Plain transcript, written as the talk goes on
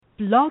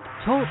Blog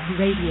Talk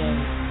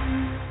Radio.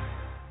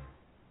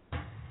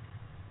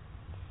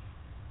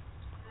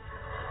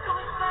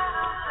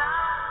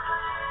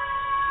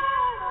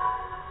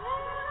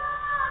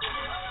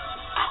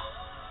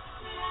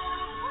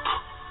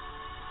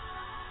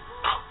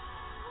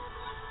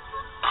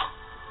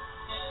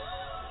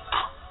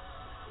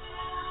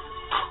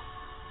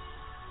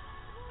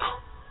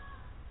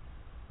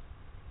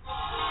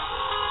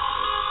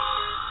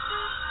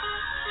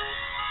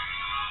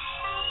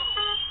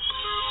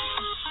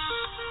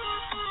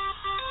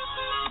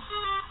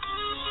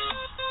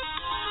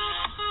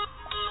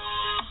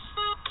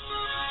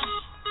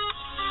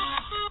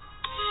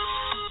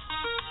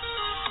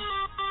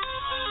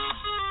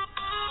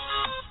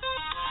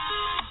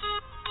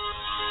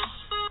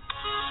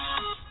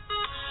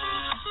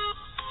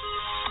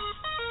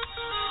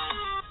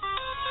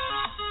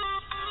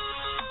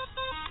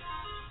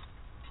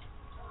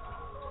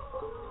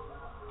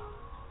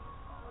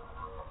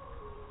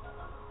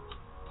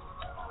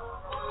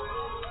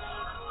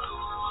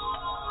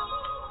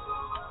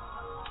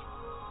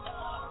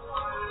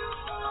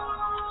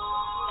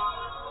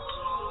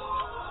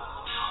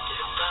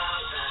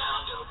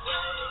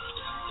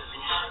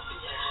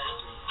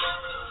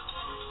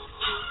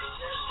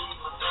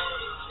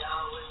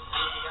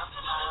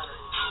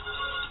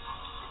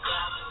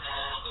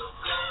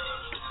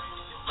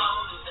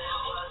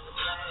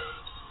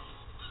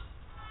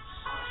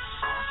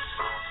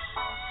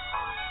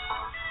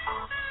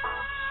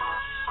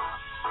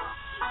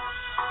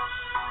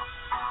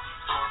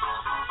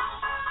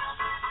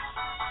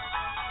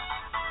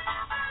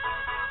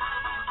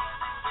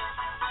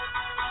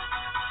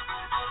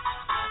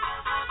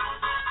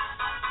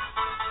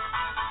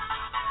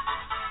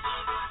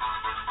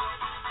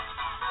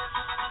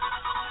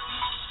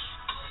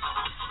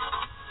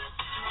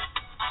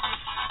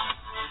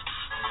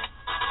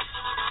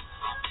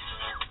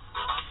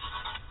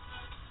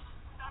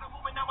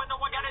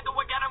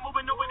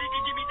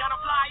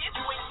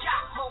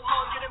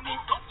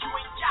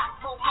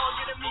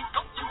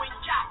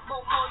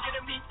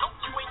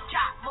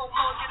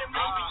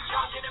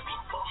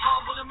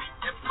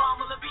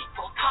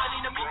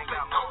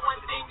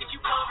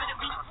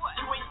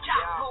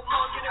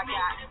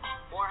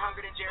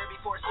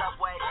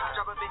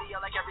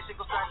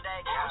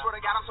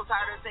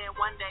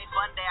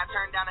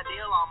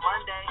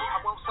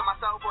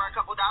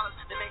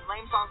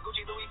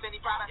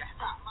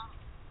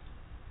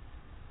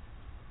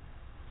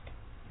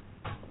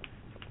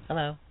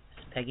 Hello,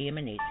 it's Peggy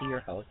Emanisi, your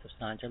host of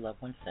Signs Our Loved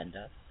Ones Send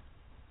Us.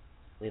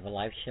 We have a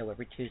live show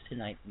every Tuesday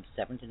night from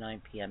 7 to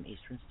 9 p.m.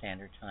 Eastern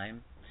Standard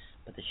Time,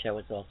 but the show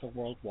is also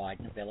worldwide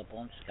and available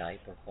on Skype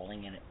or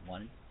calling in at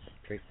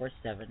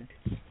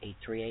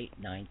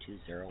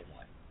 1-347-838-9201.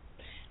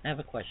 I have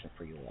a question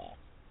for you all.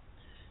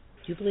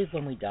 Do you believe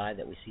when we die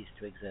that we cease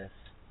to exist?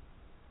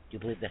 Do you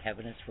believe that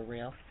heaven is for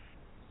real?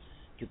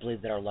 Do you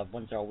believe that our loved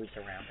ones are always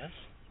around us?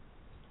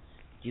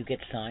 Do you get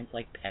signs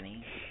like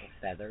pennies or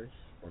feathers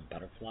or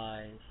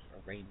butterflies or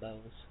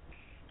rainbows?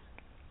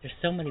 There's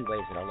so many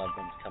ways that our loved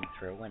ones come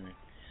through, and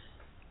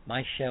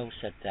my show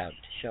sets out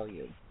to show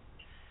you.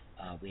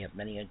 We have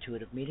many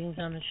intuitive meetings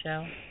on the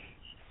show,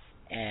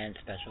 and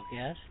special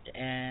guests,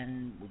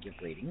 and we give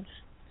readings,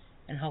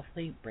 and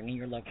hopefully bringing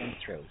your loved ones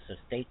through. So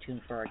stay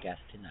tuned for our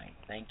guest tonight.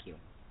 Thank you.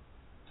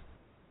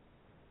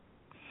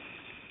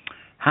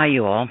 Hi,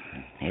 you all.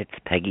 It's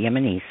Peggy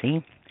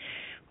Emanisi,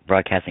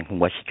 broadcasting from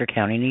Westchester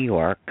County, New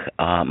York.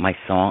 My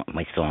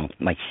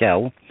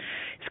show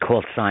is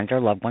called Signs Our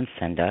Loved Ones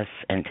Send Us,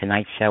 and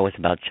tonight's show is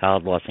about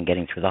child loss and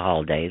getting through the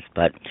holidays,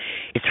 but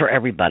it's for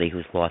everybody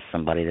who's lost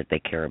somebody that they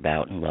care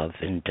about and love,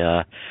 and it's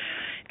a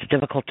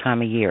difficult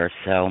time of year,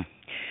 so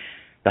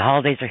the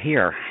holidays are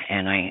here,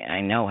 and I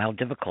know how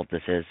difficult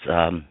this is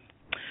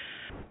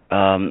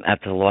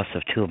after the loss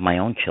of two of my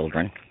own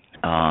children.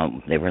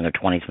 They were in their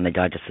 20s when they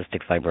died of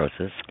cystic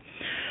fibrosis.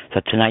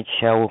 So tonight's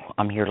show,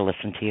 I'm here to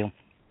listen to you.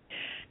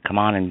 Come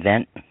on and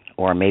vent,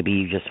 or maybe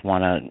you just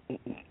want to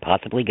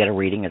possibly get a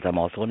reading, as I'm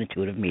also an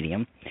intuitive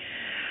medium.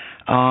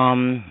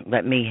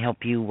 Let me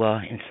help you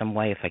in some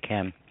way if I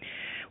can.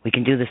 We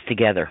can do this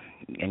together,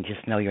 and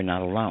just know you're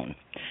not alone.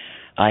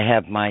 I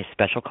have my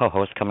special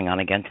co-host coming on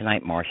again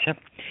tonight, Marcia,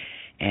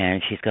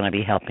 and she's going to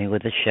be helping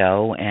with the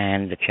show,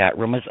 and the chat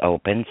room is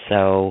open,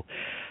 so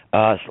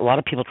a lot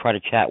of people try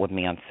to chat with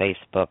me on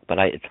Facebook, but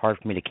it's hard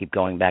for me to keep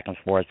going back and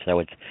forth, so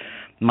it's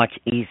much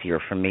easier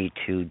for me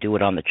to do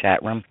it on the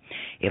chat room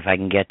if I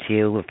can get to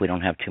you, if we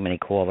don't have too many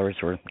callers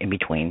or in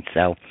between.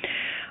 So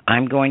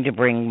I'm going to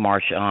bring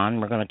Marcia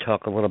on. We're going to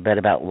talk a little bit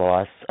about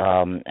loss.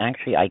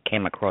 Actually, I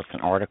came across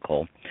an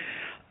article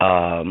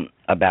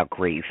about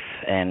grief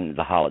and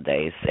the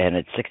holidays, and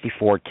it's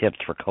 64 tips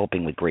for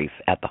coping with grief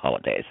at the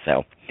holidays.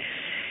 So,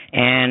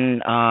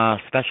 and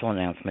special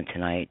announcement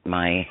tonight,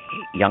 my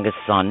youngest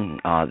son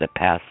that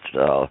passed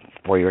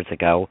 4 years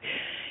ago,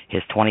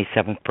 his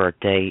 27th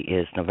birthday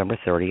is November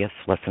 30th,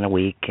 less than a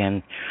week,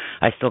 and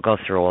I still go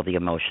through all the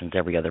emotions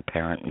every other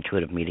parent,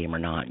 intuitive medium or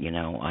not,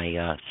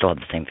 I still have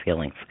the same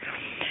feelings.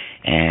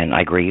 And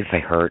I grieve, I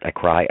hurt, I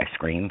cry, I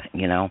scream,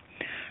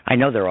 I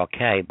know they're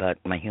okay, but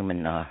my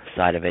human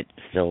side of it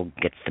still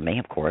gets to me,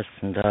 of course,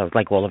 and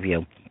like all of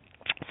you.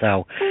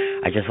 So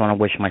I just want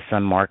to wish my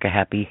son Mark a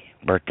happy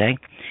birthday.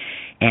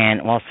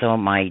 And also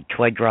my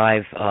toy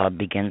drive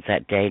begins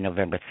that day,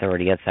 November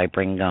 30th. I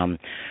bring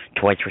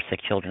toys for sick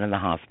children in the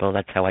hospital.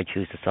 That's how I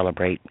choose to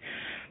celebrate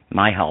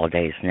my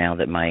holidays now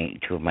that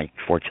two of my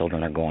 4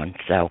 children are gone.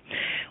 So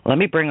let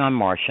me bring on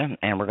Marcia,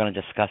 and we're going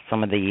to discuss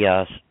some of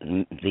the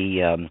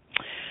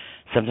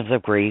symptoms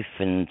of grief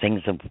and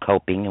things of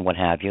coping and what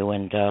have you.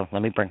 And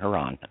let me bring her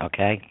on,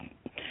 okay?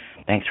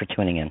 Thanks for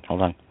tuning in.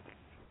 Hold on.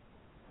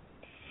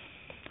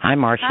 Hi,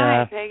 Marcia.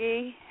 Hi,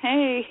 Peggy.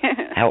 Hey.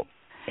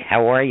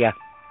 How are you?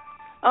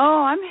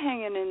 Oh, I'm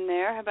hanging in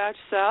there. How about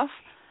yourself?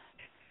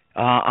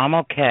 I'm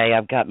okay.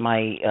 I've got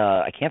my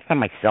I can't find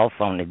my cell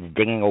phone. It's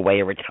dinging away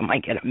every time I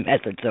get a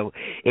message. So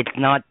it's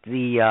not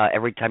the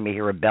every time you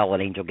hear a bell, an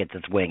angel gets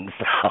its wings.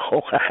 So a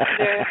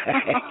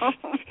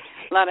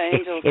lot of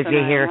angels if tonight,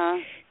 you hear, huh?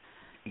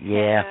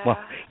 Yeah. Well,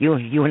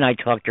 you and I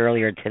talked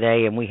earlier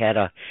today, and we had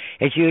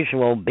as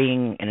usual,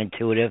 being an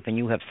intuitive, and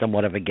you have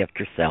somewhat of a gift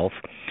yourself.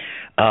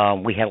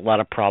 We had a lot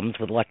of problems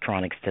with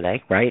electronics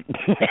today, right?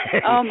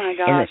 Oh my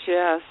gosh,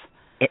 yes.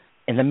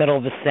 In the middle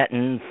of a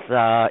sentence,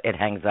 it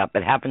hangs up.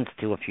 It happens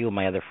to a few of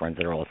my other friends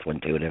that are also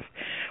intuitive.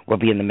 We'll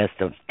be in the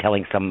midst of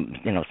telling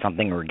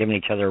something or giving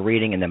each other a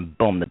reading, and then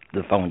boom,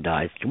 the phone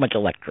dies. Too much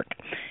electric,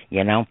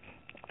 Right.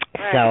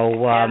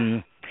 So,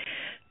 yeah.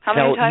 How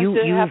many times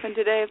did it happen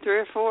today? 3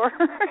 or 4?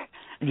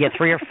 Yeah,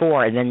 3 or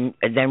 4, and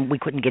then we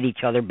couldn't get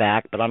each other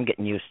back. But I'm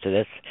getting used to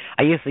this.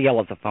 I used to yell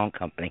at the phone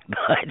company, but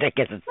I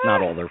guess it's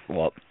not all their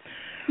fault.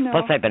 No.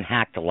 Plus, I've been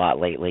hacked a lot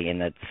lately,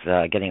 and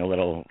it's getting a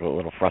little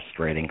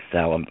frustrating.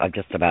 So I've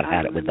just about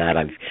had it with that.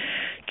 I've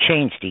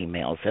changed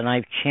emails, and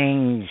I've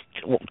changed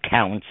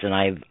counts,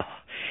 and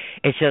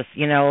it's just,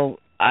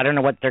 I don't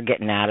know what they're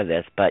getting out of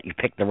this, but you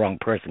picked the wrong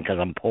person because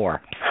I'm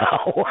poor.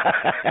 So.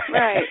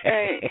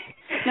 Right.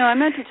 No, I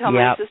meant to tell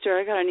my Yep. sister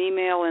I got an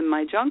email in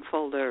my junk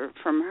folder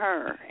from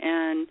her,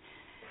 and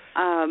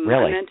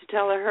Really? I meant to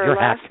tell her You're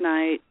last hacked.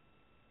 night.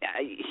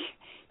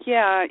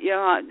 Yeah,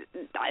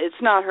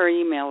 it's not her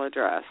email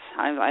address.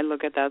 I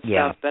look at that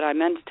Yeah. stuff, but I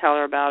meant to tell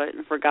her about it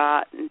and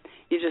forgot, and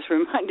you just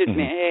reminded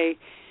me, hey,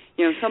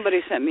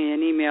 somebody sent me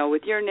an email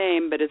with your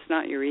name, but it's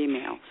not your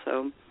email.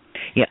 So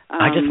yeah,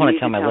 I just want to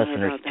tell my her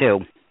listeners, about too,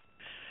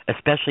 that.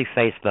 especially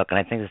Facebook, and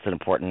I think this is an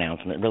important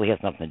announcement. It really has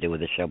nothing to do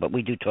with the show, but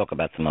we do talk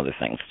about some other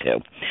things,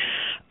 too.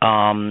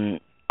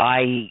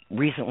 I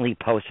recently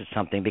posted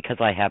something because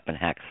I have been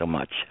hacked so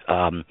much.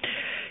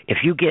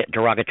 If you get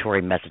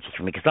derogatory messages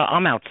from me, because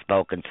I'm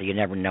outspoken, so you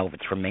never know if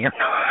it's from me or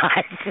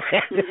not.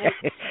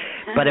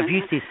 But if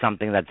you see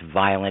something that's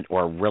violent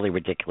or really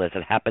ridiculous,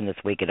 it happened this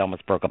week. It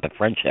almost broke up a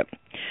friendship.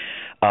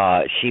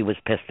 She was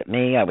pissed at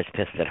me. I was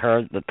pissed at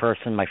her, the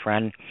person, my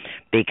friend,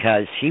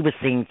 because she was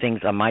seeing things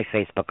on my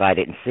Facebook I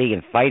didn't see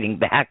and fighting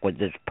back with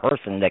this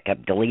person that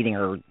kept deleting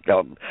her,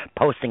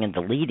 posting and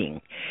deleting.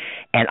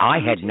 And I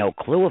had no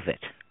clue of it.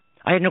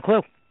 I had no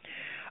clue.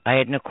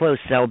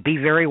 So be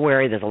very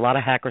wary. There's a lot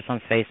of hackers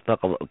on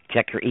Facebook.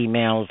 Check your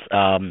emails.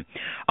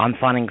 I'm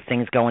finding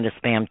things going to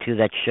spam, too,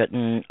 that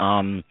shouldn't.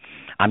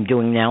 I'm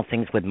doing now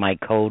things with my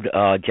code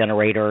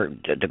generator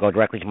to go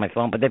directly to my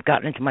phone, but they've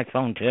gotten into my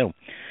phone, too.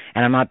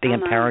 And I'm not being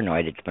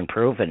paranoid. It's been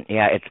proven.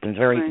 Yeah, it's been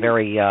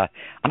very,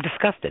 I'm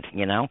disgusted,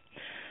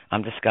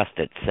 I'm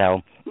disgusted.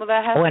 So, well,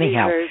 that has to be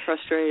very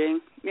frustrating.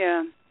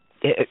 Yeah.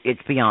 It's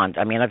beyond.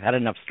 I mean, I've had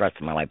enough stress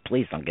in my life.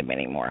 Please don't give me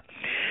any more.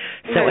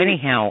 So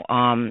anyhow,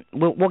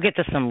 we'll get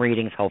to some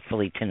readings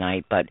hopefully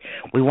tonight, but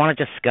we want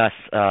to discuss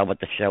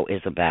what the show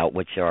is about,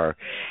 which are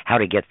how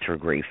to get through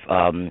grief.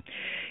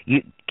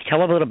 You tell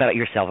a little about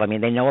yourself. I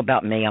mean, they know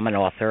about me. I'm an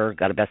author,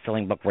 got a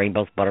best-selling book,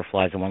 Rainbows,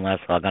 Butterflies, and One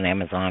Last Hug on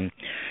Amazon,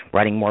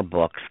 writing more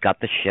books, got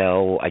the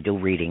show, I do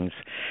readings,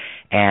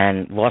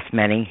 and lost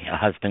many, a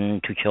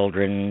husband, 2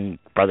 children,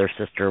 brother,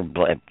 sister,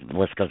 the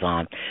list goes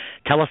on.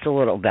 Tell us a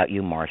little about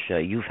you,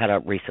 Marcia. You've had a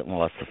recent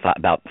loss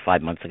about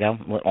 5 months ago,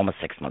 almost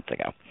 6 months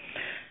ago.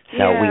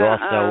 So we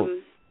also...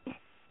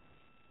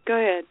 Go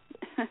ahead.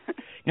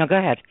 No, go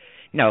ahead.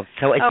 No,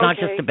 so it's not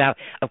just okay. about,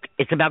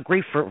 it's about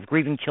grief for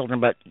grieving children,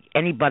 but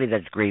anybody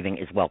that's grieving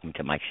is welcome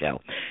to my show.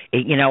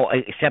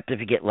 Except if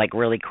you get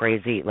really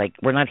crazy,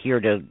 we're not here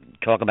to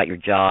talk about your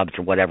jobs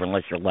or whatever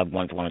unless your loved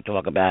ones want to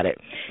talk about it.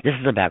 This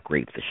is about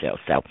grief, the show.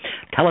 So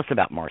tell us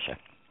about Marcia.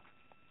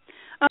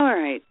 All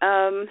right.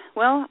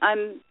 Well,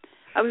 I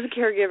was a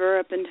caregiver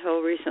up until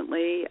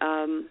recently.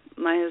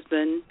 My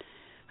husband,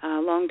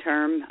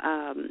 long-term,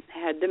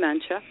 had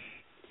dementia.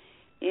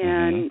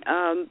 And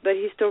but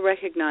he still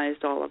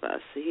recognized all of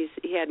us. He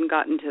hadn't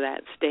gotten to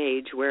that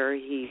stage where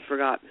he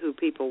forgot who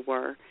people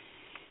were.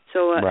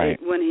 So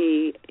when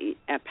he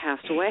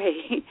passed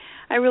away,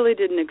 I really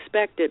didn't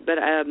expect it. But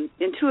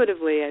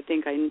intuitively, I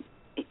think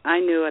I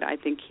knew it. I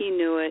think he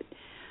knew it.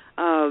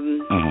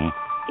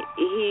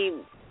 He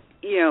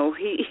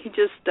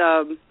just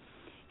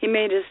he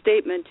made a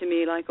statement to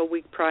me like a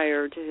week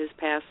prior to his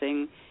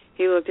passing.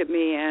 He looked at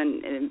me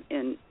and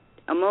in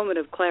a moment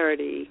of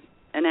clarity,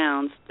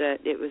 announced that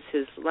it was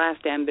his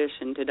last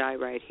ambition to die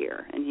right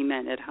here, and he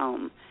meant at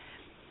home.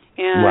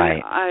 And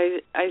right.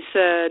 I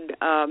said,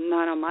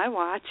 not on my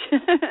watch.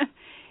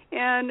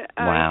 And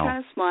I kind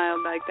of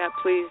smiled, like that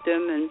pleased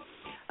him, and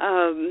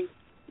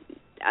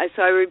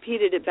so I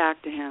repeated it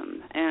back to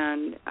hm,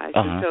 and I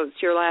said, so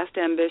it's your last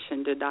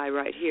ambition to die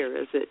right here,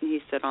 is it? And he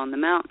said, on the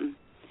mountain.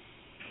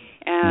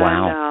 And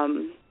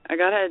I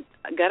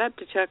got up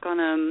to check on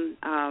him.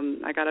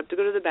 I got up to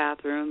go to the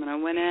bathroom, and I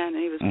went in, and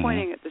he was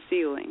pointing at the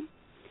ceiling.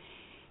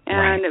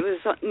 And it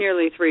was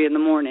nearly 3 a.m,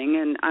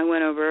 and I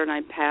went over and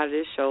I patted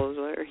his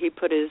shoulder. He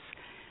put his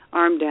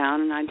arm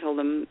down, and I told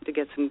him to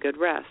get some good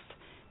rest,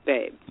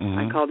 babe.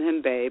 I called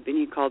him babe, and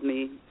he called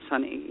me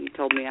Sonny. He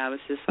told me I was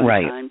his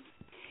sunshine.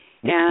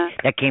 And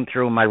that came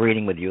through in my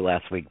reading with you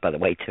last week, by the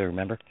way, too,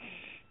 remember?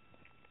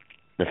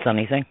 The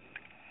Sonny thing?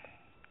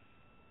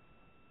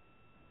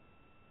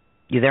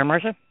 You there,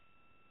 Marcia?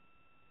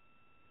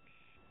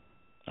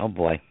 Oh,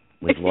 boy.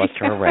 We've lost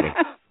her already.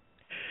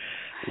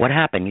 What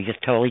happened? You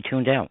just totally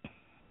tuned out.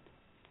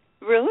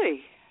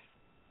 Really?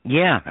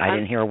 Yeah, I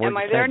didn't hear a word. Am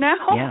I there now?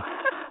 Yeah.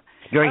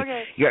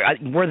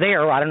 We're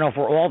there. I don't know if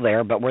we're all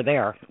there, but we're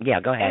there. Yeah,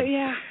 go ahead.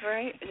 Yeah,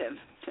 right.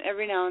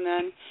 Every now and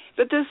then.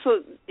 But this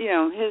was,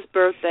 his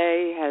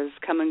birthday has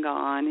come and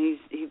gone.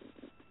 He's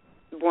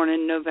born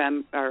in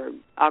November or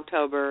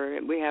October.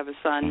 We have a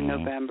son in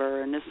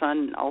November and a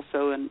son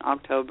also in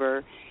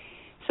October.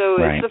 So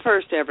it's the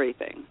first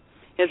everything.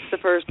 It's the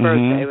first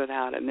birthday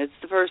without him. It's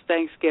the first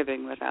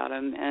Thanksgiving without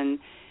him. And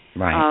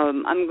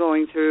I'm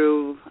going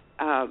through,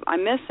 I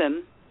miss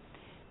him,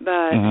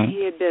 but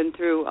he had been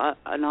through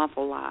an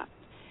awful lot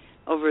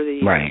over the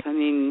years. Right. I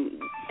mean,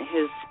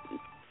 his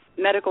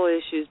medical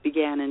issues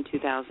began in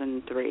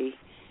 2003.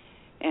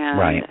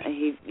 And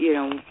he,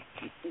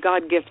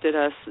 God gifted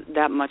us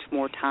that much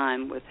more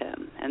time with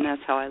him. And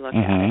that's how I look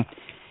at it.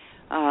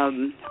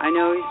 I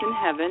know he's in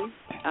heaven.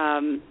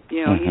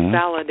 He's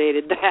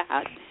validated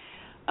that.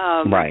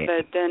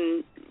 But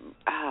then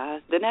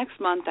the next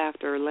month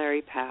after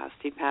Larry passed,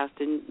 he passed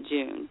in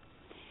June,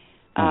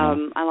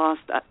 I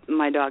lost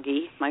my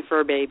doggie, my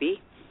fur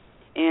baby,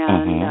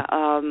 and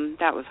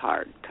that was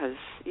hard because,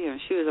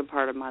 she was a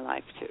part of my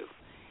life too.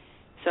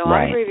 So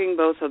I'm grieving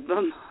both of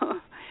them.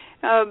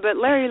 But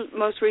Larry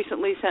most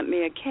recently sent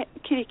me a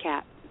kitty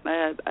cat,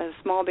 a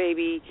small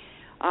baby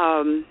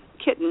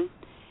kitten,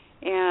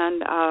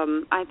 and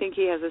I think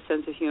he has a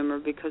sense of humor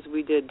because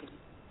we did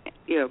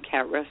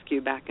cat rescue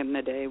back in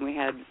the day, and we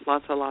had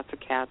lots of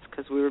cats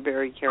because we were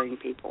very caring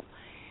people.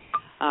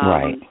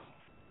 But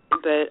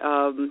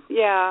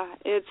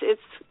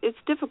it's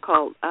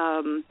difficult.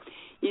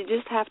 You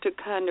just have to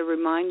kind of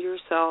remind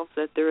yourself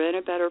that they're in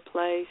a better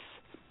place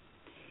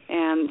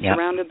and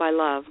surrounded by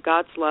love.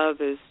 God's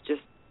love is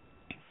just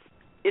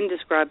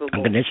indescribable.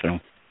 Unconditional.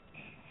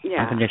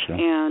 Yeah. Unconditional.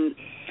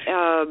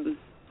 And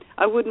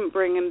I wouldn't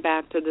bring him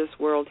back to this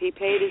world. He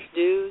paid his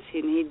dues,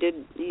 and he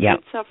did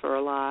suffer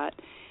a lot.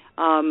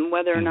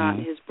 Whether or not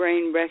his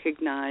brain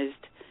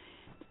recognized,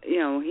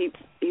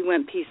 he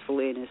went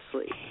peacefully in his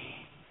sleep.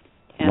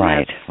 And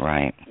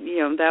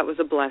that was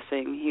a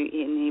blessing.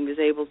 He was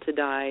able to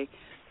die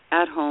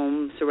at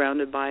home,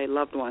 surrounded by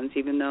loved ones,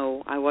 even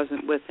though I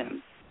wasn't with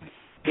him.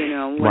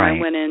 When I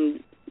went in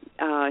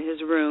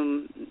his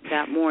room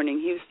that morning,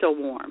 he was still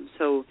warm,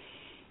 so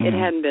it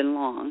hadn't been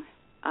long.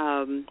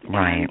 And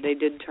they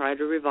did try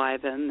to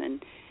revive him,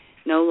 and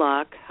no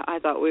luck. I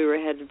thought we were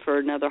headed for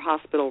another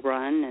hospital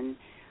run, and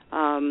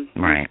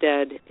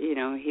instead,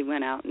 he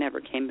went out and never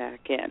came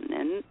back in.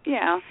 And,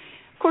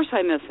 of course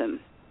I miss him.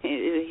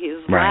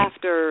 His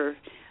laughter,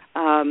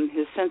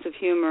 his sense of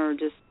humor,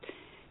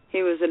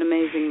 he was an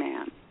amazing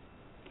man.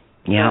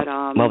 Yeah,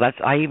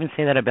 but, I even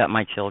say that about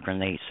my children.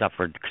 They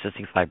suffered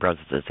cystic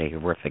fibrosis as a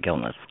horrific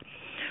illness.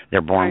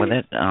 They're born with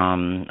it.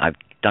 I've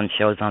done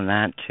shows on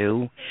that,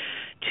 too,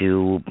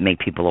 to make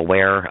people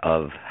aware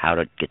of how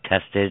to get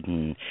tested,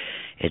 and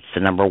it's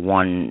the number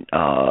one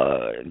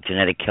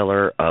genetic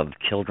killer of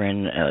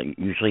children,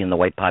 usually in the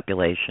white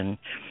population.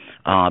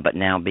 But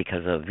now,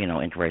 because of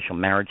interracial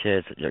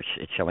marriages,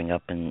 it's showing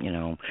up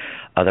in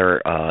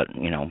other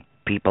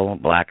people,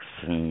 blacks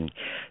and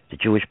the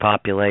Jewish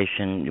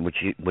population, which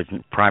was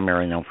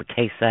primarily known for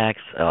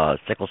Tay-Sachs,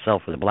 sickle cell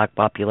for the black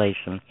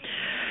population.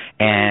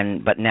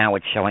 But now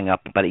it's showing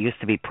up, but it used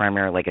to be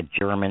primarily like a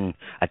German,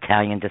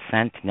 Italian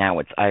descent. Now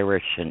it's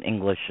Irish and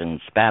English and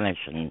Spanish.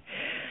 And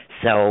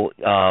so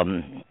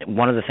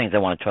one of the things I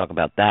want to talk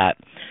about that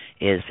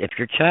is if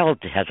your child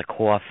has a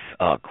cough,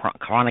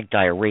 chronic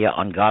diarrhea,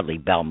 ungodly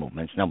bowel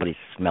movements, nobody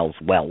smells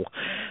well,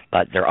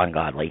 but they're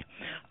ungodly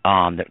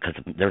because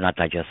they're not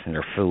digesting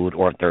their food,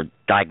 or if they're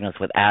diagnosed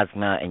with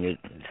asthma and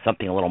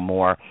something a little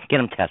more, get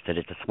them tested.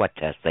 It's a sweat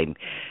test. They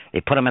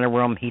put them in a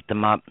room, heat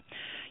them up,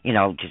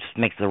 just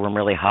makes the room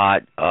really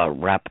hot,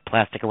 wrap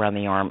plastic around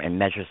the arm and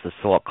measures the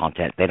salt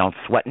content. They don't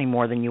sweat any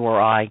more than you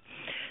or I.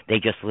 They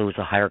just lose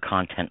a higher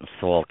content of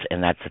salt,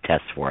 and that's a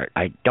test for it.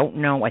 I don't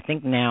know. I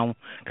think now,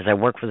 because I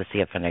worked for the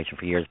CF Foundation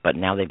for years, but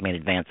now they've made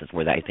advances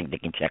where I think they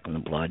can check on the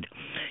blood,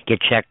 get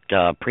checked,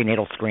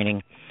 prenatal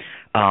screening,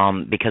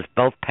 because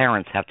both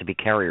parents have to be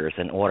carriers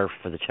in order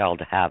for the child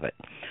to have it.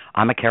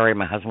 I'm a carrier.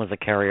 My husband was a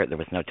carrier. There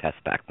was no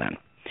test back then.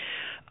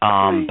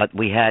 Right. But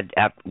we had,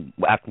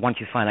 once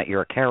you find out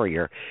you're a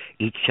carrier,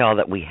 each child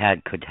that we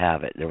had could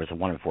have it. There was a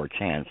 1 in 4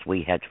 chance.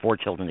 We had 4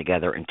 children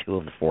together, and 2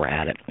 of the 4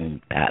 had it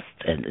and passed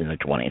in their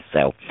 20s.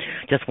 So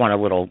just want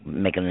to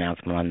make an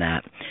announcement on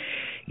that.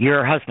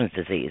 Your husband's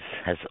disease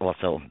has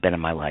also been in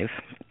my life,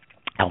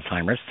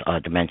 Alzheimer's,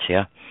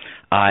 dementia.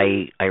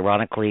 I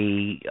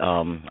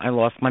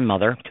lost my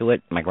mother to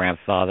it, my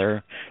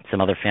grandfather, some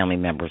other family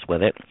members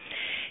with it.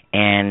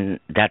 And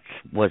that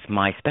was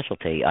my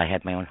specialty. I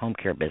had my own home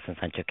care business.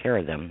 I took care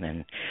of them.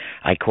 And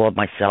I called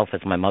myself, as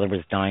my mother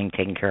was dying,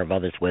 taking care of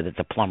others with it,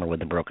 the plumber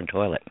with the broken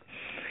toilet.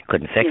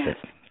 Couldn't fix it.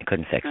 I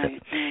couldn't fix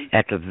it.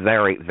 That's a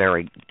very,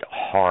 very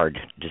hard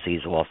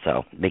disease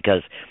also,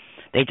 because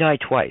they die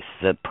twice.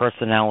 The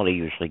personality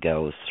usually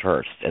goes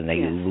first, and they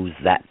lose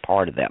that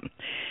part of them.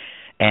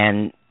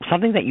 And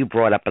something that you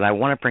brought up, and I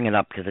want to bring it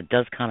up because it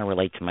does kind of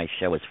relate to my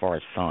show as far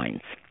as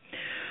signs.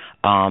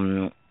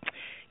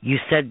 You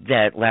said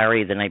that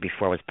Larry, the night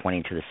before, was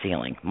pointing to the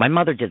ceiling. My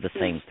mother did the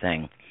same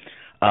thing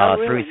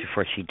 3 weeks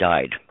before she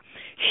died.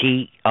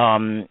 She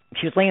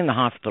was laying in the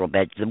hospital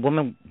bed. The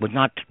woman was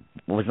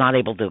not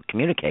able to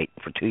communicate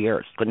for 2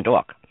 years, couldn't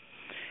talk.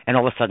 And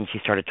all of a sudden she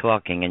started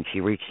talking, and she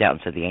reached out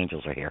and said, "The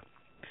angels are here."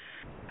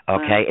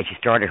 Okay,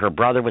 and her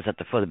brother was at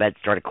the foot of the bed,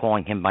 started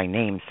calling him by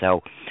name.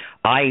 So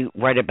I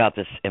write about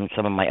this in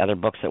some of my other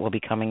books that will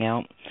be coming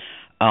out,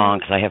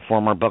 because I have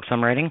 4 more books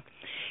I'm writing.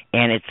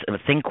 And it's a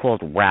thing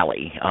called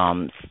rally.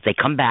 They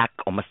come back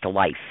almost to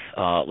life,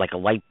 like a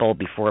light bulb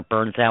before it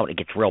burns out. It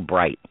gets real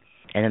bright,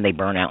 and then they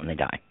burn out and they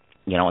die.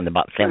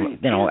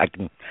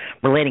 I'm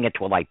relating it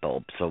to a light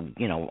bulb, so,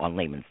 on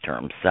layman's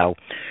terms. So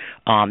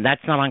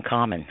that's not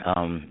uncommon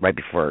right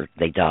before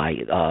they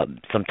die.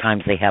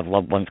 Sometimes they have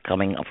loved ones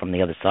coming from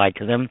the other side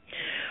to them.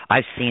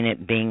 I've seen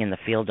it being in the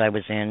field I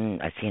was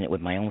in. I've seen it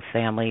with my own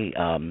family.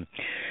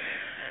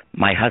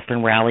 My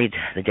husband rallied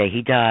the day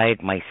he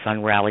died. My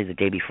son rallied the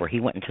day before he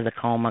went into the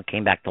coma,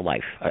 came back to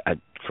life,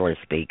 so to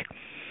speak.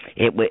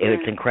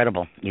 It's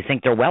incredible. You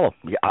think they're well.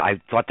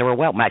 I thought they were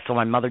well. I saw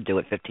my mother do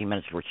it 15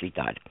 minutes before she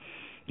died.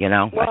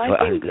 Well,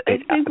 I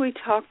think we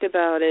talked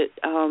about it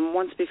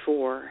once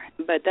before,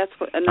 but that's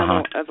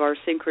another of our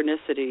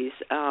synchronicities.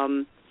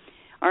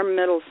 Our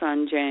middle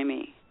son,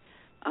 Jamie,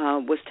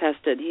 was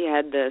tested. He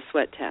had the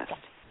sweat test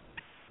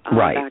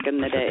back in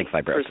the day. Cystic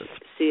fibrosis.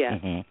 For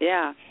CS.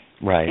 Yeah.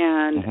 Right.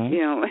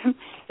 And,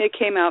 it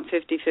came out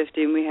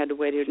 50-50, and we had to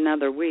wait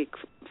another week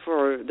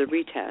for the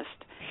retest.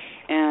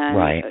 And,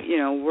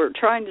 we're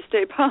trying to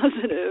stay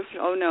positive.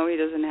 Oh, no, he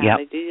doesn't have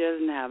it. He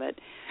doesn't have it.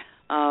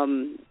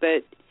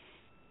 But,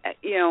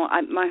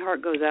 my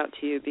heart goes out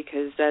to you,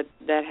 because that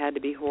had to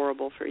be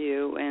horrible for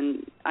you.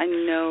 And I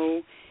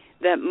know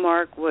that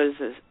Mark was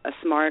a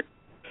smart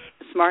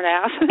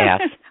ass.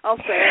 Yes. I'll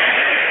say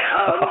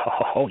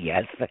it.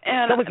 Yes.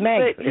 And, so was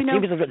Meg. But,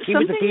 she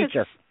was a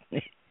teacher.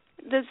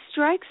 That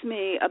strikes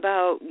me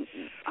about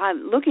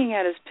looking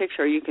at his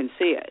picture. You can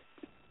see it.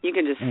 You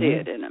can just see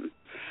it in him.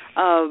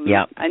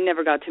 I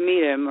never got to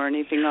meet him or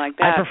anything like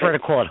that. I prefer to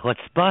call it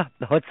chutzpah.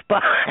 The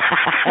chutzpah.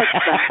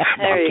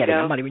 There you go.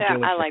 I'm not even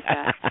Jewish. I like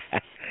that.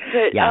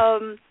 But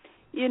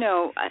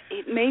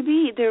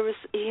maybe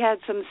he had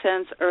some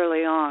sense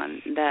early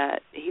on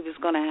that he was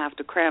going to have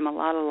to cram a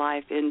lot of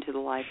life into the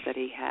life that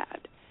he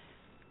had.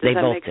 Does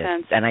that make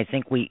sense? And I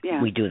think we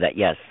do that.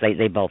 Yes,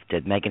 they both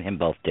did. Meg and him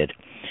both did.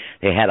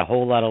 They had a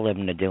whole lot of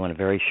living to do in a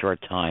very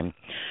short time.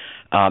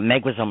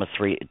 Meg was almost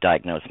 3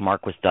 diagnosed.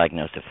 Mark was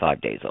diagnosed at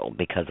 5 days old.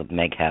 Because of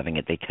Meg having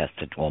it, they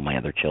tested all my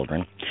other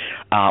children.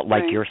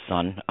 Like your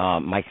son,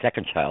 my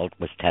second child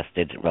was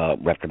tested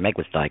after Meg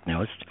was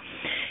diagnosed,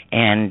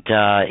 and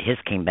his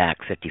came back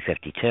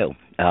 50-50 too.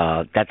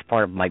 That's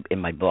part of in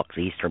my book,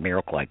 the Easter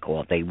Miracle, I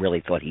call it. They really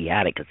thought he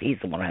had it because he's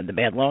the one who had the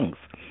bad lungs.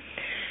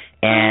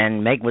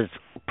 And Meg was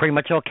pretty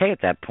much okay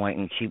at that point,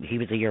 and he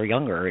was a year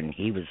younger, and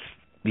he used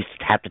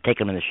to have to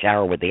take him in the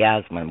shower with the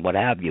asthma and what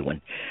have you,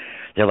 and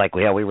they're like,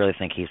 well, yeah, we really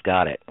think he's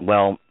got it.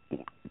 Well,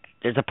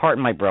 there's a part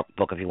in my book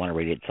if you want to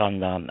read it. It's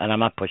on, and I'm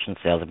not pushing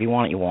sales. If you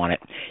want it, you want it.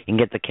 You can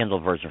get the Kindle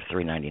version for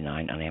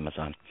 $3.99 on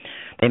Amazon.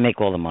 They make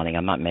all the money.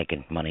 I'm not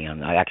making money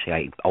on. I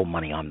owe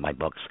money on my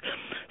books,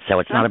 so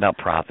it's not about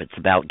profit. It's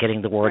about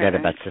getting the word out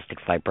about cystic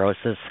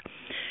fibrosis.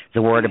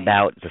 The word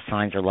about the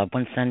signs our loved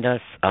ones send us.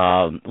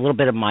 A little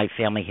bit of my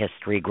family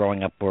history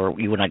growing up where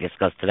you and I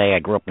discussed today. I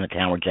grew up in a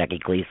town where Jackie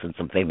Gleason,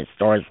 some famous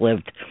stars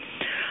lived.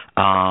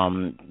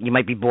 You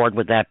might be bored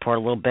with that part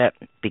a little bit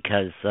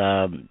because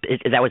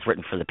that was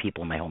written for the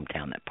people in my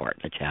hometown, that part,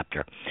 the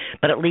chapter.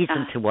 But it leads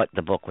into what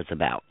the book was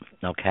about,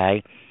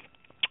 okay?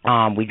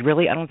 Maybe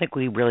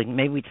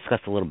we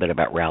discussed a little bit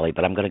about Rally,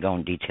 but I'm going to go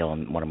in detail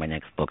in one of my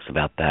next books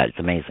about that. It's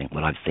amazing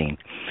what I've seen.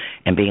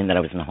 And being that I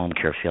was in the home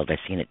care field, I've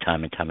seen it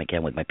time and time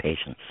again with my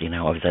patients. I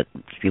was at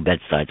a few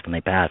bedsides when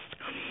they passed.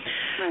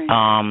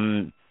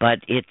 Right. But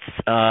it's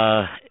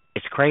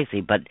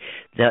crazy. But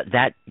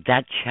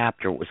that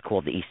chapter was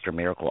called The Easter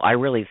Miracle. I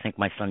really think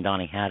my son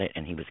Donnie had it,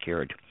 and he was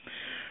cured.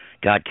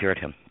 God cured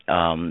him.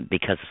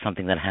 because of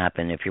something that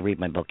happened. If you read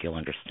my book, you'll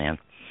understand.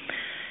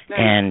 Right.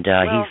 And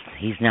well,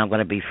 he's now going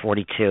to be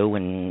 42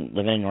 and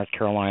living in North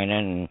Carolina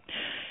and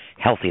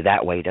healthy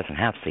that way. He doesn't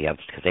have CFs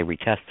because they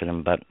retested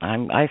him. But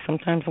I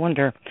sometimes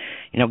wonder,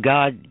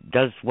 God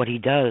does what he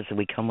does, and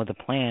we come with a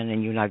plan,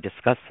 and you and I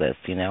discussed this,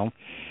 Blueprint,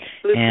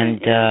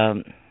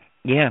 And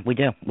yeah, we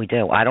do.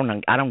 I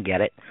don't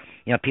get it.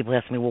 People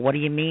ask me, well, what do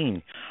you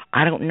mean?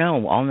 I don't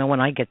know. I'll know when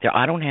I get there.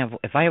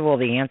 If I have all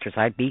the answers,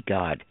 I'd be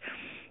God.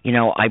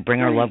 I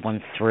bring our loved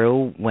ones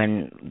through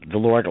when the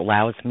Lord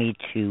allows me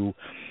to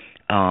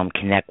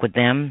connect with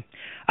them.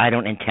 I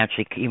don't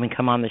intentionally even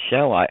come on the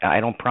show.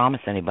 I don't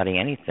promise anybody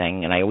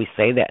anything, and I always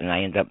say that, and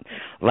I end up,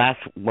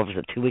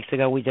 2 weeks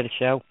ago we did a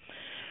show.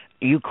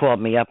 You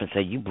called me up and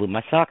said, you blew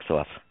my socks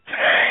off.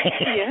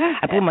 Yeah,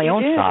 I blew my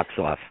own socks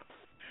off.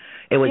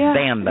 It was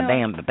bam,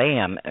 bam,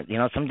 bam.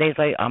 Some days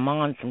I'm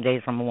on, some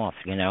days I'm off,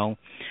 there's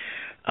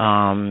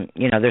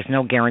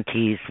no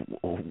guarantees.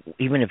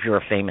 Even if you're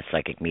a famous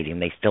psychic medium,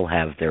 they still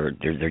have their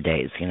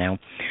days, And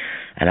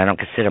I don't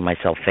consider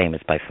myself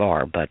famous by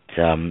far, but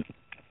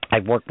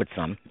I've worked with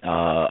some.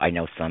 I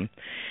know some,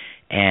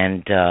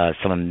 and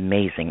some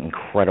amazing,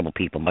 incredible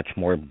people. Much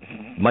more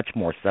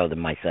so than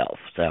myself.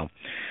 So,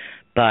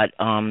 but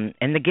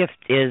and the gift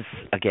is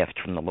a gift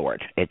from the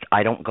Lord.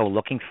 I don't go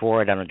looking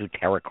for it. I don't do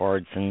tarot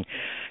cards and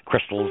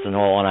crystals and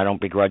all, and I don't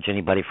begrudge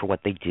anybody for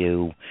what they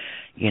do.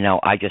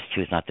 I just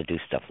choose not to do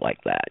stuff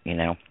like that.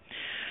 Right.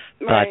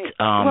 But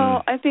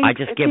I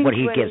just give what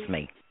He gives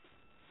me.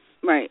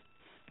 Right.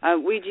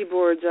 Ouija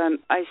boards.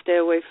 I stay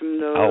away from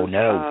those. Oh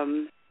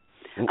no.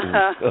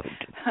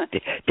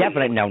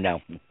 Definitely no.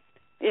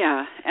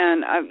 Yeah,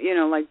 and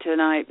like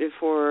tonight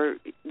before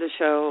the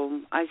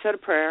show, I said a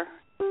prayer.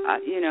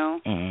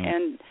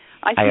 And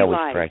I always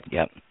light. pray.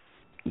 Yep.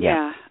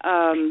 Yeah.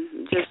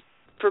 Just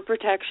for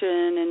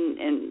protection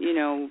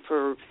and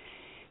for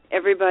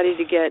everybody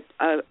to get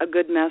a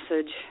good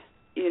message.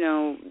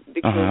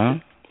 Because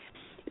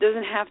it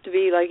doesn't have to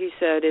be like you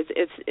said.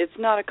 It's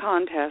not a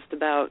contest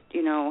about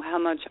how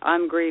much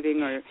I'm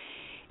grieving, or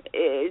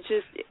it's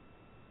just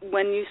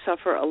when you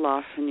suffer a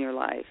loss in your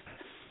life,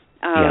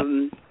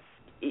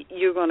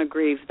 you're going to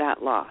grieve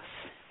that loss,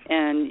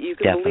 and you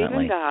can believe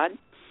in God.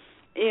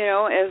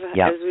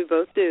 As we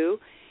both do,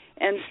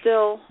 and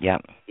still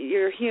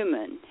you're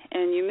human,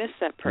 and you miss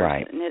that person.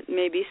 Right. It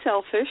may be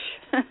selfish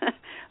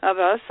of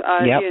us.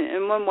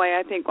 In one way,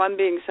 I think I'm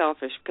being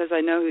selfish because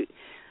I know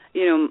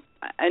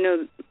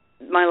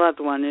my loved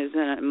one is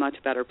in a much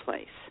better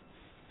place.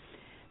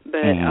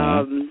 But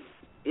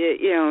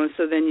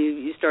so then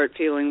you start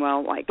feeling,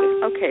 well, like,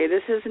 okay,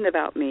 this isn't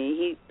about me.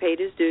 He paid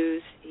his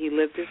dues. He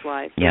lived his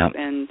life,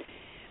 and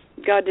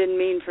God didn't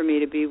mean for me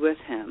to be with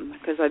him,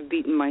 because I've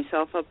beaten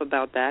myself up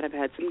about that. I've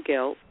had some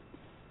guilt.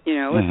 It's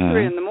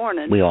 3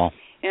 a.m. We all.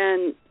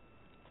 And,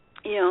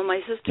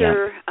 my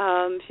sister,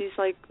 she's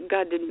like,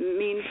 God didn't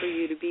mean for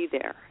you to be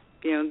there.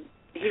 He was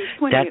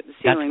pointing at the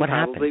ceiling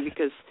probably happens.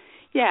 Because,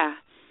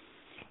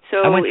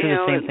 So, I went through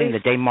the same thing. The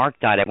day Mark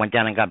died, I went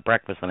down and got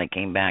breakfast, and I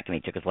came back, and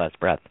he took his last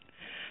breath.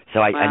 So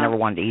I never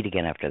wanted to eat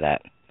again after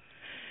that.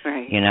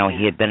 Right.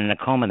 He had been in a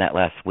coma that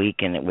last week,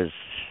 and it was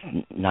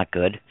not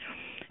good.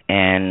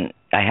 And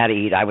I had to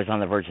eat. I was on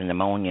the verge of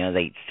pneumonia.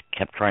 They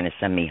kept trying to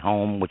send me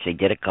home, which they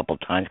did a couple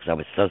of times because I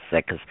was so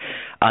sick. Because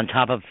on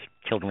top of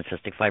children with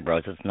cystic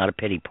fibrosis, it's not a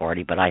pity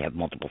party, but I have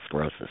multiple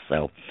sclerosis,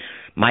 so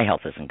my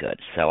health isn't good.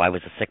 So I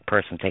was a sick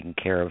person taking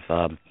care of.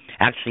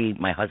 Actually,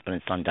 my husband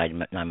and son died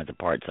 9 months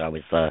apart, so I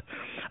was a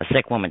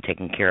sick woman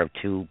taking care of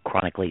 2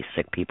 chronically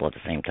sick people at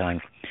the same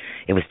time.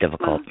 It was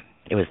difficult.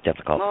 It was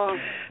difficult.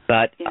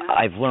 But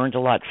I've learned a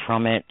lot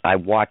from it. I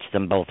watched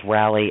them both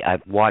rally.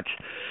 I've watched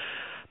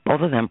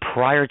both of them,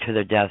 prior to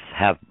their death,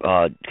 have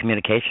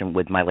communication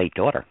with my late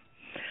daughter.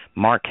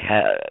 Mark,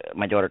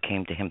 my daughter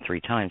came to him 3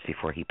 times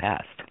before he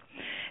passed.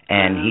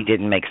 And he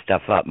didn't make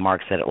stuff up.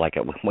 Mark said it like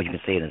it was. Well, you can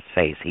see it in his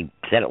face. He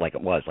said it like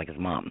it was, like his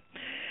mom.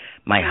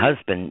 My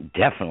husband,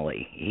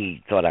 definitely,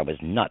 he thought I was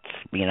nuts.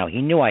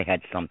 He knew I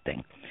had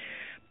something.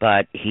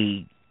 But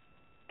he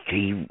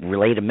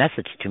relayed a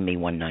message to me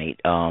one night,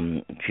 a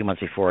few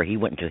months before he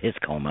went into his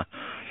coma,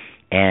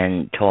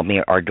 and told me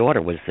our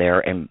daughter was there,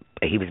 and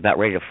he was about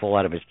ready to fall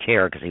out of his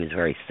chair because he was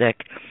very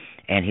sick,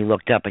 and he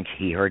looked up and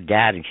he heard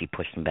Dad, and she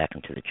pushed him back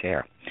into the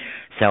chair.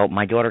 So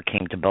my daughter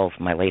came to both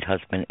my late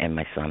husband and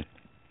my son.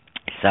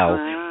 So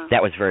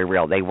that was very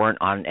real. They weren't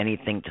on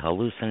anything to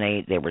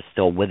hallucinate. They were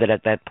still with it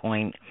at that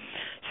point.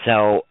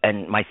 So,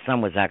 and my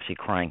son was actually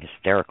crying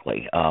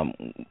hysterically.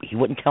 He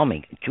wouldn't tell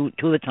me. Two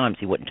of the times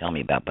he wouldn't tell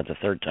me about, but the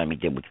third time he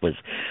did, which was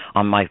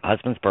on my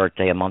husband's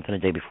birthday, a month and a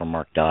day before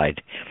Mark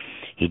died.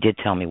 He did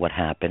tell me what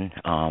happened.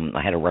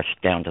 I had to rush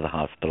down to the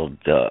hospital.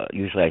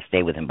 Usually I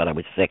stay with him, but I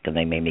was sick, and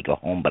they made me go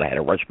home, but I had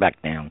to rush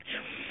back down.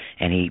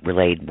 And he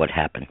relayed what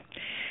happened.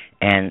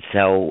 And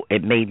so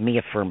it made me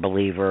a firm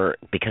believer,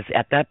 because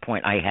at that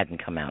point I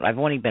hadn't come out. I've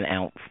only been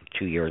out for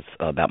 2 years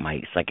about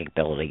my psychic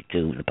ability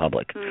to the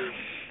public.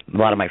 A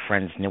lot of my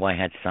friends knew I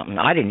had something.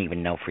 I didn't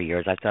even know for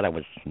years. I thought I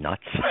was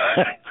nuts.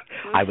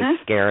 I was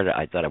scared.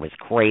 I thought I was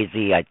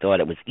crazy. I thought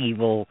it was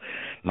evil.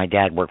 My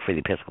dad worked for the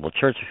Episcopal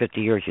Church for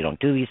 50 years. You don't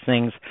do these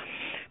things.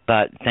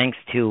 But thanks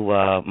to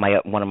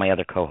one of my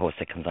other co-hosts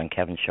that comes on,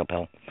 Kevin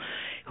Chappell,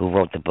 who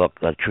wrote the book,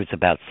 Truth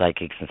About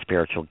Psychics and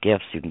Spiritual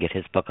Gifts. You can get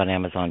his book on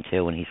Amazon,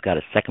 too. And he's got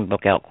a second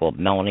book out called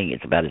Melanie.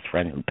 It's about his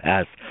friend who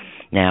passed.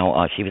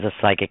 Now, she was a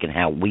psychic, and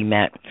how we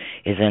met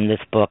is in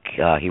this book.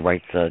 He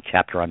writes a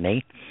chapter on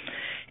me.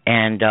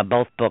 And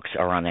both books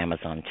are on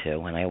Amazon,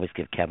 too. And I always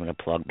give Kevin a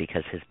plug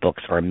because his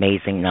books are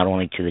amazing, not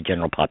only to the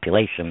general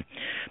population,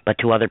 but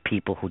to other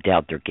people who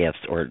doubt their gifts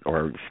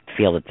or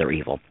feel that they're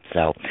evil.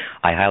 So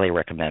I highly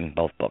recommend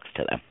both books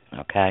to them,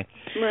 okay?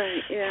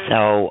 Right, yeah.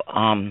 So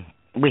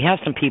we have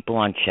some people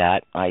on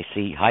chat. I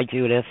see, hi,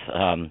 Judith.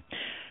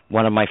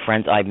 One of my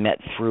friends I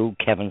met through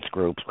Kevin's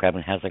groups.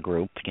 Kevin has a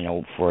group,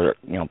 for,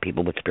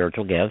 people with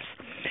spiritual gifts.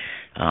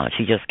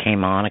 She just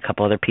came on. A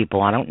couple other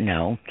people I don't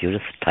know.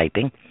 Judith's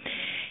typing.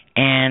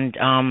 And,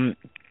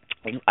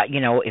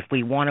 if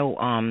we want to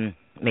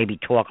maybe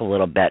talk a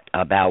little bit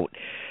about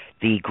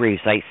the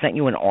griefs, I sent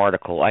you an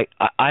article.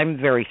 I'm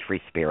very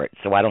free spirit,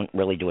 so I don't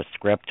really do a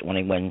script.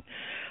 When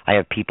I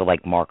have people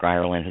like Mark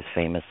Ireland, who's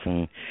famous,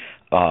 and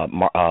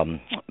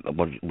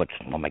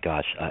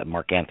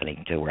Mark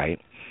Anthony too, right?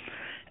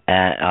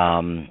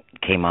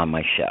 Came on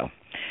my show,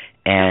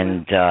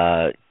 and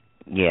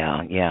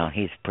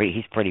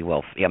he's pretty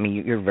well. I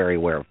mean, you're very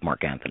aware of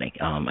Mark Anthony.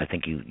 I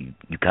think you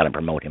kind of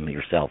promote him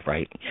yourself,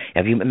 right?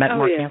 Have you met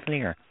Mark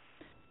Anthony or?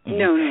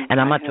 No.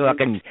 And I'm not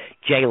talking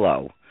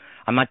J-Lo.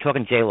 I'm not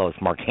talking J-Lo's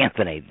Mark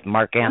Anthony.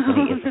 Mark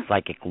Anthony is a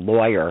psychic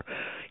lawyer.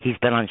 He's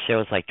been on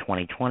shows like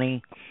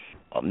 2020,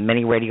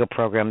 many radio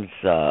programs,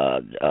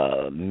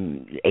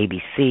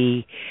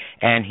 ABC,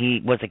 and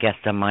he was a guest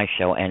on my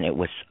show, and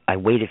I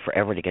waited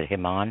forever to get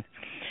him on.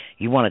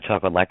 You want to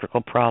talk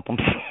electrical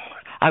problems?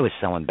 I was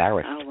so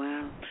embarrassed. Oh,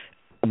 wow.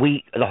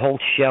 The whole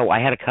show, I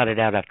had to cut it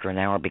out after an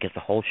hour because the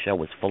whole show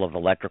was full of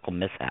electrical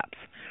mishaps.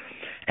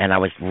 And I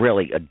was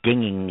really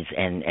dingings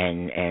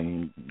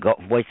and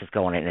voices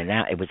going in and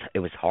out. It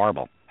was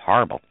horrible.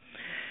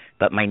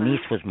 But my niece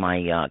was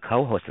my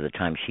co-host at the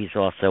time. She's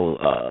also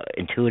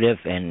intuitive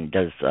and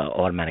does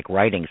automatic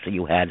writing. So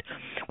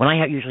when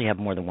I usually have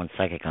more than one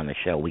psychic on the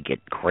show, we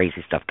get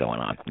crazy stuff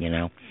going on,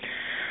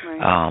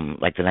 Right.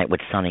 Like the night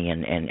with Sonny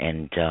and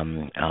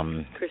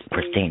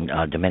Christine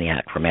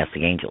Dominiak from Ask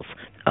the Angels.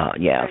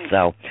 Right.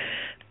 So,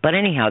 but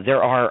anyhow,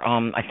 there are.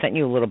 I sent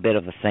you a little bit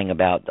of a thing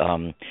about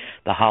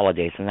the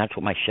holidays, and that's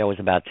what my show is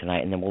about tonight.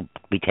 And then we'll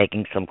be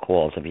taking some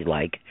calls if you'd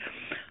like.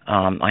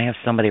 I have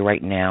somebody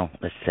right now.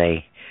 Let's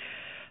see.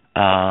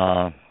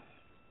 I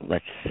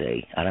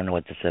don't know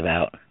what this is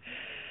about.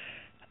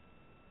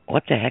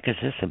 What the heck is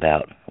this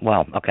about?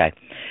 Well, okay.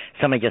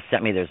 Somebody just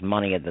sent me there's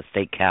money at the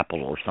state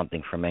capitol or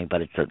something for me,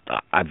 but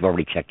I've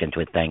already checked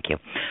into it. Thank you.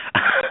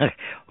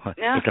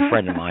 It's a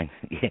friend of mine.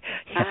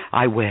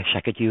 I wish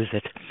I could use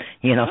it.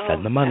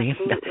 Send the money.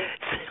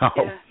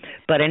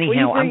 But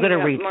anyhow, I'm going to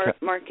read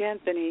Mark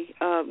Anthony.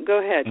 Go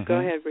ahead. Mm-hmm. Go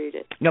ahead, read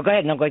it. No, go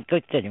ahead. No, go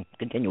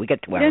continue. We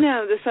get 2 hours.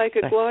 No, the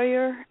psychic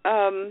lawyer.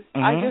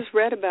 I just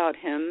read about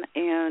him,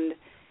 and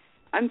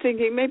I'm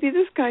thinking maybe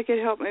this guy could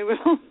help me with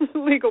all the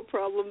legal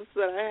problems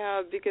that I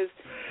have because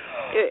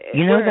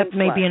that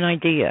may be an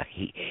idea.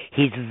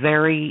 He's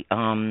very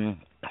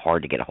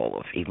hard to get a hold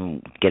of,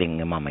 even getting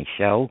him on my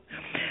show.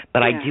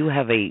 But I do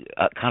have a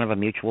kind of a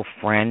mutual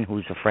friend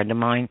who's a friend of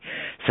mine,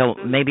 so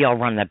maybe I'll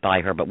run that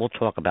by her. But we'll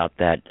talk about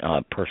that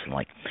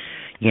personally,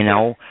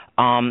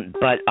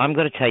 But I'm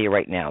going to tell you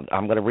right now.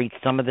 I'm going to read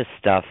some of this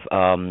stuff.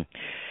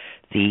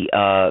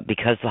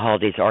 Because the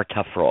holidays are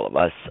tough for all of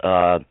us.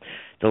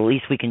 The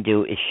least we can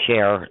do is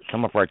share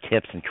some of our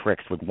tips and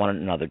tricks with one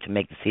another to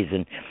make the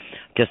season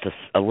just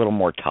a little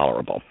more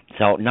tolerable.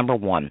 So, number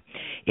 1,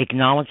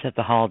 acknowledge that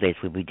the holidays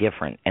will be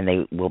different and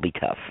they will be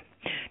tough.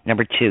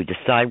 Number 2,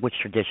 decide which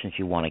traditions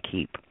you want to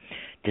keep.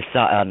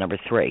 Number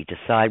 3,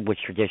 decide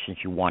which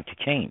traditions you want to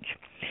change.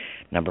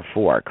 Number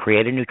 4,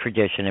 create a new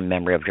tradition in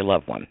memory of your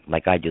loved one,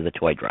 like I do the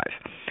toy drive.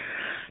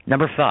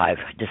 Number 5,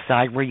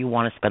 decide where you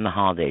want to spend the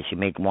holidays. You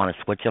may want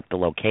to switch up the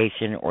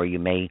location, or you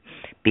may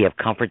be of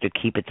comfort to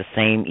keep it the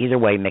same. Either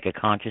way, make a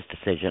conscious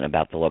decision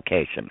about the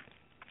location.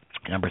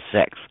 Number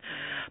 6,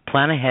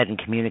 plan ahead and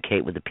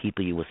communicate with the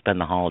people you will spend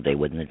the holiday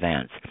with in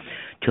advance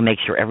to make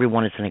sure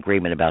everyone is in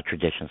agreement about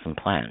traditions and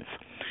plans.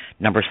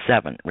 Number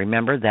 7,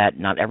 remember that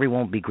not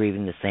everyone will be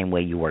grieving the same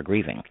way you are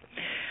grieving.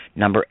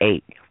 Number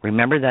 8,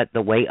 remember that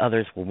the way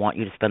others will want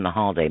you to spend the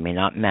holiday may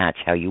not match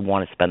how you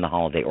want to spend the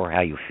holiday or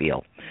how you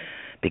feel.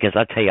 Because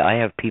I'll tell you, I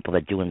have people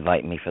that do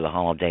invite me for the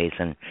holidays,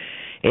 and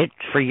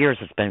for years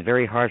it's been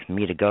very hard for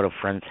me to go to a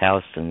friend's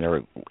house, and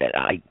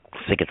I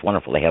think it's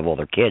wonderful they have all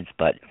their kids,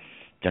 but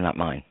they're not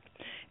mine.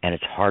 And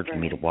it's hard for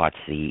me to watch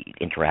the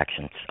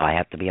interactions. I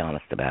have to be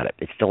honest about it.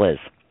 It still is,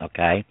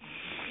 okay?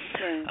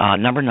 Right.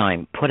 Number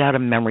 9, put out a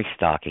memory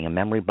stocking, a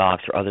memory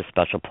box, or other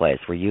special place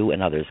where you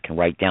and others can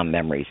write down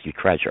memories you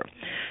treasure.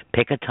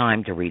 Pick a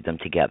time to read them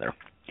together.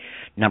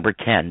 Number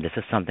 10, this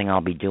is something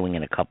I'll be doing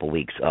in a couple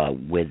weeks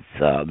with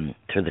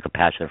through the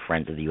Compassionate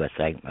Friends of the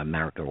USA,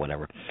 America, or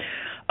whatever.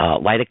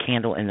 Light a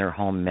candle in their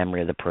home in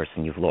memory of the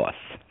person you've lost.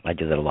 I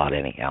do that a lot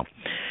anyhow.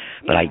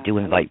 But I do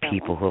invite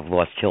people who have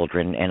lost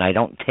children, and I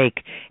don't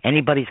take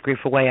anybody's grief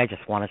away. I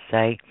just want to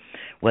say,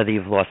 whether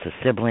you've lost a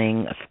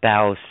sibling, a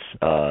spouse,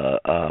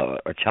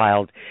 a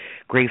child,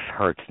 grief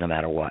hurts no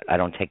matter what. I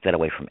don't take that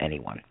away from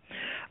anyone.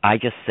 I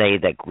just say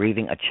that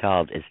grieving a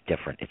child is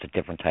different. It's a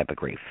different type of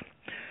grief.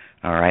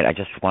 All right, I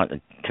just want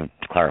to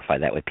clarify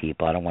that with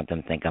people. I don't want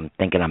them to think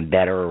I'm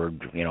better or,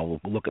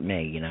 look at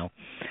me,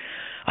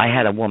 I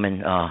had a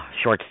woman,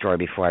 short story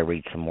before I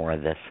read some more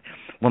of this,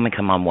 woman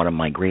come on one of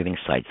my grieving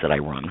sites that I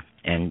run,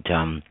 and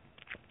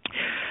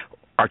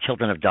our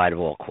children have died of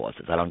all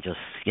causes. I don't just,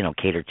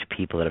 cater to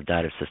people that have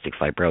died of cystic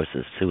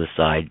fibrosis,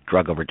 suicide,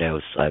 drug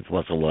overdose. I've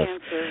also lost,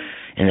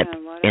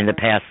 in the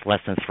past less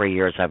than 3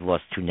 years, I've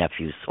lost 2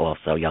 nephews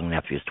also, young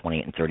nephews,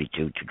 28 and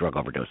 32, to drug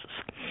overdoses.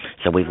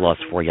 So we've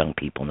lost 4 young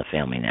people in the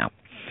family now.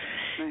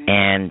 Right.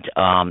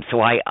 And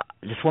so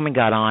this woman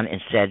got on and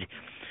said,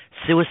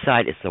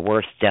 suicide is the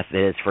worst death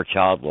it is for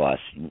child loss.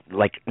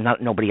 Like,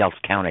 nobody else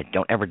counted.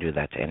 Don't ever do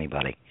that to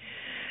anybody.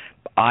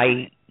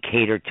 I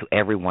cater to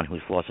everyone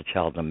who's lost a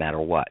child no matter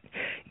what.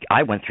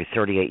 I went through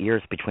 38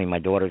 years between my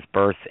daughter's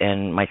birth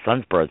and my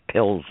son's birth,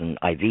 pills and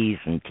IVs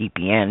and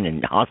TPN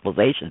and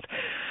hospitalizations.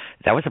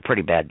 That was a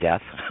pretty bad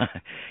death,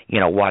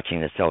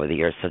 watching this over the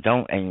years.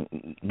 So and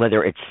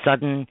whether it's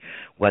sudden,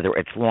 whether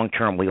it's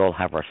long-term, we all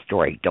have our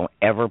story. Don't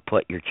ever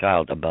put your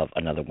child above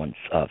another one's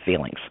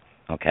feelings,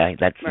 okay?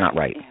 That's not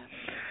right.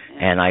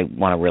 Yeah. And I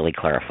want to really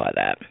clarify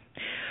that.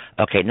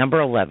 Okay, number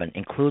 11,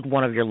 include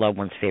one of your loved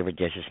one's favorite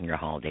dishes in your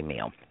holiday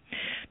meal.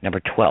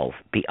 Number 12,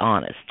 be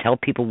honest. Tell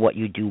people what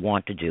you do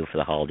want to do for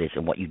the holidays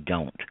and what you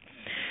don't.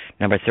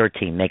 Number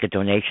 13, make a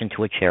donation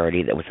to a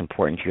charity that was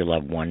important to your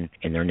loved one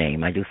in their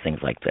name. I do things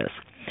like this.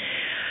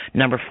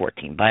 Number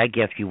 14, buy a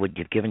gift you would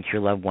have given to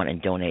your loved one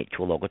and donate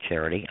to a local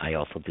charity. I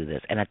also do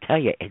this. And I tell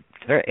you,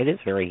 it is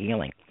very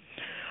healing.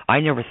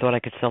 I never thought I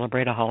could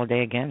celebrate a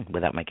holiday again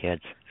without my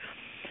kids.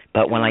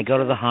 But when I go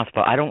to the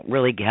hospital, I don't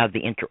really have the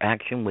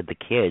interaction with the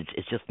kids.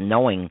 It's just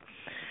knowing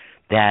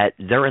that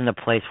they're in the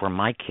place where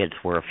my kids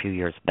were a few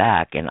years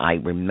back, and I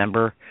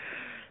remember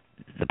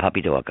the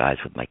puppy dog eyes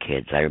with my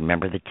kids. I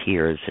remember the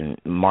tears. And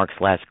Mark's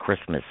last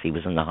Christmas, he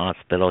was in the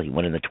hospital. He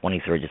went in the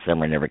 23rd of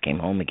December and never came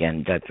home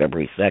again. Died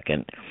February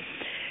 2nd.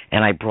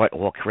 And I brought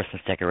all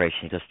Christmas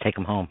decorations. He goes, take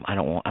them home. I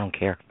don't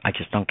care. I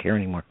just don't care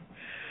anymore.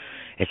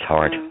 It's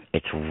hard.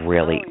 It's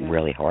really,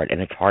 really hard,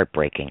 and it's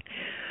heartbreaking.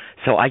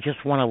 So I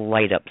just want to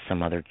light up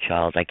some other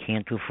child. I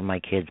can't do for my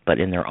kids, but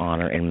in their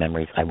honor and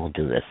memories, I will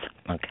do this,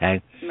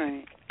 okay?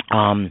 Right.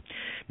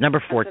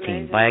 Number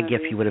 14, buy a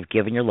gift you would have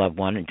given your loved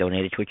one and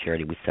donate it to a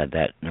charity. We said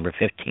that. Number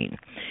 15,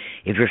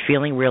 if you're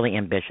feeling really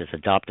ambitious,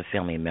 adopt a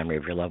family in memory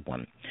of your loved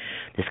one.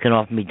 This can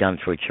often be done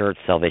through a church,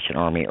 Salvation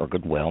Army, or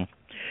Goodwill.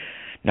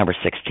 Number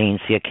 16,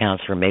 see a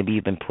counselor. Maybe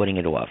you've been putting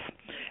it off.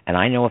 And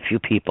I know a few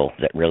people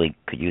that really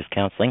could use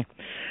counseling.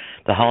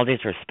 The holidays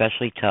are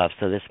especially tough,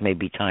 so this may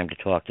be time to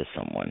talk to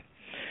someone.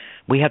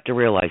 We have to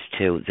realize,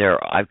 too,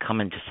 I've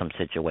come into some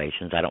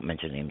situations, I don't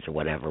mention names or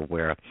whatever,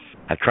 where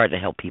I've tried to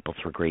help people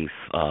through grief,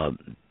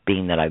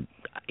 being that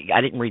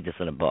I didn't read this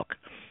in a book.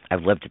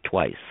 I've lived it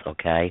twice,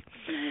 okay?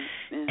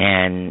 Mm-hmm.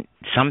 And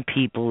some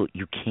people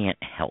you can't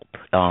help.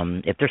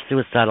 If they're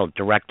suicidal,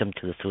 direct them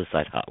to the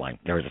suicide hotline.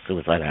 There is a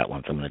suicide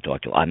hotline I'm going to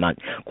talk to. I'm not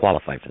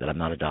qualified for that. I'm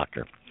not a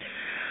doctor.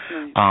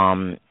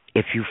 Right.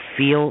 If you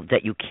feel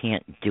that you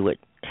can't do it,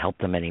 help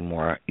them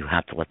anymore, you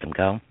have to let them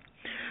go.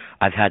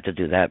 I've had to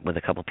do that with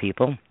a couple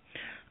people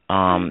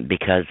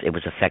because it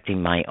was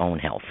affecting my own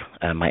health,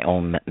 my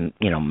own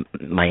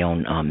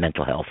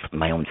mental health,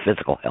 my own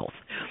physical health.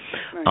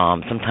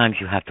 Right. Sometimes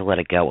you have to let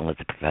it go and let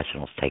the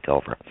professionals take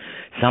over.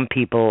 Some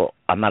people,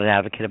 I'm not an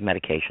advocate of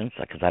medications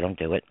because I don't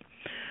do it,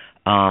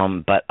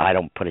 but I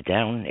don't put it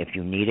down. If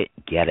you need it,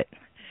 get it.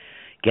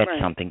 Get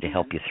something to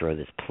help you through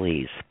this,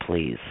 please,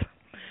 please.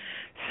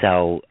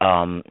 So,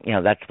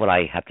 that's what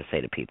I have to say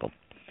to people.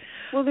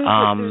 Well,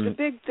 there's a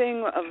big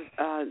thing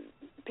of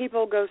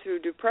people go through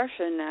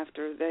depression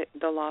after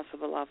the loss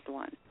of a loved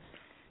one.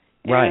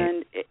 Right.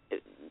 And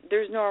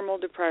there's normal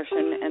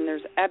depression and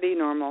there's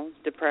abnormal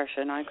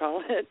depression, I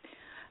call it.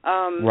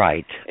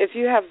 Right. If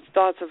you have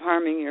thoughts of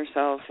harming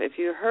yourself, if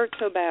you hurt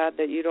so bad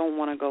that you don't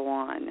want to go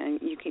on and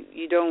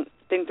you don't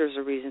think there's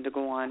a reason to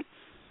go on,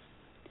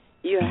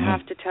 you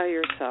have to tell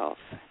yourself,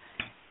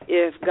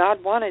 if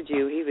God wanted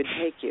you, he would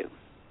take you.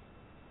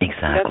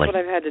 Exactly. That's what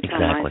I've had to tell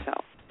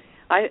myself.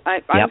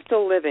 I'm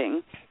still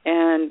living,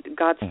 and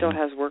God still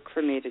has work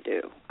for me to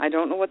do. I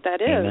don't know what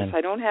that is. Amen.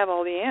 I don't have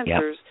all the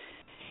answers.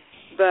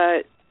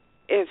 But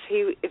if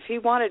he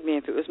wanted me,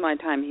 if it was my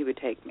time, he would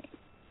take me.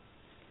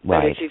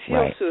 Right. But if you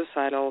feel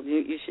suicidal,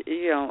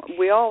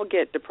 we all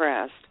get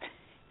depressed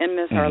and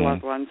miss our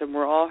loved ones, and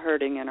we're all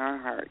hurting in our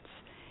hearts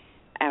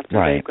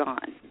after they've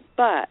gone.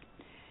 But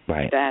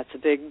that's a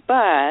big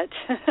but.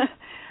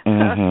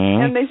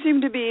 And they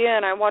seem to be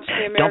in. I watched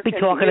the American Don't be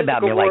talking Music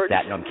about me Awards.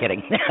 like that. No, I'm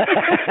kidding.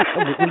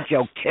 We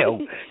joke,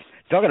 too.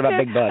 Talking about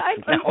big butts. I'm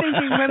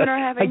thinking women are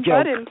having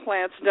butt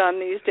implants done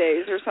these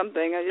days or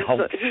something.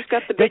 Who's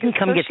got the biggest They can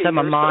come get some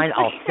of mine.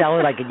 I'll sell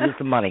it. I can use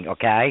the money,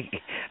 okay?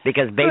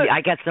 Because, baby,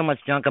 I got so much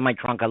junk in my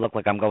trunk, I look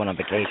like I'm going on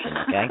vacation,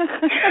 okay?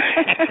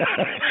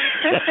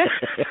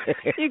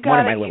 You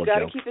got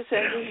to keep a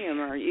sense of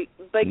humor.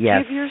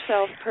 Give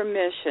yourself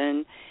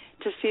permission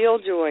to feel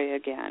joy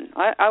again.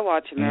 I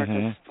watch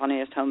America's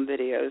Funniest Home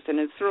Videos, and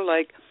it's sort of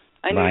like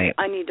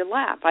I need to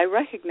laugh. I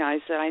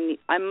recognize that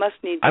I must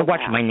need to laugh. I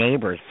watch my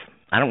neighbors.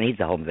 I don't need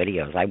the home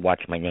videos. I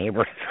watch my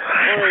neighbors.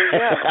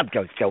 I'm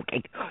just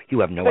joking. You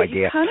have no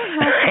idea. You kind of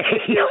have to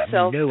give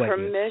yourself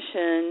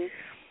permission.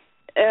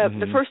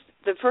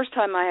 The first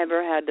time I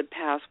ever had to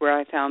pass where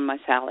I found my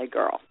Sally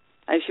girl,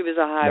 and she was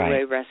a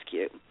highway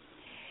rescue.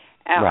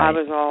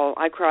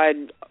 I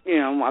cried,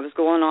 I was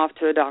going off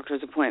to a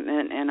doctor's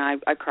appointment, and I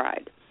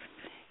cried.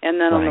 And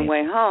then on the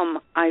way home,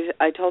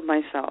 I told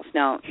myself,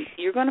 now,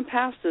 you're going to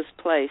pass this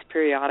place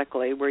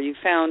periodically where you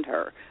found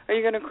her. Are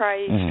you going to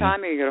cry each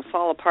time, or are you going to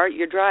fall apart?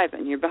 You're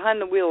driving. You're behind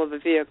the wheel of a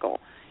vehicle.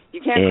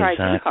 You can't cry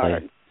too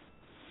hard.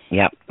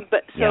 Yep.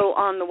 But so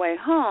on the way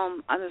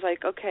home, I was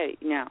like, okay,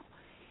 now,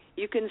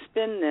 you can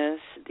spin this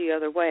the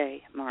other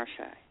way,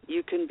 Marcia.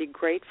 You can be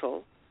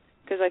grateful,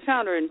 because I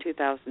found her in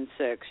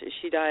 2006.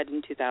 She died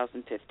in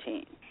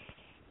 2015.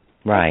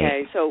 Right.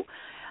 Okay, so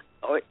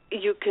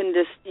you can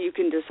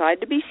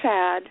decide to be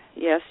sad.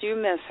 Yes, you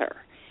miss her.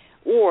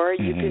 Or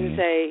you can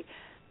say,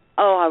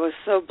 oh, I was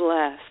so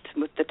blessed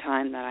with the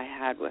time that I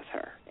had with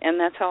her. And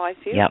that's how I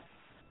feel. Yep.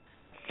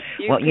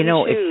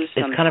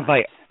 It's kind of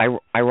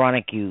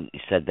ironic you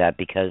said that,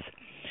 because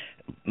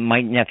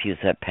my nephews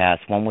that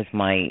passed, one was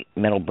my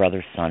middle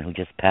brother's son who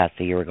just passed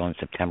a year ago in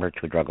September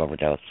to a drug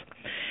overdose.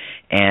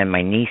 And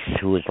my niece,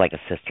 who was like a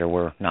sister,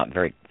 we're not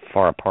very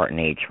far apart in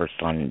age. Her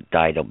son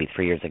died, it'll be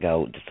 3 years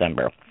ago,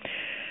 December.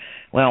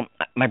 Well,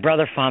 my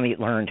brother finally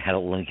learned how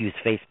to use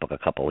Facebook a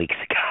couple weeks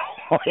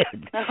ago.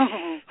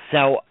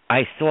 So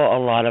I saw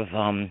a lot of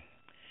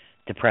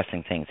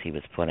depressing things he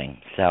was putting.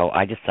 So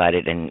I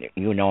decided, and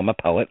I'm a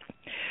poet.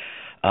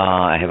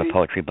 I have a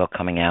poetry book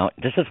coming out.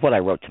 This is what I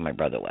wrote to my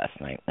brother last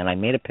night. And I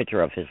made a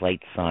picture of his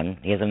late son.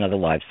 He has another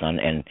live son.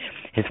 And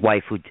his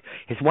wife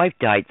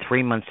died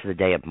 3 months to the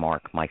day of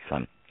Mark, my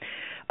son.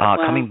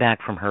 Coming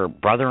back from her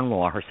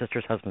brother-in-law, her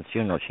sister's husband's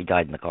funeral, she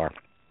died in the car.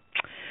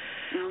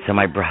 So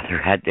my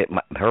brother had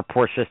her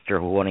poor sister,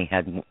 who only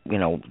had,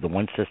 the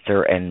one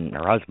sister and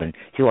her husband.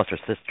 She lost her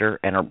sister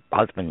and her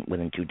husband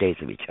within 2 days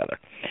of each other.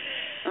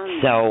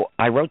 So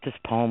I wrote this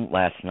poem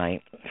last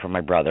night for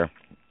my brother,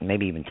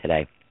 maybe even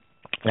today.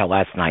 No,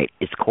 last night.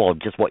 It's called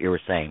just what you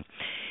were saying.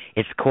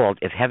 It's called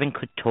If Heaven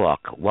Could Talk,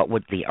 What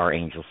Would Our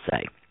Angels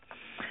Say?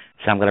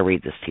 So I'm going to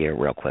read this to you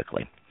real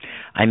quickly.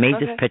 I made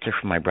this picture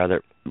for my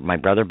brother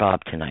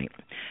Bob tonight,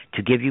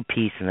 to give you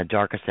peace in the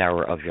darkest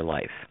hour of your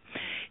life.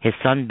 His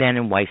son Ben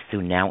and wife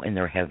Sue now in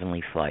their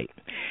heavenly flight.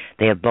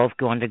 They have both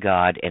gone to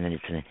God, and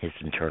it's in his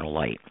eternal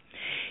light.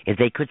 If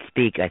they could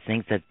speak, I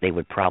think that they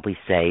would probably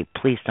say,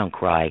 please don't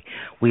cry,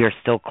 we are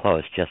still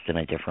close, just in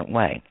a different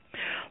way.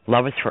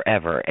 Love is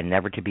forever and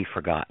never to be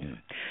forgotten.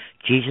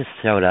 Jesus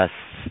showed us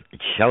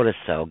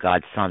so,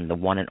 God's Son, the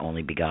one and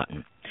only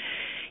begotten.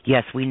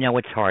 Yes, we know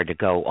it's hard to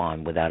go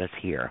on without us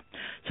here,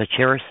 so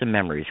cherish the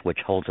memories which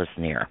holds us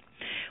near.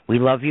 We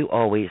love you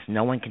always,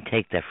 no one can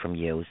take that from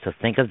you, so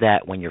think of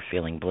that when you're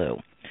feeling blue.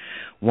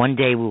 One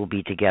day we will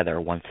be together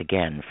once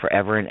again,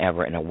 forever and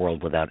ever in a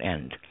world without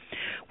end.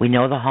 We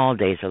know the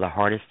holidays are the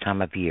hardest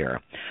time of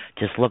year.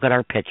 Just look at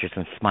our pictures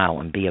and smile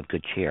and be of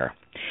good cheer.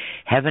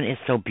 Heaven is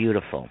so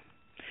beautiful.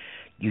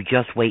 You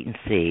just wait and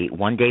see.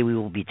 One day we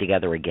will be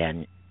together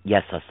again.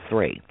 Yes, us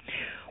three.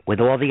 With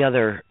all the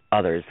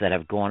others that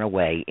have gone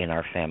away in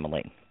our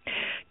family.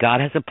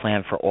 God has a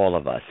plan for all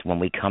of us when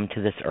we come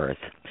to this earth.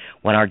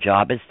 When our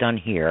job is done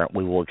here,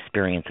 we will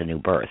experience a new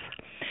birth.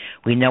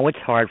 We know it's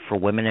hard for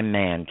women and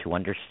men to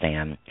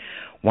understand.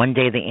 One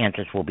day the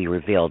answers will be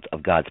revealed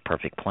of God's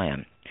perfect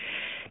plan.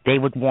 They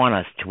would want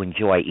us to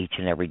enjoy each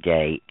and every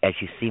day. As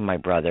you see, my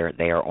brother,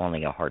 they are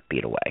only a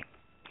heartbeat away.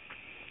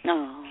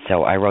 Oh,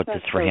 so I wrote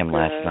this for him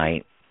last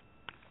night.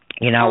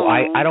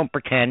 I don't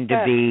pretend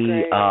to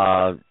be,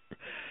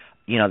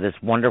 this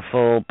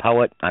wonderful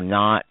poet. I'm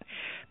not.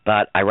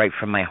 But I write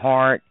from my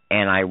heart,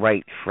 and I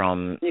write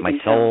from my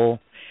soul.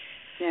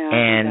 Yeah,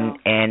 and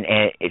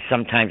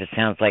sometimes it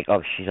sounds like,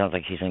 she sounds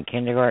like she's in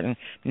kindergarten.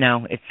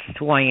 No, it's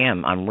who I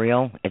am. I'm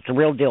real. It's a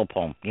real deal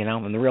poem,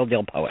 I'm the real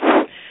deal poet.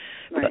 Right.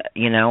 But,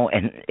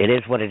 and it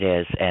is what it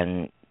is,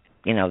 and,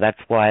 that's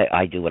why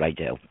I do what I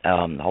do,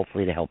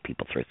 hopefully to help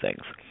people through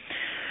things.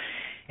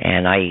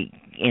 And I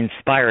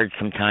inspired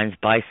sometimes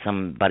by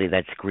somebody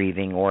that's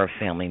grieving or a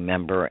family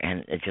member,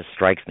 and it just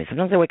strikes me.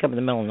 Sometimes I wake up in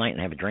the middle of the night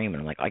and have a dream,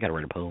 and I'm like, I got to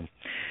write a poem.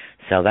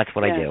 So that's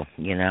what I do,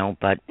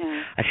 But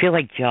I feel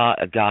like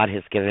God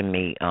has given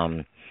me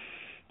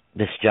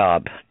this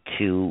job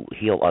to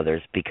heal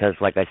others because,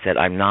 like I said,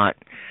 I'm not,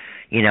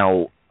 I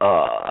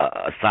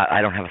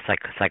don't have a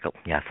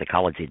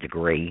psychology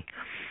degree,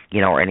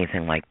 or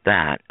anything like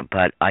that.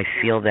 But I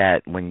feel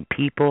that when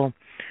people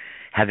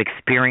have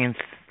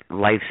experienced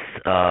life's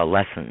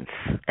lessons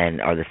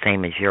and are the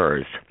same as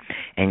yours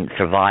and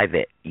survive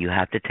it, you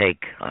have to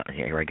take,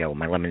 here I go,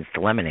 my lemons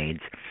to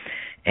lemonades,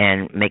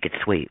 and make it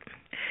sweet.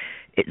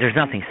 There's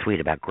nothing sweet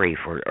about grief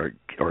or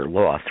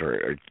loss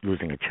or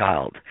losing a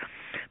child.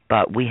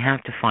 But we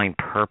have to find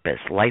purpose.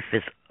 Life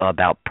is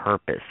about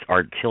purpose.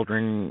 Our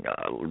children,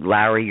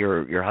 Larry,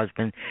 your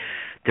husband,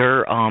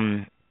 their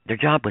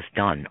job was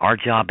done. Our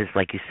job is,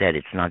 like you said,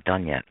 it's not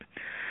done yet.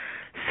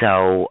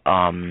 So,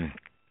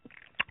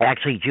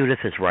 actually, Judith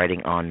is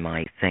writing on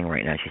my thing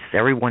right now. She says,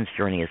 everyone's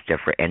journey is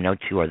different, and no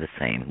two are the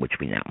same, which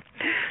we know.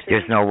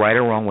 There's no right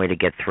or wrong way to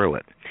get through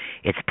it.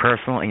 It's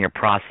personal, and your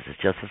process is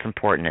just as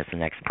important as the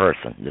next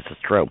person. This is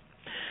true.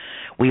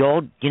 We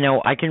all,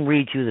 I can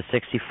read you the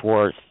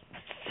 64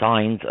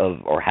 signs of,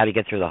 or how to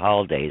get through the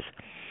holidays.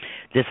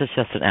 This is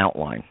just an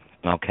outline,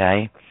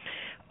 okay?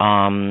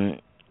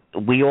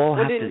 We all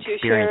have to experience grief. Didn't you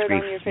share it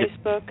on your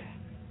Facebook?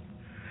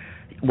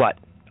 What?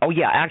 Oh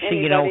yeah,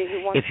 actually,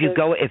 if you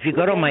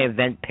go to my it?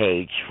 event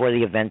page for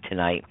the event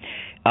tonight,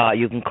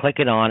 you can click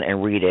it on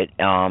and read it.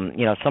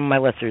 Some of my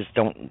listeners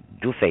don't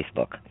do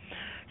Facebook,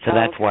 so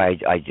that's why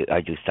I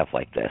do stuff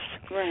like this.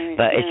 Right.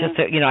 But it's just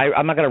that,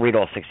 I'm not going to read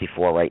all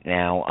 64 right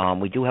now.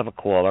 We do have a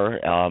caller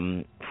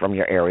from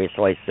your area,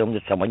 so I assume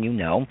it's someone you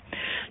know.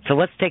 So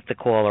let's take the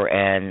caller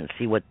and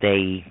see what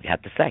they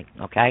have to say.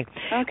 Okay.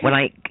 Okay. When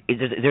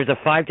there's a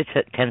 5 to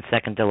 10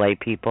 second delay,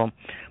 people.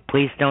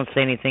 Please don't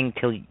say anything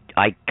till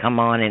I come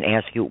on and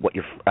ask you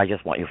I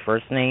just want your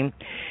first name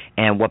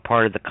and what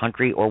part of the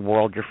country or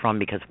world you're from,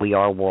 because we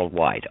are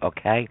worldwide,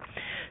 okay?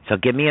 So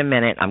give me a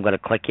minute. I'm going to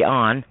click you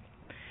on,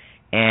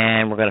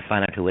 and we're going to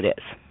find out who it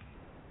is.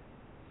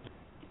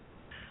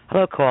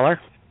 Hello, caller.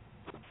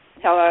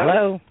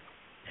 Hello.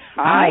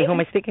 Hi, who am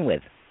I speaking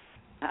with?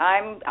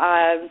 I'm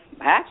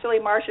actually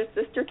Marcia's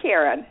sister,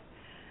 Karen.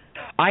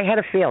 I had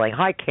a feeling.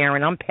 Hi,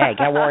 Karen. I'm Peg.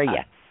 How are you?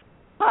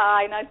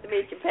 Hi, nice to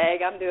meet you,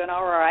 Peg. I'm doing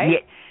all right. Yeah.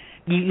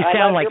 You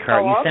sound like her.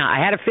 Poem.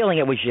 I had a feeling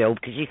it was you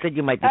because you said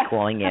you might be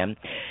calling in.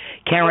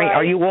 Karen, right.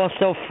 Are you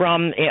also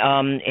from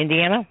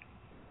Indiana?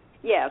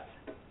 Yes.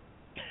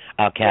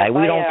 Okay. Yes,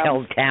 We I don't am.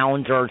 tell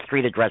towns or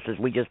street addresses.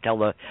 We just tell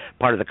the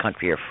part of the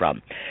country you're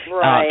from.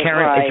 Right.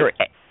 Karen, right. is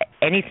there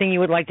anything you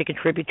would like to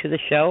contribute to the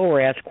show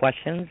or ask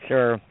questions?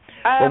 Or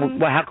how can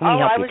we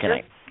help you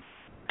tonight?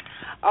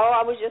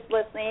 I was just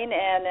listening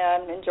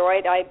and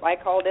enjoyed. I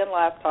called in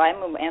last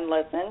time and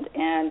listened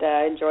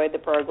and enjoyed the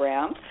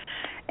program.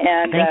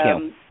 And thank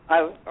you.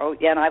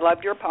 And I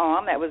loved your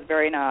poem. That was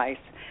very nice.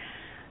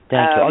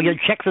 Thank you. Your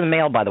checks in the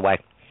mail, by the way.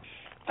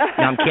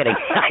 No, I'm kidding.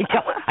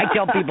 I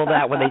tell people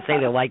that when they say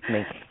they like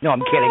me. No,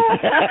 I'm kidding.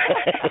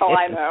 Oh,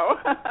 I know.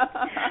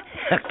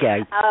 Okay.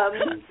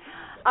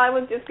 I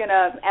was just going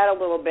to add a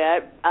little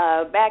bit.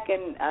 Back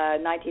in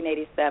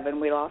 1987,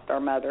 we lost our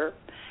mother,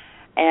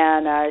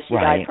 and she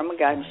died from a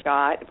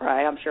gunshot.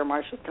 Right, I'm sure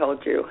Marshall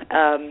told you.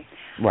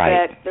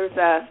 Right. But there's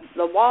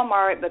the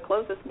Walmart. The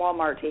closest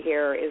Walmart to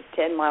here is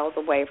 10 miles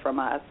away from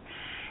us,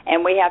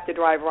 and we have to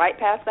drive right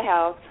past the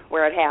house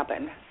where it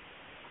happened.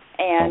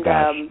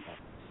 And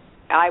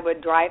I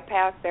would drive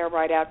past there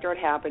right after it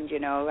happened.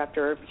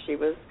 After she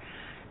was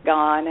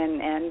gone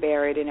and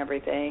buried and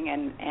everything,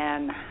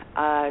 and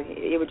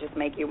it would just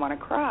make you want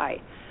to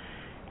cry.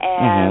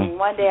 And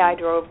one day I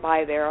drove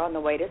by there on the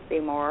way to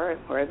Seymour,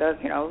 where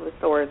the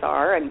stores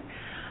are, and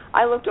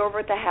I looked over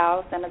at the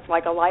house, and it's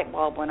like a light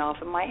bulb went off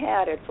in my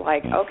head. It's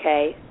like,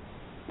 okay,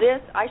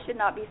 I should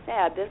not be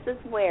sad. This is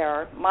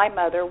where my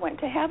mother went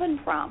to heaven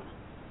from.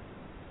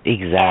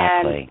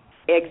 Exactly.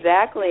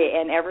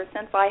 And ever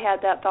since I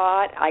had that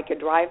thought, I could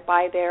drive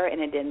by there,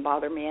 and it didn't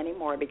bother me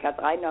anymore, because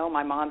I know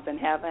my mom's in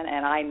heaven,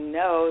 and I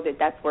know that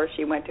that's where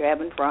she went to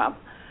heaven from.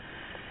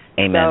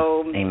 Amen.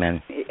 So,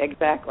 Amen.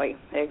 Exactly.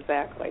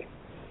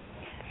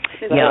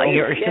 Yeah,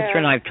 your sister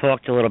and I have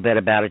talked a little bit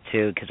about it,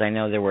 too, because I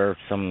know there were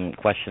some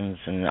questions,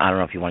 and I don't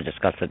know if you want to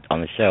discuss it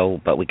on the show,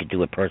 but we could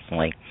do it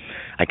personally.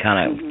 I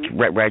kind of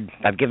read,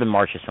 I've given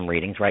Marcia some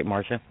readings, right,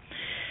 Marcia?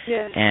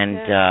 Yes.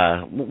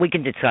 And we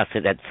can discuss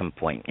it at some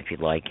point, if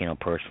you'd like,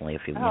 personally,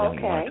 if you, you want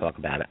to talk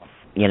about it.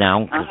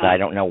 Because I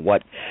don't know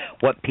what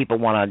people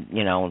want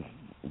to,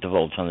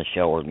 divulge on the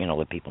show or,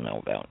 let people know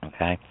about,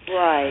 okay?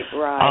 Right.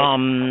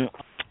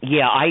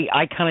 Yeah,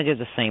 I kind of did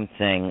the same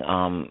thing.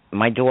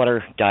 My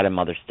daughter died on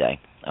Mother's Day,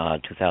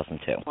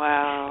 2002.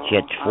 Wow. She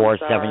had 4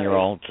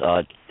 7-year-old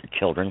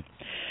children.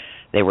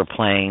 They were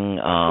playing.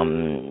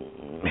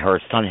 Her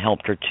son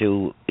helped her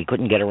he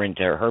couldn't get her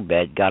into her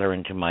bed, got her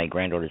into my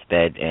granddaughter's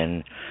bed,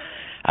 and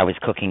I was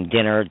cooking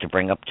dinner to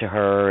bring up to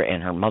her,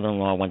 and her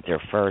mother-in-law went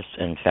there first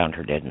and found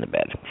her dead in the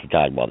bed. She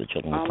died while the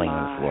children were playing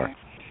on the floor.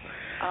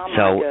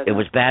 So it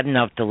was bad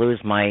enough to lose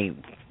my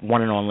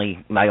one and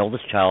only, my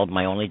oldest child,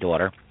 my only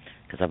daughter,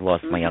 because I've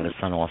lost my youngest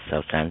son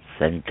also since.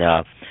 And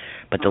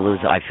but to lose,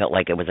 I felt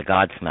like it was a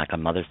Godsmack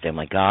on Mother's Day. I'm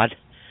like, God,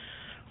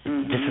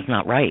 this is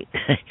not right.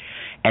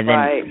 And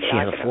then she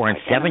has a 4 and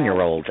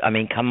 7-year-old. I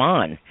mean, come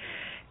on.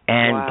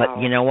 And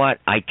But you know what?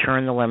 I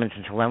turned the lemons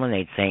into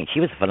lemonade, saying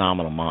she was a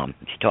phenomenal mom.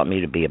 She taught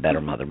me to be a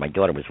better mother. My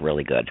daughter was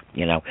really good.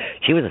 You know,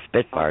 she was a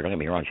spitfire. Don't get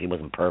me wrong. She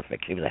wasn't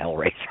perfect. She was a hell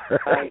raiser.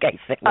 Okay,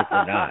 say it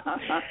or not.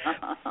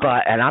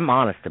 And I'm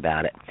honest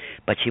about it.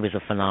 But she was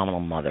a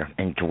phenomenal mother,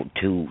 and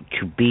to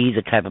be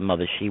the type of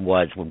mother she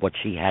was, with what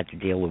she had to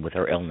deal with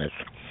her illness,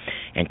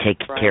 and take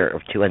care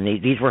of two. And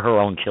these were her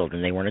own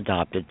children. They weren't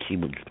adopted. She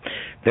was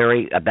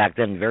very back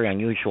then very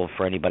unusual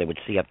for anybody would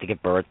see up to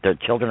give birth. Their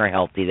children are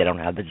healthy. They don't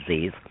have the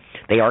disease.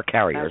 They are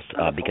carriers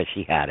because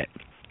she had it.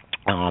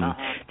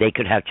 They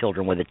could have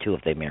children with it too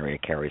if they marry a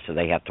carrier. So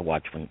they have to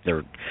watch when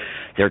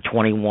they're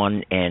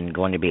 21 and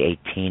going to be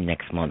 18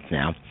 next month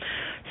now.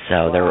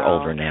 So they're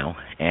older now,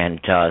 and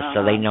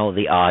so they know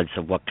the odds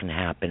of what can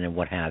happen and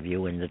what have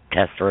you, and the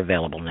tests are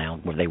available now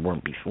where they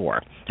weren't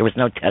before. There was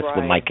no test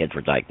when my kids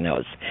were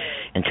diagnosed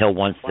until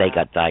once they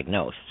got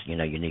diagnosed. You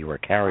know, you knew you were a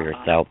carrier.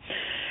 So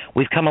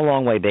we've come a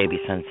long way, baby,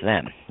 since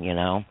then, you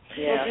know.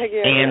 Yeah. Well,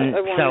 Peggy,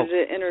 I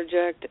wanted to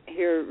interject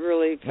here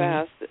really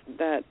fast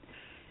that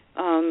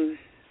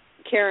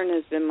Karen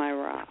has been my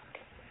rock.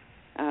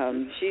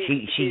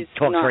 She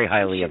talks very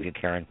highly of you,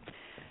 Karen.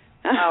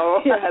 Oh,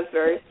 that's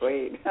very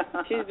sweet.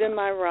 She's been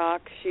my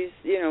rock. She's,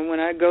 you know, when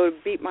I go to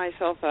beat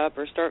myself up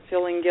or start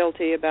feeling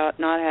guilty about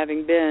not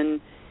having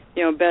been,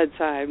 you know,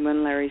 bedside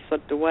when Larry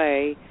slipped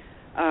away,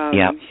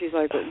 she's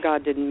like, well,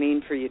 God didn't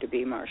mean for you to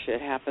be, Marcia.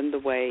 It happened the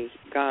way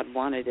God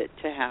wanted it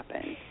to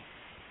happen.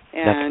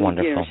 And, that's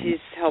wonderful. You know, she's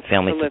helped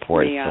Family to lift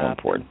support me is so up.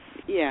 important.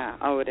 Yeah,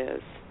 it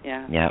is.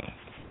 Yeah. Yeah.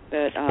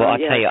 But, well, I'll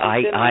tell you,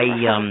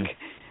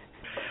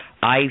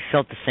 I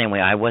felt the same way.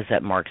 I was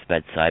at Mark's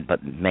bedside,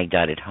 but Meg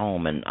died at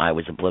home, and I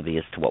was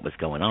oblivious to what was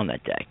going on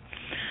that day.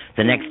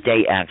 The next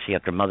day, actually,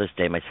 after Mother's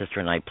Day, my sister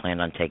and I planned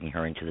on taking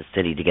her into the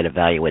city to get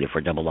evaluated for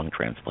a double lung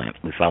transplant.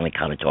 We finally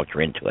kind of talked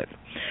her into it,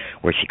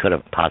 where she could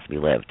have possibly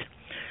lived,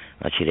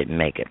 but she didn't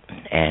make it.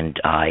 And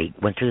I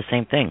went through the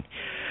same thing.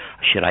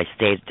 Should I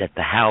stay at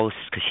the house?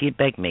 Because she had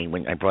begged me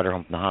when I brought her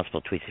home from the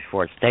hospital 2 weeks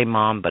before, stay,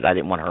 Mom, but I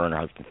didn't want her and her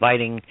husband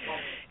fighting.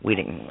 I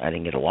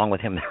didn't get along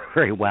with him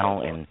very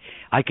well, and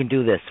I can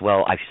do this.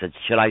 Well, I said,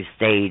 should I have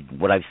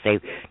stayed? Would I have stayed?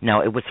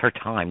 No, it was her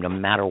time. No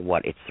matter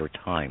what, it's her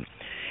time.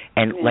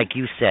 And like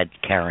you said,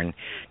 Karen,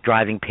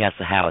 driving past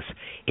the house,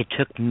 it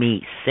took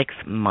me 6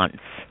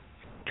 months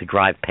to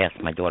drive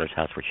past my daughter's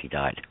house where she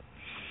died.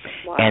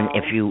 Wow.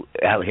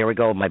 And here we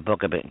go with my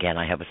book again.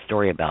 I have a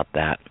story about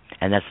that,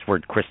 and that's where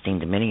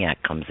Christine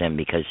Dominiak comes in,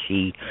 because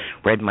she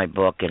read my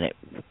book, and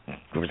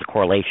there was a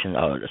correlation,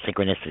 a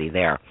synchronicity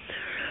there.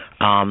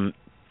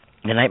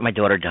 The night my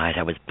daughter died,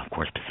 I was, of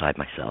course, beside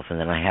myself. And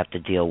then I have to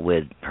deal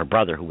with her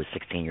brother, who was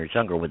 16 years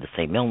younger, with the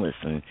same illness,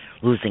 and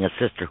losing a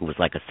sister who was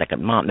like a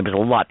second mom. There was a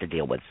lot to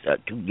deal with,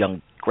 2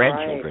 young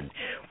grandchildren.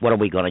 Right. What are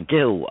we going to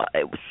do?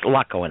 It was a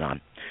lot going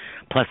on.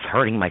 Plus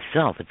hurting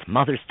myself. It's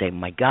Mother's Day,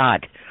 my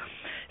God.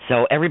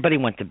 So everybody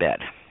went to bed.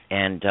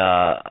 And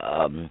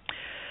I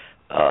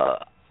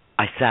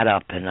sat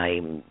up,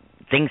 and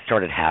things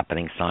started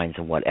happening, signs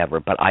and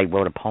whatever. But I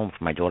wrote a poem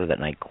for my daughter that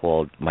night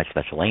called My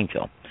Special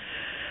Angel.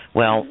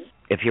 Well,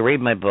 if you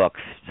read my books,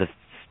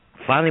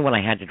 finally when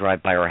I had to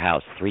drive by her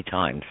house 3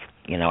 times,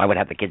 you know, I would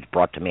have the kids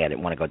brought to me. I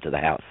didn't want to go to the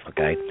house,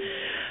 okay?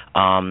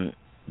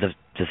 The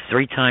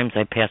 3 times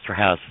I passed her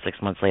house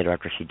 6 months later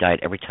after she died,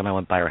 every time I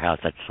went by her house,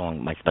 that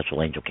song, My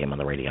Special Angel, came on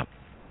the radio.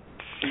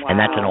 Wow. And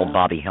that's an old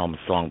Bobby Helms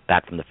song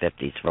back from the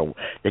 50s. What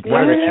are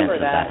the chances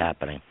of that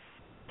happening?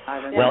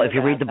 Well, if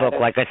you read the book,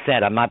 like I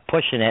said, I'm not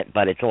pushing it,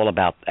 but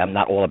I'm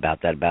not all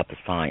about that, about the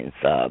signs.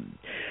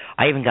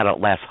 I even got a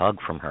last hug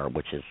from her,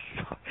 which is,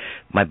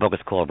 my book is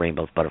called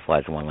Rainbows,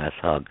 Butterflies, and One Last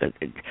Hug.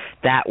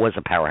 That was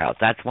a powerhouse.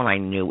 That's when I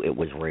knew it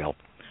was real.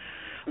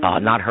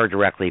 Not her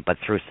directly, but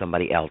through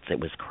somebody else. It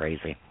was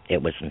crazy.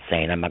 It was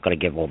insane. I'm not going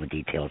to give all the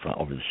details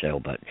over the show,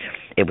 but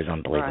it was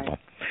unbelievable.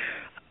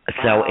 Right.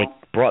 So it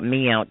brought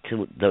me out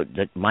to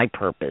my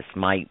purpose,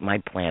 my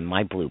plan,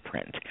 my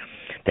blueprint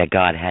that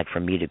God had for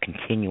me to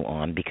continue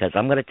on, because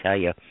I'm going to tell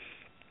you,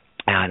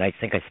 and I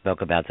think I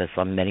spoke about this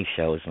on many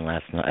shows, and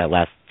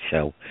last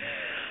show,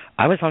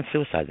 I was on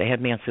suicide. They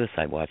had me on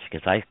suicide watch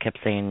because I kept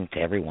saying to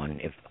everyone,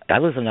 if I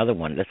lose another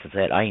one, this is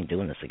it. I ain't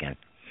doing this again.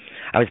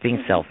 I was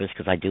being selfish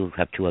because I do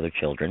have 2 other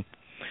children.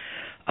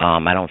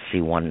 I don't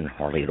see one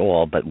hardly at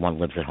all, but one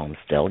lives at home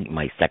still,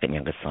 my second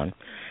youngest son,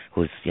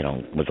 who's, you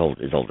know,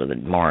 is older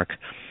than Mark.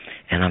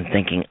 And I'm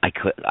thinking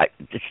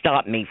it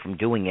stopped me from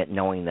doing it,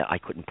 knowing that I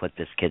couldn't put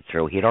this kid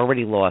through. He had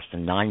already lost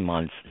in 9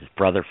 months his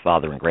brother,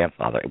 father, and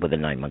grandfather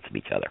within 9 months of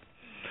each other.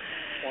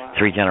 Wow.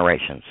 3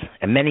 generations.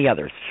 And many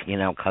others, you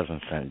know,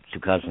 cousins and 2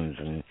 cousins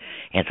and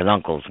aunts and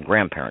uncles and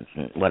grandparents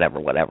and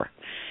whatever.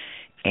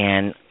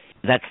 And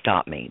that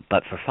stopped me.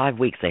 But for 5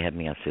 weeks they had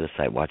me on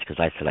suicide watch because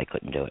I said I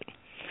couldn't do it.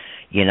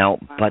 You know,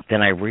 but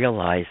then I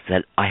realized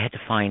that I had to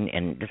find,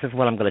 and this is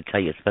what I'm going to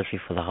tell you, especially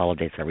for the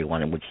holidays,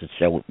 everyone, and what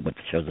the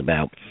show's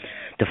about,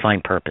 to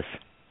find purpose.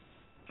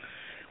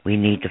 We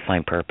need to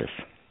find purpose.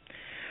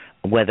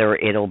 Whether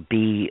it'll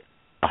be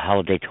a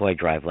holiday toy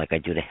drive like I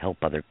do to help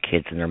other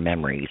kids in their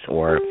memories,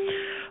 or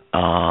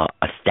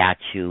a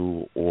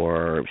statue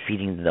or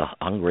feeding the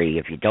hungry.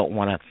 If you don't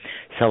want to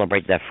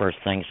celebrate that first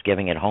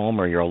Thanksgiving at home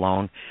or you're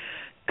alone,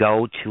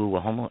 go to a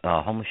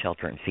homeless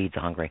shelter and feed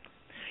the hungry.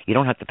 You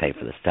don't have to pay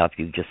for this stuff.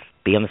 You just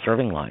be on the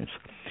serving lines.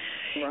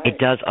 Right. It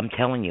does. I'm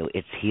telling you,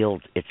 it's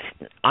healed.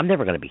 I'm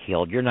never going to be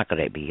healed. You're not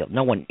going to be healed.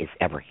 No one is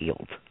ever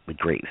healed with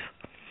grief.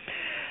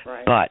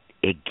 Right. But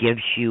it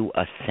gives you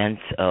a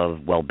sense of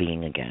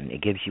well-being again.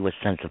 It gives you a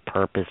sense of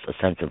purpose, a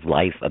sense of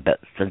life, a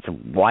sense of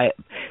why.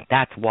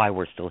 That's why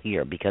we're still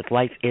here, because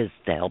life is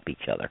to help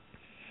each other.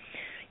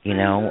 You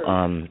know,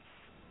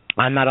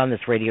 I'm not on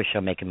this radio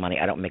show making money.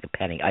 I don't make a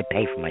penny. I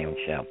pay for my own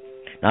show.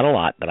 Not a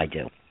lot, but I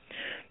do.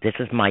 This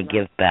is my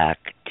give back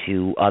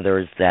to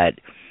others that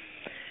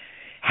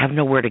have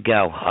nowhere to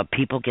go.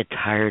 People get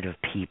tired of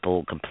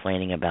people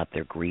complaining about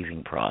their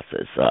grieving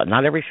process.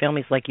 Not every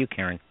family's like you,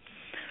 Karen.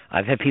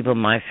 I've had people in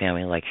my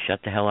family like, shut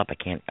the hell up,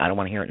 I don't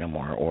want to hear it no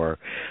more, or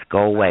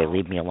go away,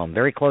 leave me alone.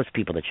 Very close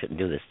people that shouldn't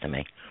do this to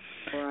me.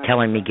 Right.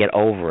 Telling me get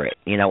over it.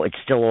 You know, it's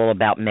still all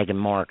about Meg and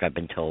Mark, I've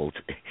been told.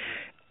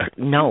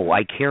 No,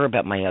 I care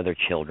about my other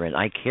children.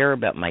 I care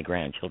about my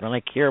grandchildren. I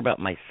care about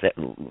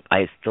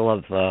I still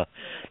have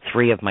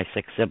 3 of my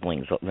 6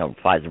 siblings. No,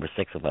 5 or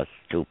 6 of us,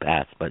 2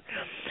 passed, but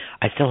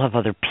I still have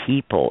other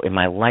people in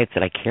my life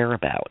that I care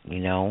about, you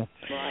know.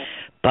 Right.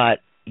 But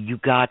you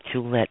got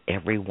to let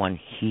everyone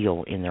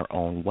heal in their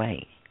own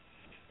way.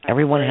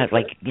 Everyone has,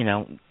 like, you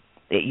know,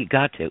 you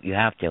got to. You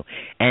have to.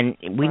 And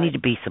we need to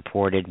be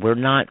supported. We're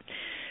not...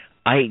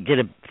 I did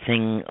a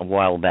thing a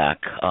while back.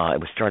 It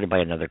was started by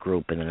another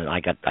group, and then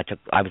I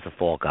was the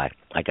fall guy.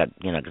 I got,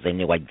 you know, because they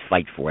knew I'd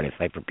fight for it. I'd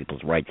fight for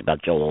people's rights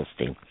about Joel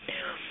Osteen.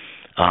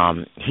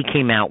 He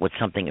came out with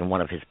something in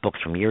one of his books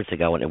from years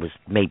ago, and it was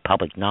made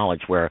public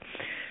knowledge, where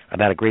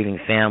about a grieving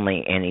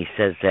family, and he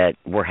says that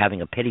we're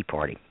having a pity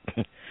party.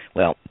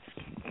 Well,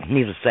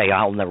 needless to say,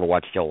 I'll never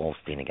watch Joel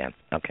Osteen again.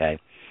 Okay,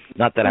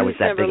 not that I was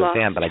that big a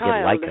fan, but I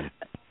did like him.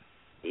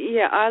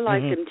 Yeah, I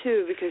like him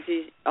too because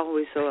he's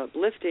always so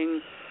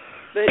uplifting.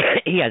 But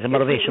he has a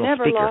motivational speaker. If you've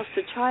never speaker. lost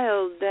a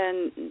child,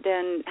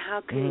 then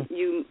how can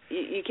you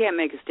can't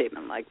make a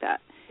statement like that?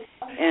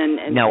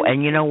 And no,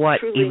 and you know what?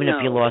 Even know.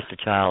 if you lost a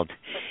child,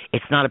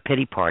 it's not a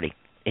pity party.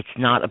 It's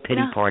not a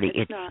pity party.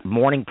 It's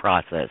mourning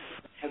process.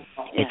 Yeah.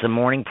 It's a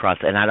mourning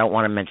process, and I don't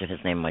want to mention his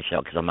name in my show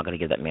because I'm not going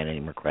to give that man any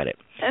more credit.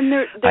 And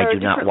there I do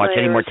not watch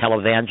layers. any more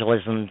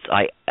televangelisms.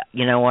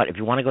 You know what? If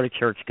you want to go to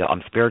church, go.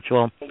 I'm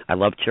spiritual. I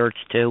love church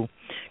too.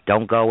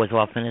 Don't go as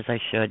often as I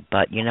should,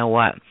 but you know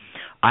what?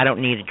 I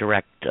don't need a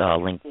direct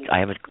link. I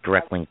have a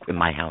direct link in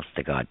my house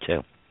to God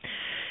too.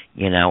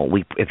 You know,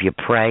 if you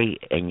pray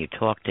and you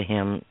talk to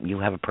Him, you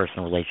have a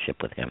personal relationship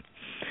with Him.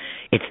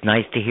 It's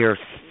nice to hear,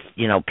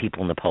 you know,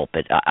 people in the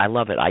pulpit. I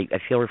love it. I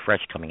feel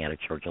refreshed coming out of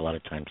church a lot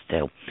of times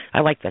too.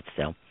 I like that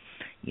still,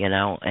 you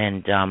know.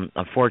 And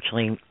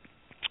unfortunately,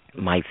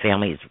 my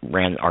family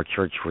ran our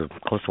church for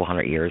close to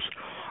 100 years.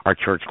 Our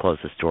church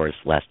closed its doors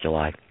last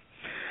July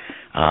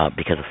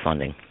because of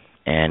funding.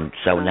 And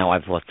so now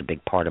I've lost a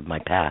big part of my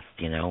past,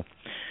 you know.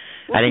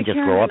 Well, I didn't just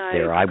grow up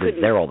there. I was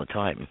there all the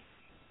time.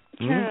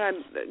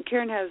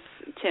 Karen has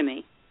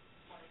Timmy.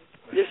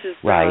 This is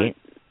right.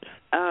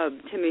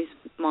 Timmy's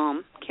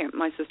mom,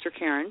 my sister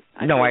Karen.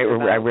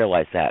 I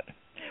realize that.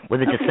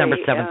 With a December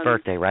 7th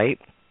birthday, right?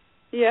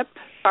 Yep.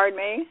 Pardon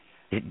me?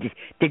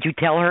 Did you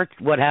tell her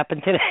what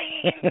happened today?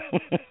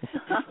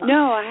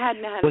 No, I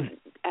hadn't had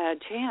a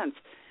chance.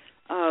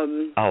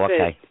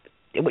 Okay.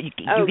 You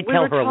could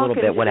tell her a little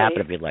bit what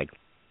happened if you'd like.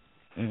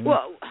 Mm-hmm.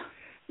 Well,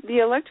 the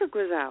electric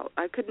was out.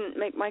 I couldn't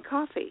make my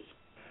coffee.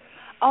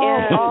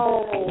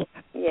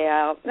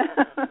 Yeah.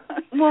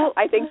 Well,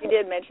 I think you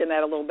did mention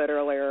that a little bit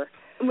earlier.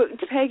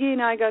 Peggy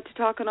and I got to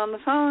talking on the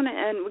phone,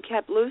 and we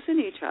kept losing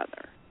each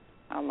other.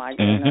 Oh, my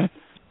goodness. Mm-hmm.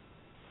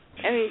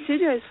 I mean,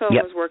 CJ's phone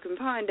was working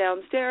fine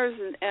downstairs,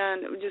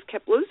 and we just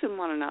kept losing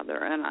one another.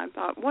 And I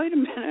thought, wait a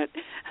minute.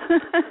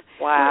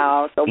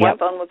 Wow. So one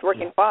phone was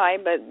working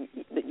fine, but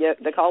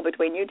the call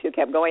between you two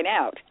kept going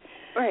out.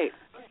 Right.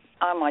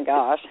 Oh, my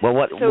gosh. Well,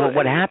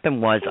 what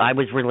happened was I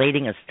was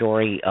relating a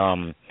story,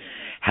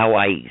 how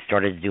I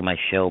started to do my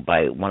show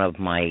by one of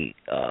my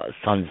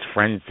son's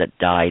friends that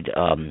died,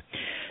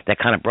 that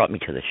kind of brought me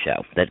to the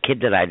show. That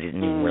kid that I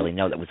didn't even really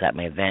know that was at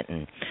my event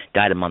and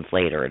died a month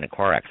later in a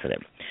car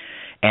accident.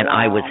 And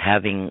I was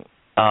having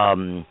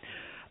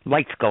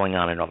lights going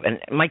on and off. And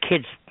my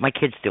kids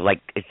do.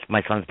 Like, it's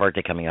my son's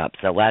birthday coming up.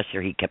 So last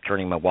year he kept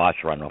turning my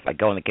washer on and off. I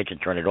go in the kitchen,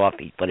 turn it off,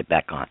 he put it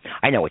back on.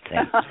 I know it's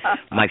him.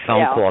 My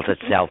phone calls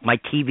itself. My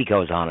TV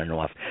goes on and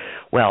off.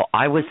 Well,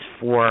 I was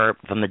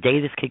from the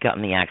day this kid got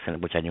in the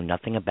accident, which I knew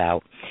nothing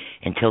about,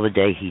 until the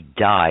day he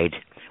died,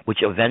 which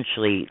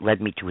eventually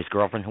led me to his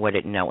girlfriend, who I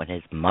didn't know, and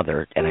his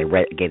mother, and I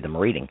gave them a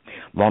reading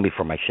long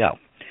before my show,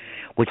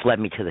 which led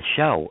me to the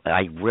show.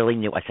 I really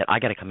knew. I said, I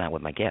got to come out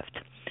with my gift.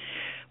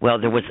 Well,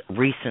 there was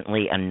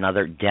recently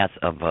another death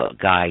of a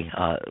guy.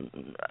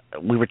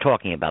 We were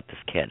talking about this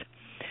kid.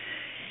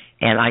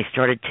 And I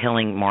started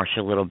telling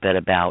Marcia a little bit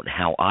about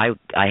how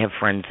I have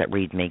friends that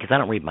read me, because I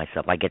don't read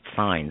myself. I get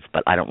signs,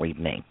 but I don't read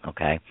me,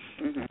 okay?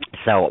 Mm-hmm.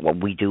 So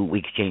what we do, we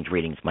exchange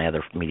readings, my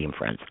other medium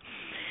friends.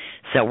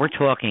 So we're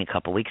talking a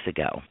couple weeks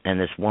ago, and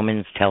this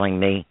woman's telling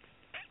me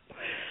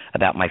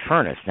about my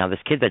furnace. Now, this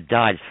kid that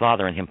died, his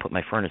father and him put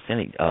my furnace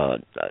in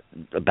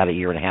about a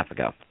year and a half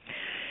ago.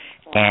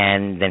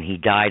 And then he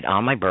died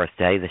on my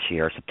birthday this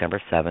year,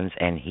 September 7th,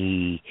 and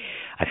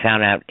I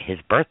found out his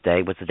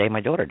birthday was the day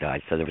my daughter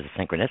died, so there was a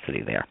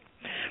synchronicity there.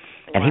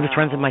 And he was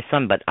friends with my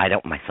son, but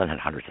my son had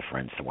hundreds of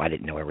friends, so I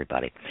didn't know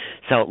everybody.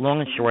 So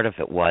long and short of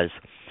it was,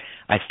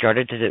 I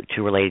started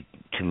to relate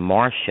to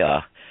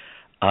Marcia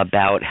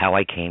about how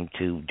I came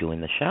to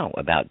doing the show,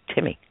 about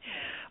Timmy.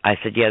 I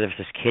said, yeah, there was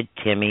this kid,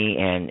 Timmy,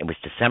 and it was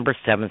December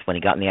 7th when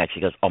he got in the act. She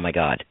goes, oh, my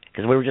God,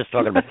 because we were just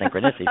talking about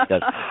synchronicity. She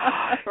goes,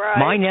 right.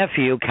 My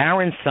nephew,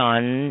 Karen's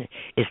son,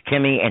 is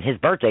Timmy, and his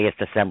birthday is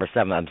December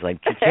 7th. I was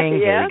like, cha-ching,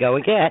 here we go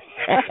again.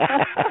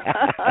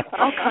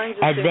 All kinds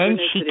of and then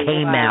she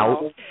came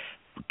out.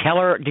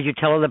 Did you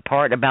tell her the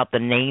part about the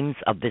names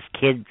of this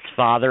kid's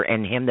father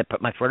and him that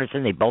put my furnace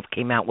in? They both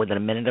came out within a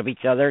minute of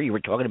each other. You were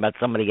talking about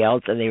somebody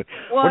else, and they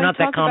were not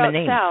that common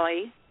names.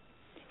 Sally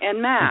and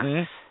Max.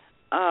 Mm-hmm.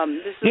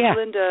 This is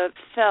Linda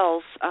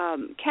Fell's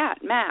cat,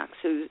 Max,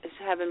 who is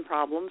having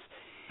problems.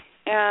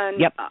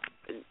 And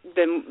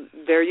then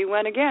there you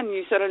went again.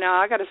 You said, now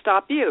I got to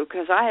stop you,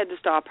 because I had to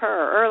stop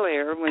her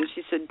earlier when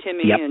she said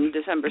Timmy in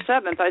December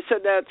 7th. I said,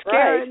 that's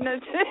Karen.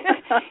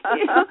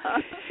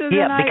 So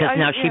because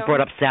now she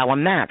brought up Sal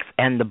and Max.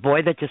 And the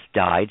boy that just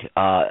died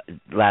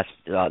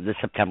this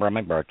September on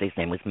my birthday, his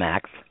name was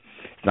Max.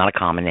 It's not a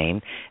common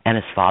name. And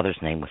his father's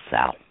name was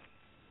Sal,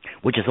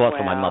 which is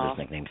also my mother's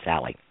nickname,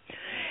 Sally.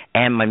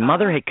 And my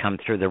mother had come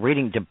through the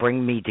reading to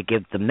bring Max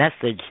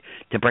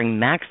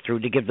through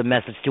to give the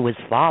message to his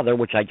father,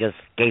 which I just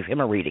gave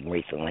him a reading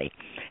recently.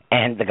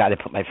 And the guy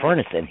that put my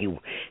furnace in, he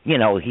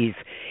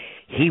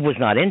was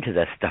not into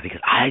this stuff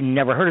because I had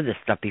never heard of this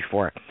stuff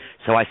before.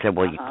 So I said,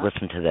 well, you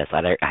listen to this.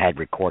 I had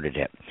recorded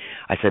it.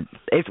 I said,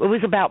 it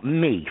was about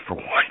me for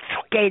once.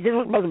 Okay, this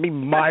was supposed to be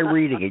my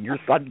reading, and your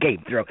son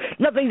came through.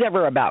 Nothing's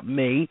ever about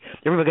me.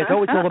 Everybody goes,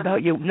 oh, it's all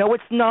about you. No,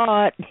 it's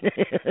not.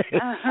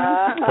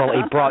 Well,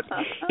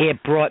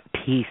 it brought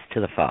peace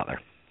to the father.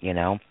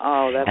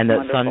 Oh, that's and the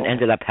wonderful. son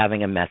ended up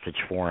having a message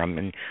for him,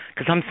 and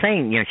because I'm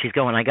saying, she's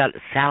going, I got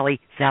Sally.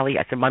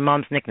 I said, my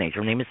mom's nickname.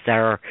 Her name is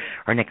Sarah.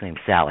 Her nickname's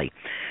Sally.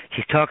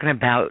 She's talking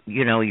about,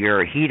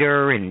 your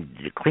heater and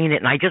clean it,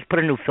 and I just put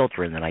a new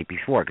filter in the night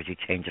before because you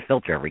change the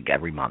filter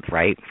every month,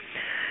 right?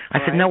 I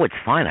said, no, it's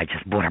fine. I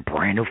just bought a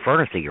brand new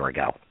furnace a year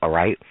ago, all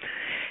right?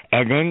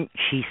 And then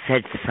she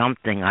said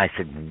something. I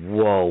said,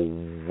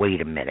 whoa,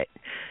 wait a minute.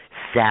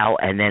 Sal,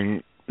 and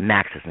then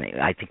Max's name.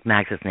 I think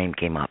Max's name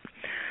came up.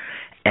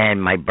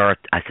 And my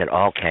I said,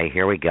 okay,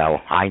 here we go.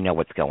 I know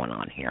what's going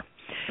on here.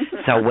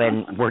 So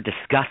when we're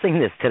discussing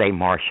this today,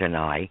 Marcia and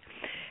I,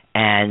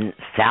 and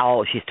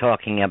Sal, she's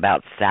talking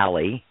about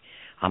Sally,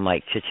 I'm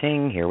like,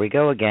 cha-ching, here we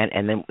go again.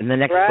 And then in the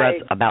next breath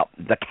about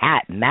the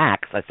cat,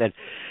 Max, I said,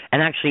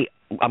 and actually,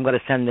 I'm going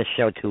to send this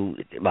show to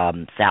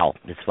Sal,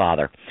 his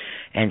father,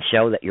 and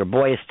show that your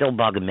boy is still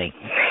bugging me.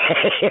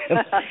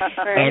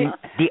 And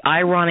the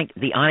ironic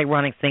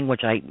thing,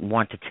 which I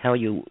want to tell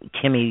you,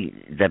 Timmy,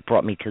 that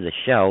brought me to the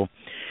show,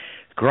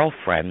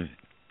 girlfriend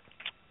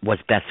was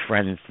best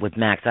friends with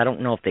Max. I don't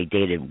know if they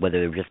dated,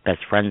 whether they were just best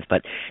friends,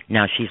 but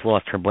now she's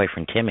lost her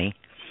boyfriend Timmy,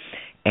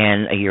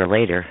 and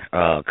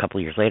a couple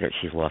of years later,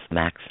 she's lost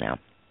Max now.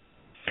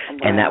 Wow.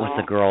 And that was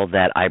the girl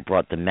that I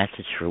brought the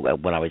message through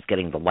when I was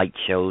getting the light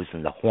shows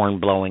and the horn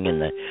blowing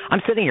and I'm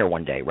sitting here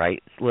one day,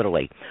 right?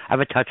 Literally, I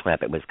have a touch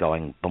lamp. It was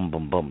going boom,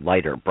 boom, boom,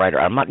 lighter, brighter.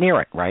 I'm not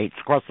near it, right? It's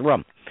across the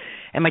room.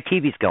 And my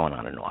TV's going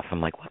on and off. I'm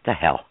like, what the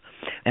hell?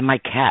 And my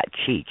cat,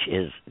 Cheech,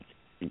 is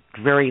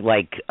very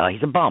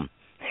he's a bum.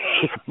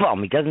 He's a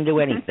bum. He doesn't do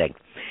anything.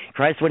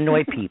 Tries to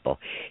annoy people.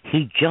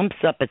 He jumps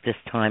up at this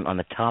time on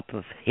the top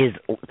of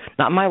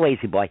not my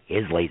lazy boy,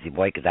 his lazy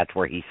boy, because that's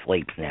where he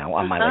sleeps now,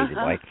 on my lazy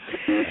boy,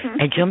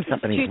 and jumps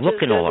up and he's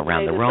looking all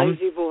around the room.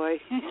 Lazy boy.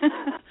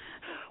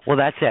 Well,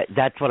 that's it.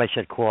 That's what I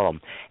should call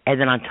him. And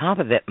then on top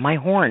of it, my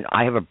horn,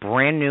 I have a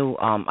brand new,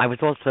 I was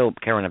also,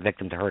 Karen, a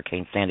victim to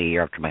Hurricane Sandy a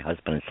year after my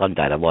husband and son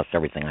died. I lost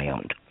everything I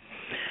owned.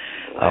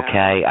 Wow.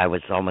 Okay, I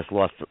was almost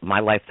lost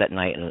my life that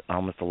night and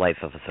almost the life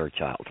of a third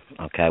child.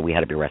 Okay, we had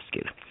to be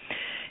rescued.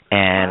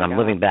 And I'm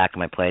living back in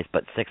my place,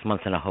 but 6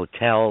 months in a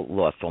hotel,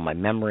 lost all my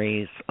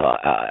memories.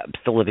 I'm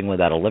still living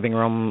without a living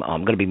room.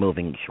 I'm going to be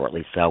moving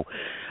shortly, so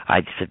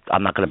I said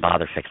I'm not going to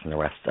bother fixing the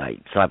rest.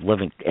 So I've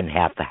lived in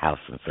half the house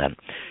since then.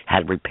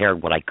 Had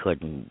repaired what I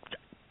could, and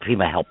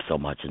FEMA helped so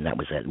much, and that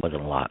was it. It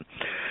wasn't a lot.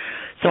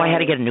 So I had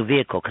to get a new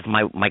vehicle because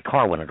my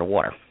car went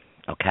underwater,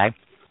 okay?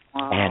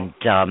 Wow.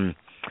 And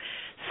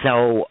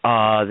so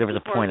there was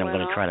a point I'm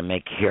going to try to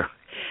make here.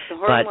 The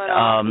horn went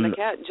off and the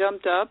cat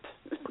jumped up.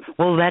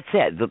 Well, that's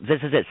it.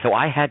 This is it. So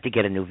I had to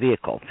get a new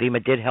vehicle.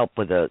 FEMA did help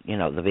with the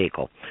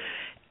vehicle.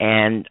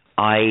 And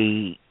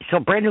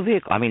brand new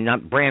vehicle. I mean,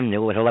 not brand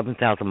new. It had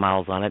 11,000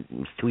 miles on it. It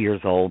was 2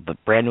 years old, but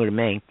brand new to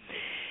me.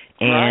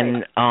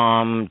 and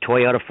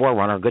Toyota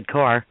 4Runner, good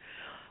car.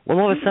 Well,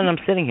 all of a sudden I'm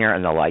sitting here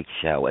and the lights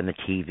show and the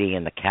TV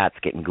and the cat's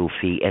getting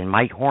goofy and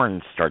my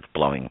horn starts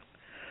blowing.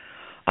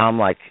 I'm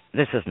like,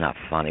 this is not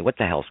funny. What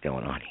the hell's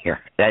going on here?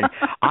 And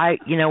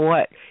you know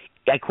what?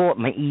 I call it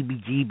my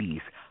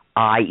EBGBs.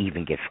 I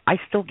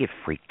still get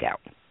freaked out.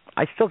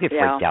 I still get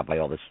freaked out by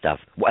all this stuff.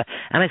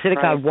 And I say to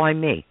God, why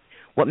me?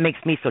 What makes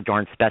me so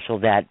darn special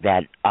that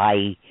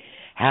I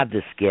have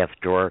this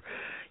gift, or,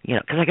 you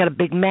know, because I got a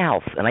big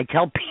mouth and I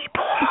tell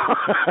people,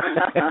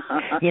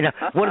 you know,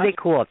 what do they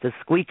call it? The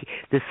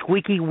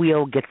squeaky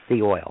wheel gets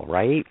the oil,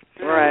 right?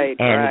 Right.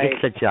 And it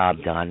gets the job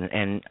done.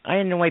 And I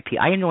annoy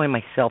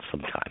myself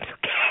sometimes.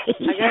 Okay?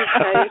 I gotta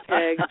tell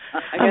you, Peg.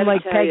 I'm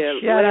like, Peg,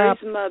 shut up.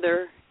 Larry's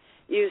mother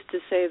used to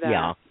say that.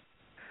 Yeah.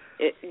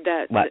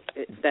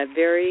 That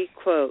very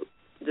quote,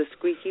 the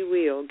squeaky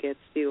wheel gets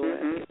the oil.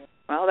 Mm-hmm.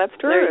 Well, that's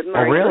true.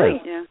 Oh, really?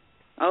 Yeah.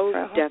 Oh,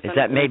 definitely. Is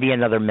that maybe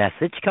another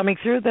message coming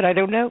through that I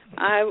don't know?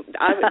 I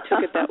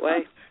took it that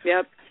way.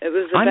 Yep. It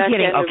was the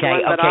back-ended one,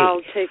 but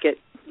I'll take it.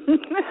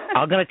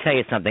 I'm going to tell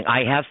you something.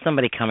 I have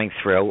somebody coming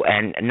through,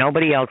 and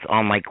nobody else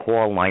on my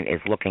call line is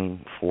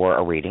looking for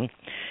a reading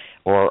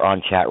or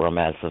on chat room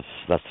as of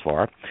thus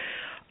far.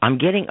 I'm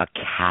getting a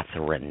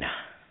Catherine.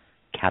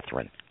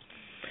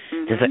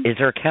 Mm-hmm. Is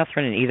there a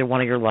Catherine in either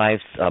one of your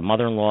lives?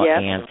 Mother-in-law,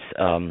 yes.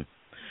 aunt?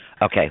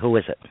 Okay, who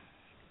is it?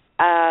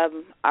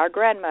 Our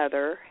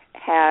grandmother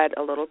had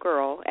a little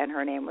girl, and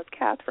her name was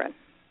Catherine.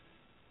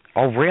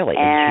 Oh, really?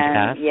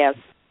 And she passed?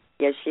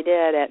 Yes, she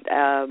did at 8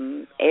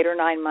 or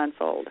 9 months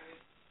old.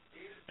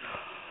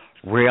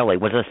 Really?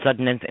 Was it a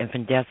sudden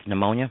infant death,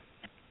 pneumonia?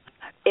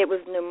 It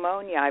was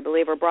pneumonia, I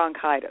believe, or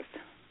bronchitis.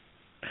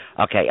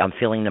 Okay, I'm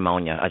feeling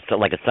pneumonia. It's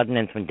like a sudden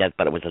infant death,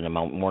 but it was a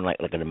pneumonia, more like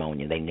a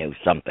pneumonia. They knew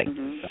something.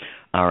 Mm-hmm.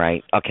 All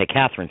right. Okay,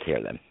 Catherine's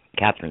here then.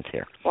 Catherine's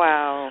here.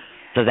 Wow.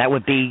 So that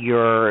would be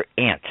your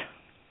aunt,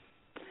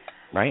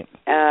 right?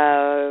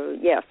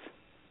 Yes.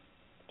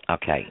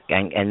 Okay,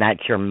 and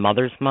that's your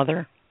mother's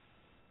mother?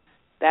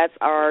 That's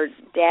our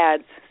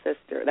dad's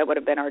sister. That would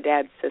have been our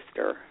dad's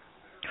sister.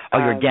 Oh,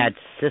 your dad's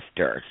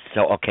sister.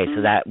 So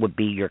so that would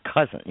be your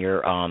cousin,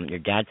 your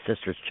dad's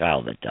sister's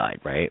child that died,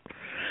 right?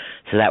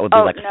 So that would be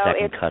like a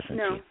second cousin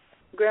to you.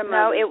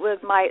 No, it was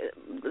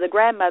the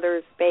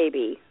grandmother's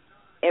baby.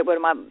 It would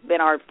have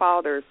been our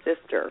father's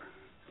sister.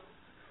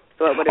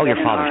 So it would have been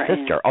your father's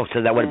sister. Aunt. Oh,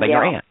 so that would have been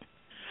your aunt.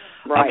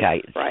 Right.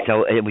 Okay, right.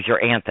 So it was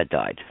your aunt that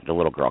died, the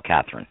little girl,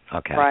 Catherine.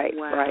 Okay. Right,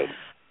 wow. right.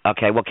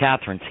 Okay, well,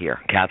 Catherine's here.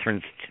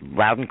 Catherine's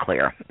loud and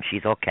clear.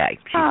 She's okay.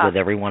 She's with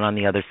everyone on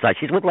the other side.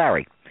 She's with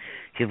Larry.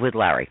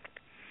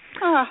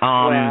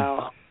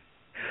 Wow.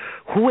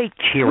 Who ate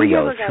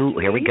Cheerios?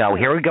 Here we go.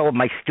 Here we go with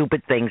my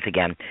stupid things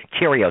again.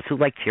 Cheerios. Who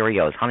liked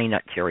Cheerios? Honey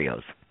Nut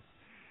Cheerios.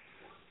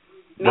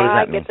 What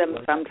does that mean? I get them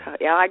sometimes.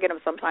 Yeah, I get them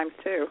sometimes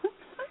too.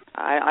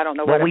 I don't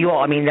know what. Well, we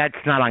all. I mean,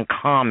 that's not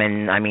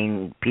uncommon. I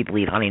mean, people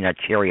eat Honey Nut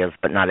Cheerios,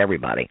 but not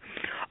everybody.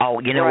 Oh,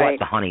 you know what?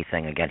 The honey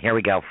thing again. Here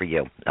we go for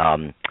you,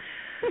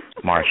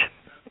 Marsh.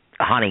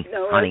 Honey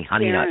nut.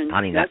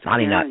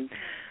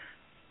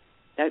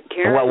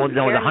 Karen, well, no,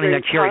 Karen the Honey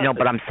Nut Cheerio. No,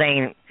 but I'm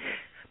saying,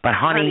 but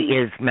honey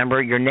is.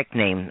 Remember your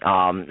nickname?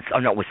 Oh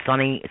no, it was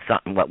Sunny.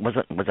 What was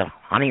it? Was it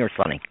Honey or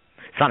Sunny?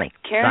 Sunny.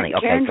 Karen, Sunny.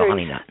 Okay, Karen so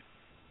Honey Nut.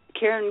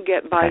 Karen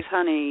buys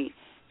honey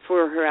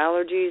for her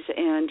allergies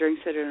and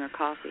drinks it in her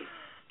coffee.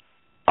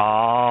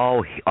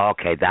 Oh,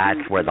 okay,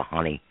 that's where the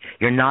honey.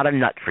 You're not a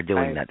nut for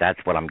doing that. That's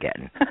what I'm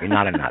getting. You're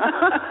not a nut.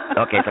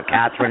 Okay, so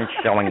Catherine is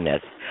showing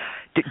this.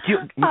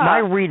 My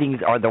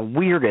readings are the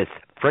weirdest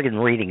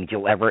friggin' readings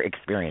you'll ever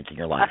experience in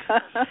your life.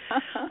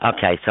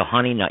 Okay, so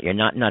honey nut. You're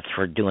not nuts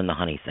for doing the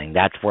honey thing.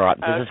 That's where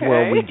this is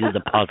where we do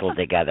the puzzle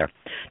together.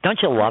 Don't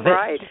you love it?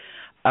 Right.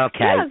 Okay.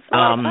 Yeah, it's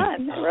fun.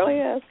 It really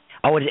is.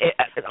 Oh,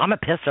 I'm a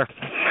pisser.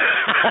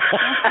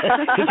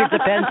 It just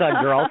depends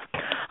on girls.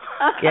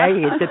 Okay,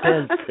 it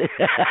depends.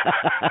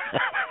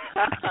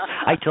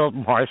 I told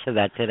Marcia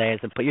that today. I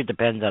said, put your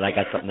depends on. I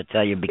got something to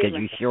tell you because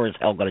you sure as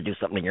hell going to do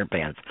something in your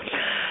pants.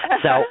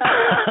 So,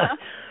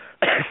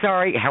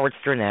 sorry, Howard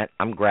Sternett.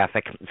 I'm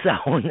graphic. So,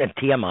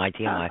 TMI.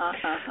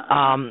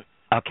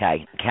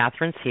 Okay,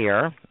 Catherine's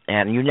here,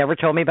 and you never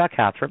told me about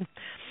Catherine.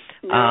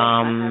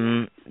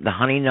 No, the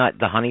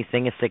honey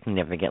thing is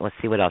significant. Let's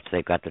see what else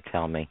they've got to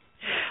tell me.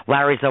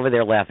 Larry's over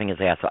there laughing his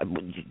ass off.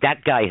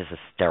 That guy is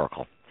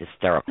hysterical.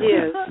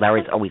 Yes.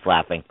 Larry's always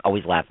laughing.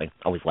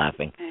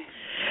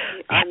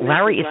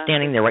 Larry is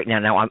standing there right now.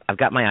 Now, I've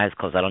got my eyes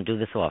closed. I don't do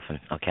this often,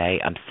 okay?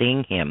 I'm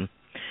seeing him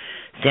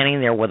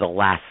standing there with a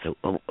lasso,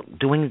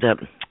 doing the,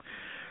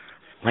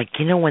 like,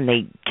 you know when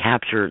they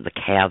capture the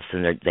calves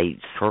and they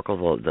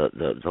circle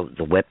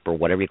the whip or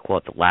whatever you call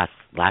it, the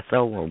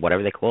lasso or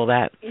whatever they call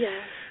that?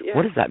 Yeah.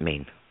 What does that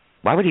mean?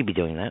 Why would he be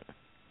doing that?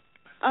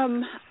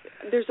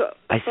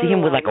 I see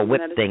him with like a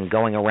whip thing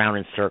going around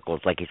in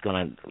circles like he's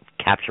going to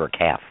capture a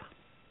calf.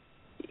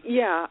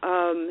 Yeah,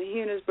 he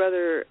and his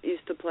brother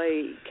used to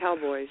play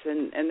cowboys,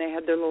 and they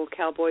had their little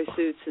cowboy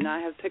suits, and I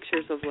have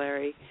pictures of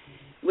Larry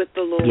with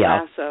the little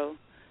lasso.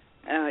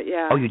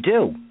 Yeah. Oh, you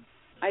do?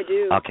 I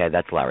do. Okay,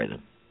 that's Larry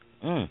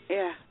then.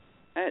 Yeah.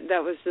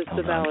 That was just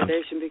the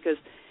validation because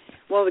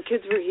while the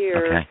kids were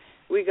here,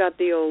 we got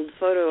the old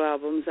photo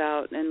albums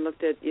out and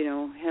looked at,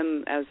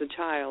 him as a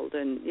child,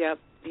 and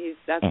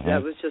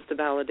that was just a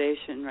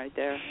validation right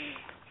there.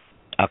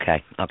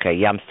 Okay.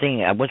 Yeah, I'm seeing.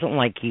 It wasn't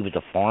like he was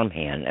a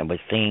farmhand. I was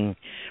seeing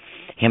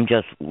him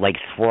just like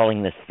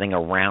swirling this thing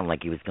around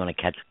like he was going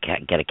to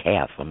get a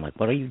calf. I'm like,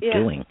 what are you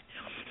doing?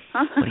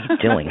 What are you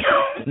doing,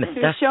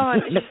 Mister?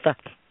 Mister?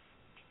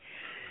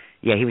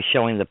 Yeah, he was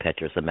showing the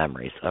pictures, the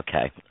memories.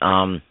 Okay.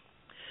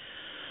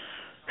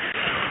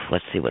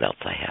 Let's see what else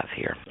I have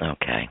here.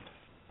 Okay.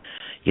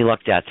 You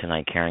lucked out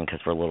tonight, Karen, because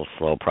we're a little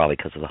slow, probably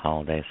because of the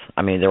holidays.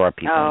 I mean, there are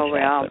people in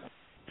chat.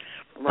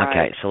 Right.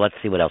 Okay, so let's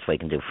see what else we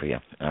can do for you.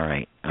 All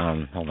right.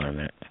 Hold on a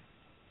minute.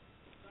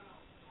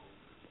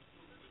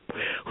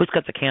 Who's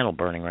got the candle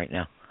burning right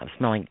now? I'm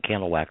smelling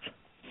candle wax.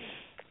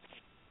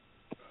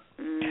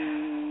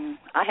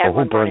 I have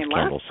one burning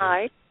last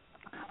night.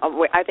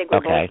 I think we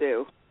both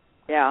do.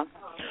 Yeah.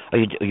 Oh,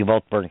 you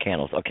both burn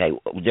candles. Okay.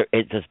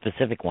 It's a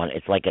specific one.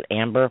 It's like an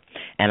amber,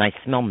 and I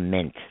smell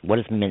mint. What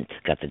does mint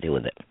got to do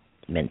with it?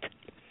 Mint.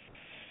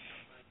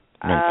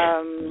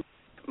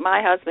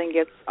 My husband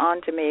gets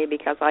on to me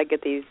because I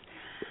get these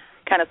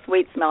kind of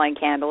sweet-smelling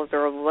candles,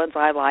 or ones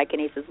I like, and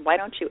he says, why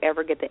don't you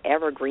ever get the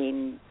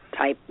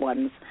evergreen-type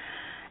ones?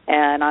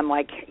 And I'm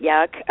like,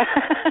 yuck.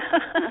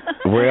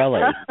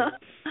 Really?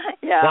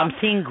 Yeah. Well, I'm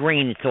seeing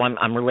green, so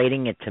I'm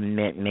relating it to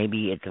mint.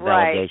 Maybe it's a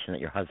validation that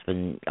your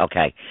husband...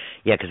 Okay.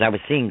 Yeah, because I was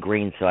seeing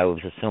green, so I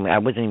was assuming... I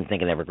wasn't even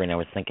thinking evergreen. I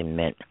was thinking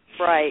mint.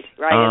 Right.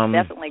 It's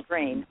definitely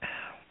green.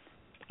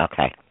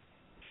 Okay.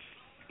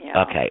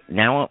 Yeah. Okay.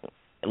 Now,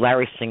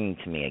 Larry's singing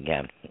to me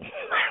again.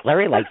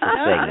 Larry likes to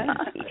sing.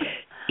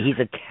 He's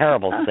a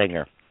terrible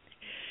singer.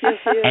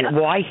 And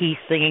why he's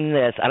singing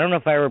this, I don't know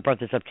if I ever brought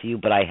this up to you,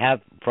 but I have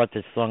brought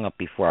this song up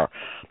before.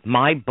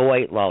 My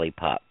Boy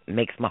Lollipop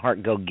makes my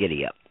heart go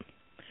giddy up.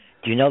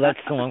 Do you know that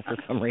song for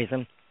some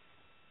reason?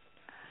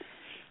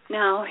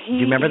 No, do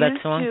you remember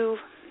that song?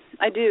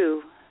 I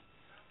do.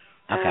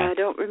 Okay. I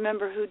don't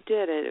remember who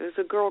did it. It was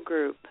a girl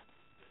group,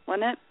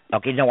 wasn't it?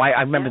 Okay, no,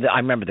 I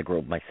remember the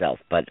group myself,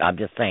 but I'm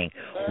just saying,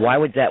 why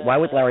would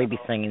Larry be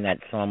singing that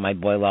song? My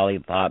Boy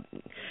Lollipop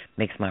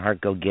makes my heart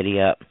go giddy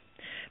up.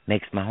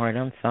 Makes my heart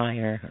on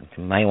fire,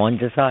 my one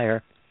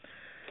desire.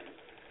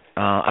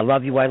 I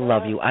love you, I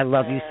love you, I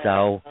love you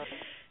so.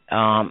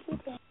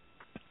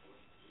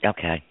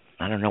 Okay,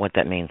 I don't know what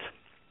that means.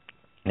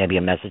 Maybe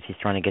a message he's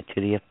trying to get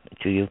to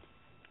you.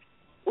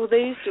 Well, they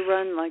used to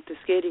run like the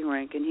skating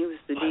rink, and he was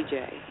the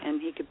DJ,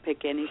 and he could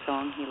pick any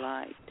song he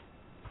liked.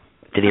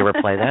 Did he ever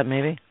play that,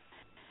 maybe?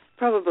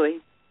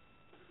 Probably.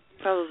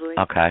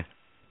 Okay.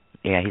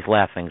 Yeah, he's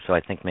laughing, so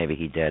I think maybe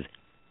he did.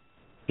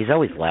 He's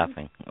always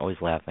laughing.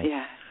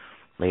 Yeah.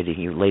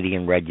 Lady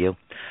in red, you.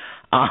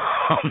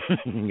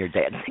 Your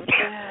dad.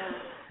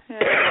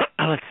 Yeah.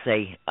 Let's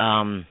see.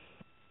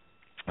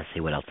 Let's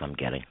see what else I'm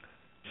getting.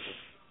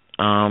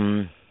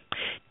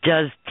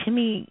 Does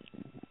Timmy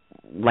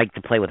like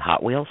to play with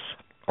Hot Wheels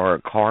or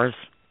cars?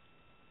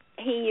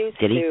 He used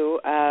to.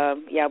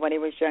 When he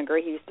was younger,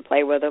 he used to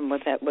play with them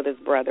with his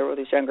brother, with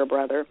his younger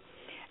brother.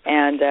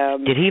 And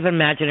did he have an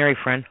imaginary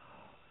friend?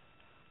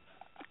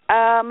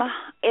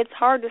 It's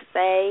hard to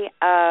say.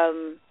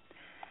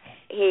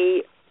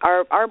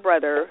 Our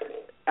brother,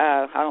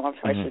 I don't know if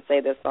I should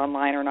say this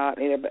online or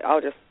not either, but I'll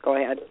just go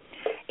ahead.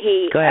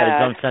 Go ahead,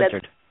 it's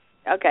uncensored.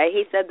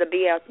 He said the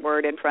BS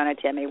word in front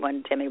of Timmy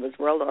when Timmy was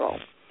real little.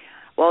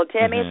 Well,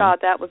 Timmy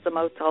thought that was the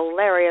most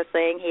hilarious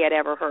thing he had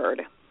ever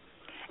heard.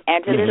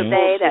 And to this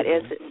day, that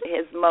is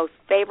his most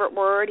favorite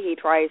word. He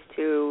tries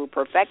to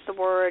perfect the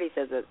word. He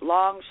says it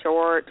long,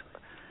 short,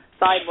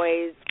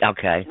 sideways,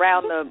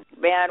 round the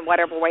bend,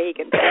 whatever way he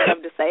can think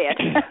of to say it.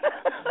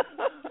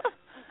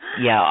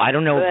 Yeah, I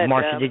don't know,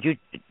 Marcia, did you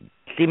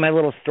see my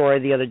little story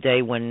the other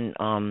day when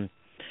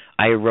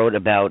I wrote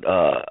about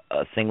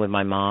a thing with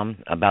my mom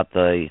about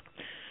and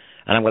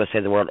I'm going to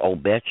say the word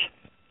old bitch?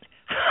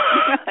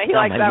 He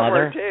likes that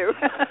word, too.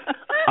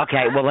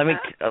 Okay, well,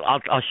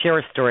 I'll share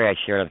a story I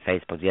shared on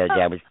Facebook the other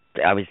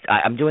day.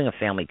 I'm doing a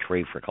family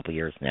tree for a couple of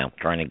years now,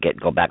 trying to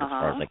go back as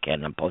far as I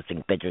can. I'm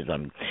posting pictures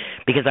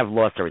because I've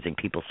lost everything.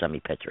 People send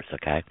me pictures,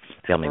 okay,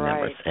 family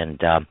members, and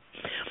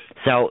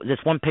so this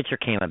one picture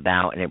came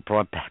about, and it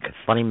brought back a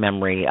funny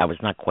memory. I was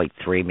not quite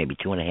 3, maybe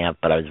 2.5,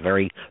 but I was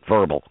very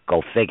verbal.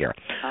 Go figure.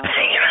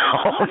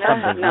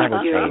 Something's never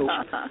changed.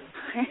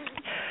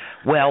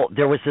 Well,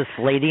 there was this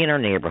lady in our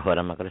neighborhood.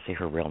 I'm not going to say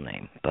her real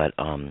name, but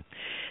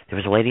there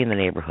was a lady in the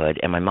neighborhood,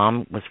 and my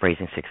mom was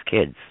raising 6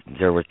 kids.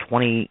 There were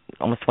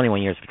almost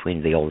 21 years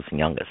between the oldest and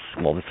youngest.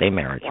 Well, the same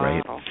marriage,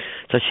 right?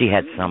 So she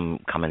had some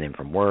coming in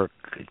from work,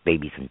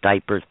 babies in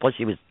diapers. Plus,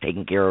 she was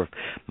taking care of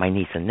my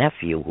niece and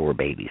nephew who were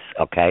babies.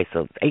 Okay,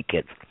 so 8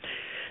 kids.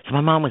 So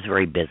my mom was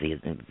very busy,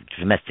 a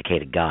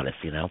domesticated goddess,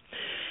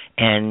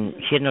 and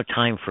she had no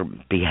time for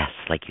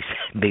BS, like you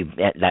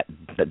said,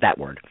 that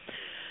word.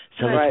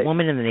 So this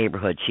woman in the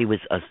neighborhood, she was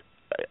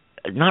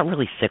not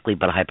really sickly,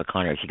 but a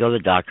hypochondriac. She'd go to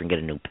the doctor and get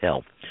a new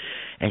pill.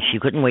 And she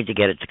couldn't wait to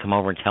get it to come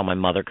over and tell my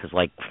mother because,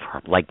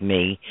 like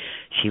me,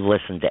 she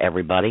listened to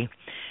everybody.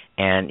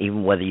 And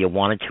even whether you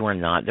wanted to or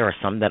not, there are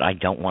some that I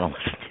don't want to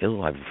listen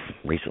to. I've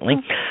recently.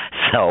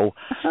 So,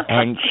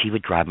 and she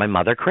would drive my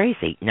mother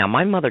crazy. Now,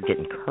 my mother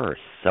didn't curse,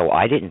 so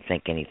I didn't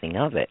think anything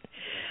of it.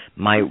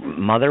 My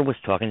mother was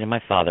talking to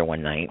my father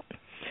one night,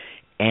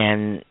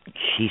 and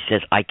she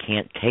says, I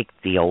can't take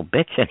the old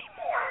bitch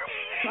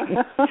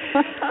anymore.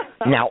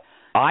 Now,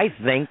 I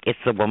think it's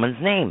the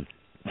woman's name.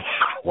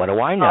 What do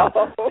I know?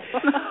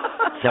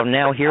 So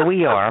now here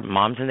we are.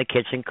 Mom's in the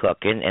kitchen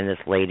cooking, and this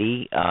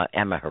lady,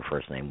 Emma, her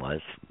first name was,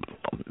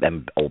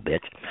 old bitch.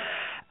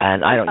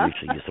 And I don't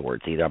usually use the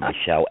words either on my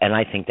show. And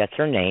I think that's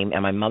her name.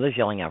 And my mother's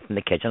yelling out from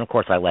the kitchen. Of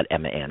course, I let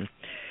Emma in.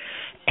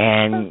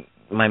 And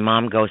my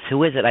mom goes,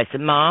 who is it? I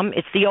said, Mom,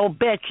 it's the old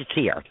bitch. It's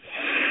here.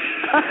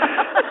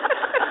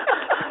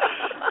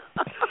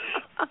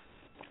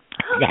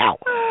 Now,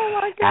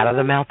 out of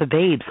the mouth of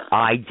babes,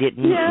 I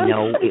didn't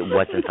know it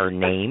wasn't her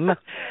name.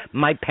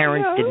 My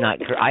parents did not.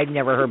 I'd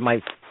never heard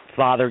my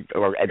father,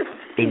 or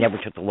they never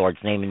took the Lord's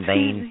name in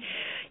vain.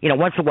 You know,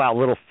 once in a while, a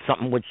little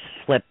something would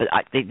slip, but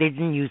they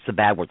didn't use the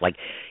bad words. Like,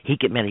 he'd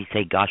get mad, he'd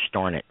say, gosh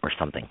darn it, or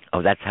something.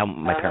 Oh, that's how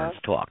my parents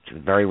talked.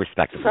 Very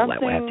respectable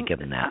that way. I have to give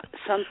them that.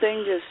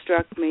 Something just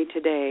struck me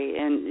today,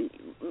 and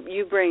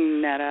you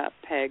bringing that up,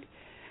 Peg.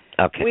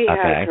 We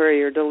had a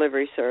courier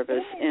delivery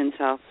service in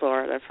South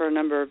Florida for a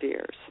number of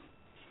years.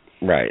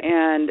 Right.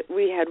 And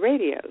we had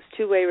radios,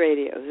 two-way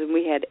radios, and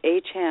we had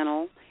A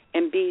channel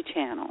and B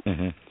channel.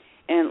 Mm-hmm.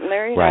 And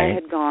Larry and I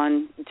had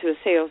gone to a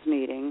sales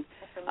meeting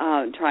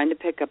trying to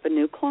pick up a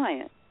new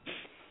client.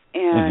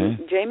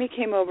 And Jamie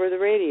came over the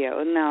radio.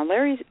 And now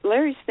Larry's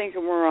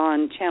thinking we're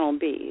on channel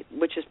B,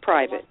 which is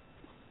private.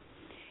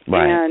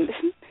 Right.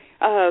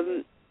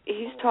 And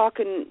he's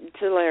talking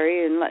to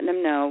Larry and letting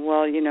him know,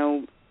 well, you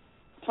know,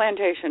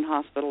 Plantation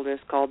Hospital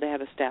just called. They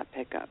have a stat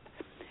pickup.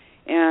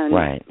 And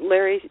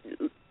Larry,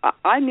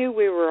 I knew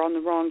we were on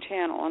the wrong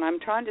channel, and I'm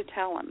trying to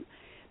tell him,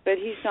 but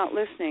he's not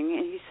listening.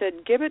 And he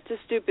said, give it to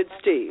stupid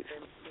Steve.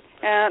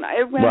 And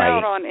it went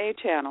out on A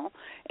channel.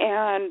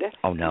 And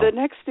the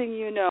next thing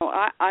you know,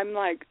 I'm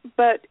like,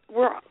 but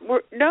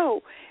we're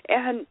no.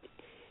 And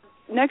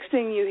next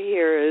thing you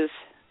hear is,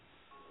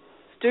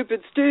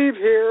 stupid Steve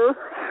here.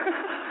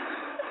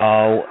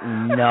 Oh,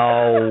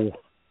 no.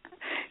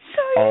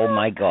 Oh,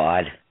 my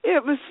God.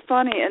 It was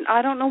funny, and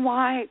I don't know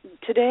why.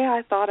 Today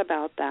I thought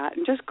about that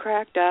and just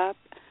cracked up.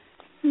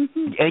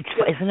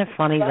 Isn't it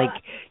funny? Like,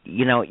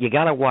 you know, you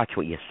got to watch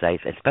what you say,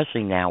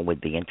 especially now with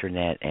the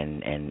Internet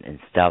and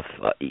stuff.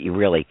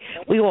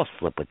 We all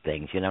slip with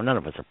things, you know. None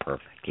of us are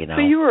perfect, you know.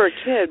 But you were a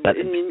kid,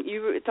 and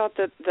you thought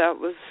that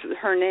was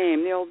her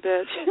name, the old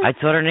bitch. I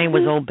thought her name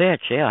was old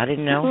bitch, yeah. I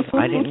didn't know.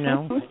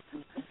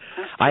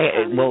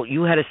 Well,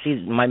 you had to see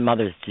my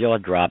mother's jaw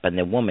drop, and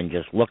the woman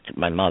just looked at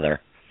my mother.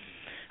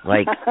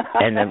 Like,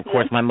 and then, of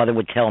course, my mother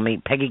would tell me,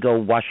 Peggy, go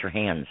wash your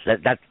hands.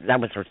 That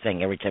was her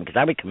thing every time, because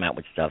I would come out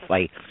with stuff.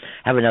 I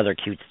have another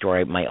cute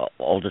story. My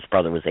oldest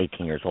brother was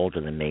 18 years older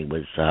than me.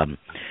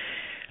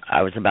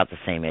 I was about the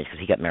same age, because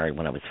he got married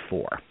when I was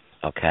 4,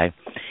 okay?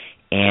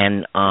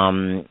 And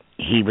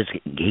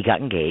he got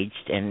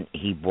engaged, and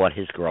he bought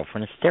his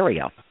girlfriend a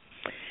stereo.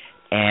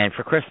 And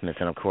for Christmas,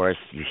 and of course,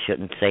 you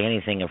shouldn't say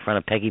anything in front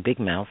of Peggy Big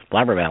Mouth,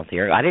 Blabbermouth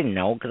here. I didn't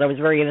know, because I was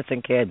a very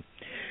innocent kid.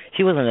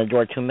 She was in the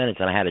door 2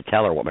 minutes, and I had to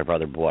tell her what my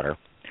brother bought her.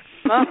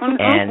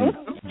 And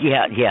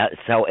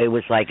so it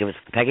was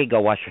Peggy, go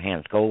wash your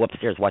hands, go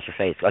upstairs, wash your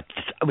face. I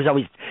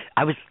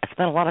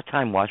spent a lot of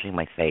time washing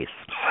my face.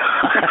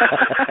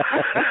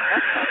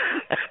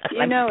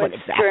 You know,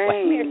 it's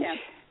strange.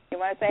 You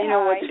want to say you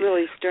know what's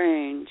really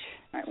strange?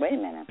 All right, wait a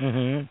minute.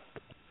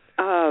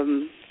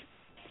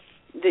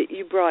 That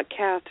you brought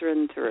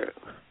Catherine through.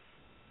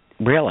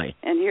 Really?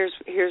 And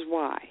here's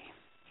why.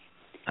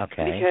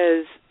 Okay.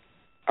 Because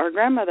our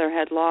grandmother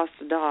had lost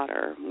a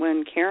daughter.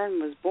 When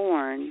Karen was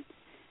born,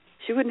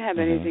 she wouldn't have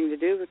anything to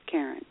do with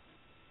Karen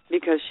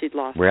because she'd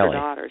lost her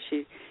daughter.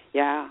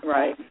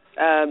 Right.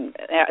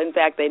 In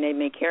fact, they named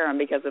me Karen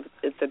because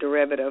it's a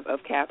derivative of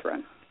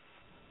Catherine.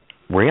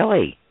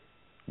 Really?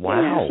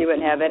 Wow. Yeah, she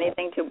wouldn't have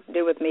anything to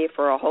do with me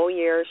for a whole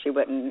year. She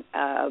wouldn't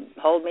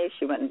hold me.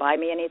 She wouldn't buy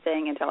me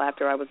anything until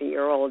after I was a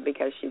year old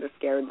because she was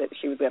scared that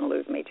she was going to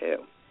lose me too.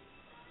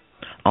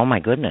 Oh my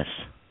goodness.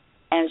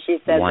 And she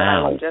said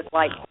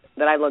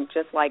that I looked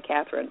just like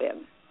Catherine did.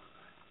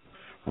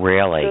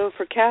 Really? So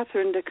for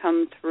Catherine to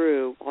come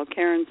through while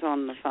Karen's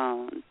on the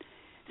phone.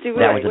 See,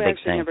 we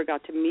actually never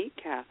got to meet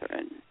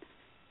Catherine.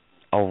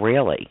 Oh,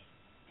 really?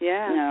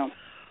 Yeah. No.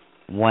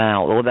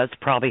 Wow. Well, that's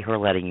probably her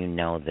letting you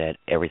know that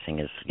everything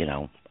is, you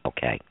know,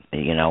 okay.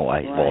 You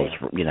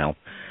know,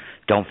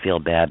 don't feel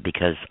bad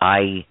because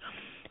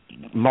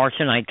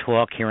Marcia and I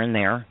talk here and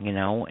there, you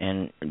know,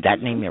 and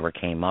that name never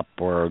came up,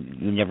 or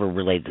you never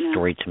relayed the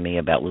story to me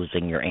about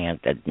losing your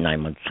aunt at 9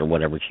 months or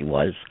whatever she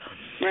was.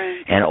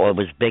 Right. And it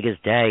was big as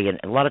day, and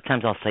a lot of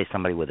times I'll say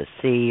somebody with a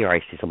C, or I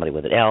see somebody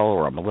with an L,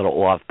 or I'm a little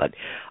off, but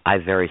I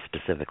very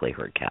specifically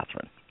heard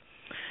Catherine.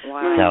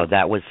 Wow. So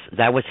that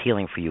was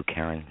healing for you,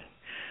 Karen.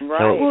 Right.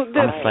 So Well,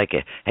 I'm a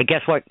psychic. Hey,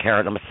 guess what,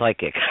 Karen? I'm a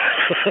psychic.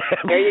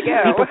 There you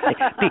go.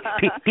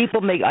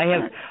 people make.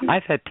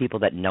 I've had people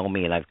that know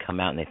me and I've come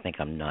out and they think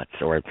I'm nuts,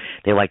 or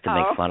they like to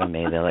make fun of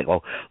me. They're like,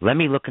 "Oh, let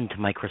me look into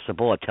my crystal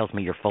ball. It tells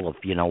me you're full of,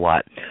 you know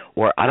what?"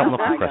 Or I don't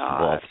look at crystal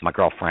balls. My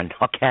girlfriend,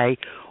 okay?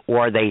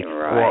 Or they,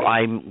 or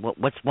I'm.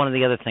 What's one of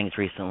the other things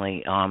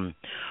recently? I'm.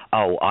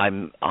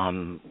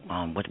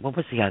 What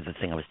was the other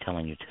thing I was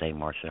telling you today,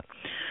 Marcia?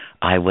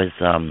 I was.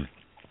 I'm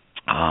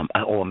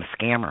a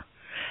scammer.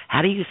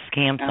 How do you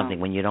scam something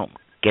when you don't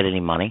get any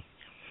money?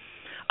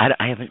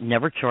 I haven't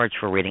never charged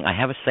for reading. I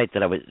have a site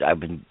that I've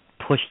been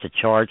pushed to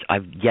charge.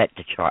 I've yet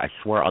to charge. I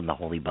swear on the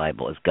Holy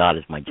Bible, as God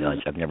is my judge,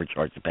 I've never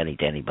charged a penny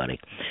to anybody.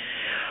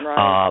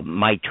 Right.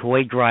 My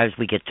toy drives,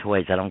 we get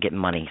toys. I don't get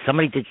money.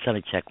 Somebody did send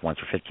a check once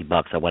for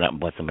 $50. I went out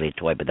and bought somebody a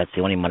toy, but that's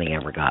the only money I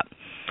ever got.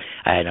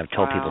 And I've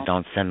told people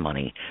don't send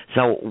money.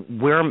 So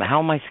how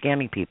am I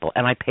scamming people?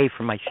 And I pay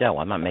for my show.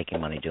 I'm not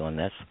making money doing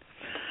this.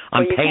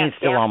 I'm paying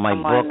still on my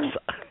books.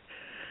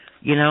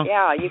 You know?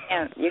 Yeah, you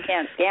can't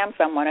scam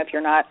someone if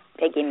you're not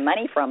taking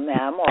money from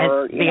them.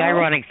 Or and the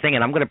ironic thing,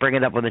 and I'm going to bring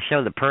it up on the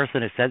show, the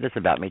person who said this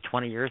about me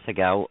 20 years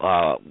ago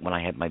when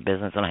I had my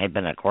business and I had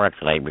been in a car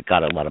accident, I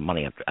got a lot of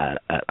money. I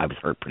was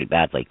hurt pretty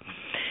badly.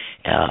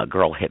 A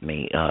girl hit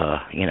me,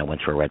 went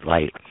through a red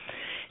light.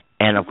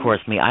 And, of course,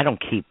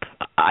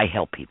 I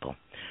help people.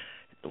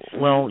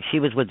 Well, she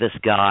was with this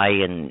guy,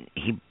 and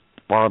he's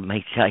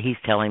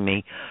telling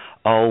me,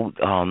 don't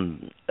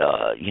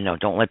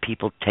let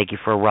people take you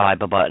for a ride.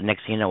 But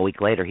next thing you know, a week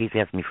later, he's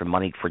asking me for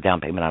money for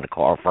down payment on a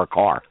car, for a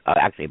car.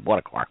 Actually, I bought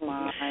a car.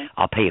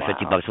 I'll pay you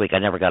 $50 a week. I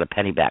never got a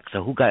penny back.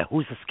 So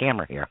who's the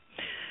scammer here?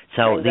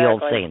 So the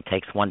old saying,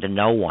 takes one to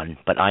know one,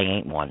 but I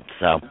ain't one.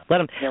 So let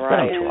him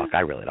talk.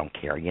 I really don't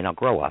care.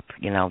 Grow up.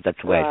 That's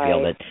the way I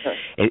feel.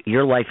 That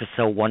your life is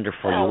so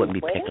wonderful, you wouldn't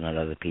be picking on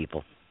other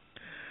people.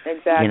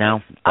 Exactly.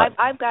 But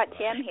I've got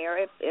Tim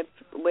here.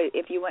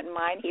 If you wouldn't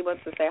mind, he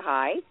wants to say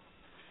hi.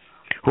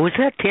 Who is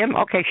that, Tim?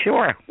 Okay,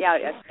 sure. Yeah,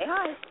 say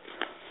hi.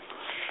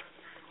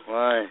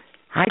 What?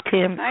 Hi,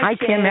 Tim. Hi,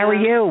 Tim. How are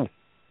you?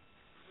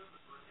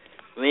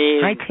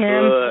 Hi,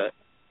 Tim. Good.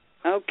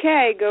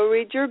 Okay, go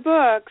read your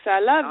books. I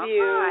love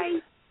you.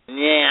 Hi.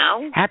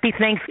 Yeah. Happy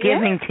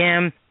Thanksgiving,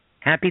 Tim.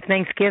 Happy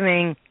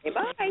Thanksgiving. Hey,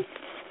 bye.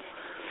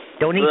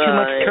 Don't eat too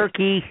much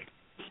turkey.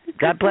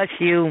 God bless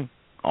you.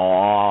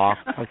 Aw,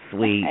 how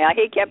sweet. Yeah,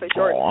 he kept it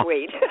short and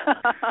sweet.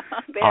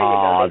 There you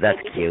go. That's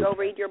cute. Go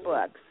read your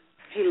books.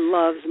 He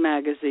loves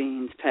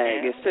magazines,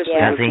 Peg, especially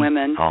Does with he?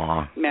 women.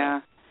 Aw.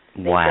 Yeah.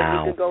 They wow. said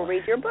you could go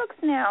read your books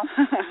now.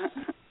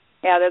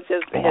 Yeah, that's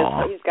his.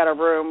 He's got a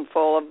room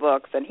full of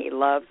books, and he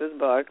loves his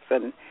books,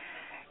 and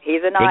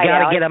he's a night You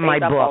got owl. to get on my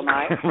book.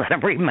 Let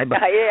him read my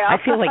book. Yeah. I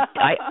feel like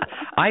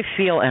I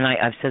feel, and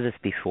I've said this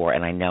before,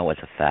 and I know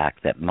it's a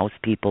fact that most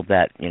people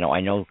that I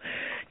know,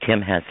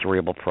 Tim has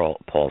cerebral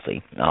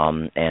palsy,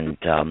 and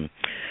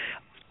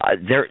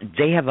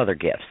they have other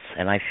gifts,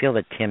 and I feel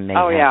that Tim may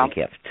have a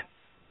gift.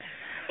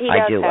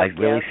 I do. I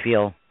really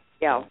feel.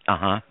 Yeah.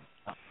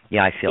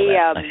 Yeah, I feel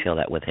that. I feel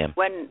that with him.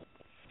 When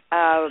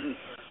I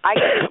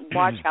can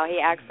watch how he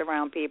acts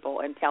around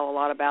people and tell a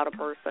lot about a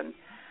person.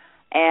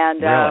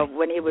 And really?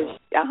 when he was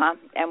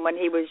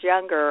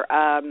younger,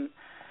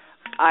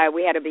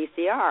 we had a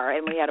VCR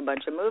and we had a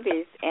bunch of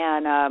movies,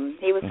 and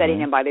he was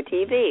sitting in by the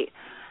TV.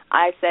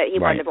 I said he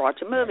wanted to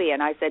watch a movie,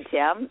 and I said,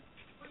 Tim,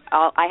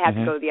 I have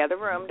to go to the other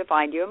room to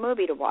find you a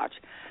movie to watch.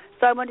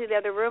 So I went to the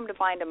other room to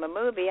find him a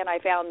movie, and I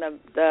found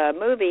the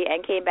movie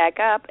and came back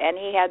up, and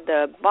he had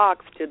the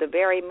box to the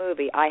very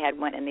movie I had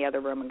went in the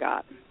other room and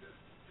got.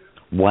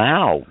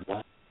 Wow.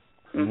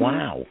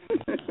 Wow.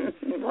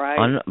 Right.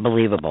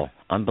 Unbelievable.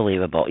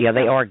 Yeah,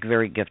 they are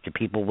very gifted.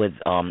 People with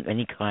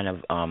any kind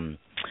of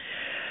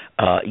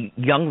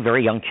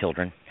very young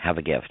children have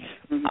a gift.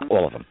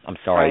 All of them. I'm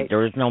sorry. Right.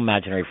 There is no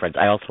imaginary friends.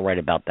 I also write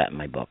about that in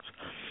my books.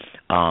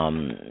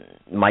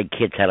 My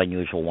kids had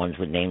unusual ones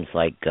with names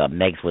like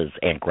Meg's was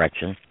Aunt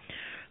Gretchen.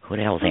 Who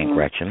the hell is Aunt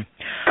Gretchen?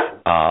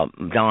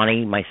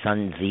 Donnie, my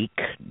son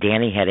Zeke.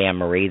 Danny had Anne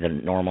Marie, the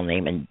normal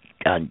name, and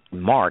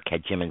Mark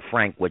had Jim and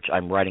Frank, which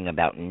I'm writing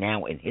about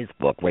now in his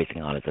book,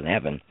 Racing On Is in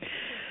Heaven.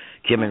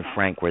 Jim and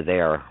Frank were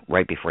there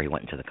right before he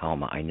went into the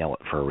coma. I know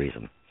it for a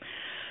reason.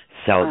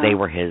 So they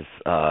were his.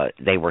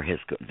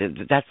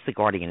 That's the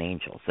guardian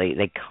angels.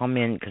 They come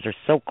in because they're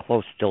so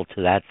close still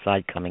to that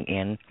side coming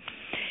in,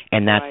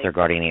 and that's their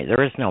guardian angel.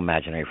 There is no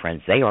imaginary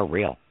friends. They are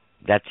real.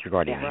 That's your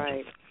guardian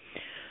angels.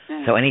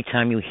 So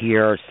anytime you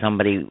hear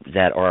somebody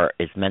that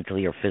is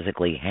mentally or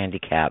physically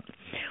handicapped,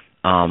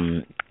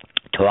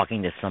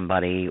 talking to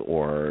somebody,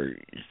 or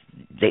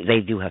they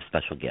do have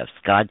special gifts.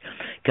 God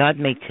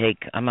may take.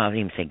 I'm not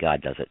even saying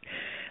God does it.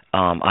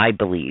 I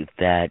believe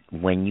that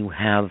when you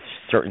have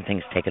certain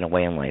things taken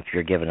away in life,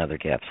 you're given other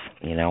gifts,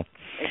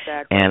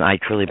 Exactly. And I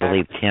truly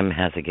believe Tim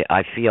has a gift.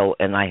 I feel,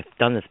 and I've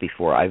done this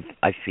before, I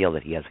feel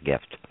that he has a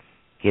gift.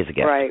 He has a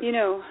gift. Right.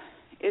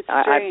 It's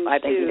strange, I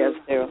think he does,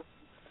 too.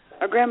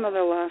 Our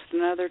grandmother lost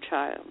another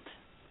child,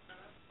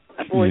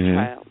 a boy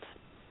child.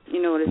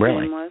 You know what his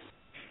name was?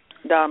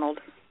 Donald.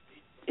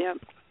 Yep.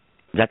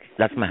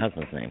 That's my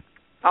husband's name.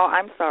 Oh,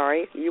 I'm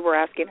sorry. You were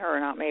asking her,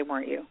 not me,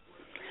 weren't you?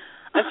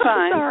 That's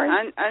fine. Sorry.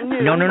 I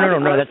knew.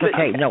 No. That's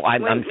okay. No,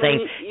 I'm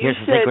saying here's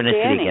the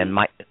synchronicity Danny. again.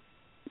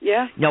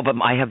 Yeah. No, but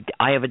I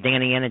have a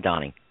Danny and a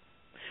Donnie.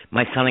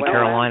 My son in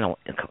Carolina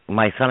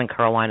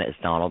is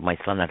Donald. My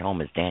son at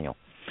home is Daniel.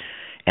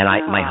 And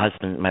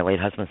my late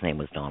husband's name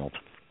was Donald.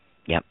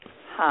 Yep.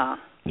 Huh.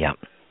 Yep.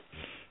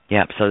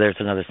 So there's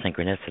another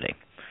synchronicity.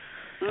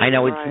 I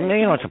know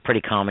it's a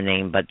pretty common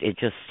name, but it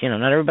just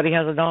not everybody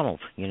has a Donald.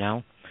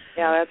 Yeah,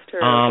 that's true.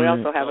 We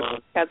also have a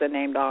cousin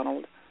named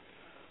Donald.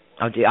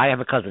 Oh, I have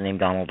a cousin named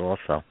Donald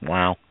also.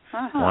 Wow.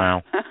 Uh-huh.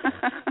 Wow.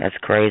 That's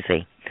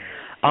crazy.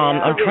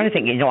 I'm trying to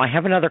think. I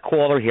have another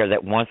caller here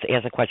that wants to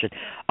ask a question.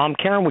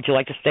 Karen, would you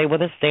like to stay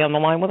on the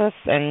line with us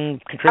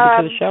and contribute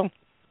to the show?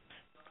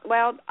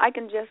 Well, I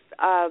can just,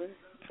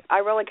 I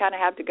really kind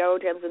of have to go.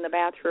 Tim's in the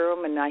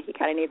bathroom, and he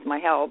kind of needs my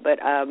help, but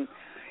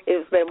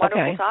it's been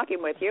wonderful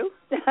talking with you.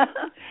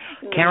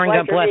 Karen,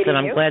 God bless, and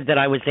I'm glad that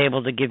I was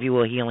able to give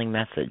you a healing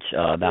message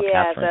about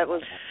Catherine.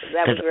 Yes,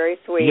 that was very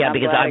sweet. Yeah,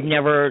 because I've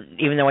never,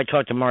 even though I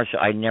talked to Marcia,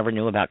 I never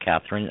knew about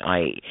Catherine.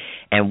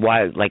 And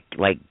why, like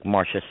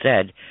Marcia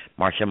said,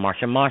 Marcia,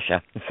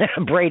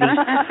 Brady.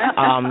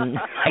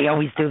 I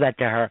always do that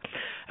to her.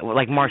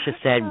 Like Marcia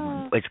said,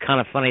 it's kind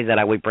of funny that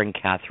I would bring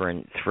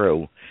Catherine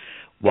through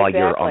while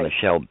you're on the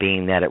show,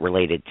 being that it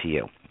related to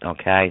you.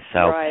 Okay,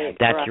 so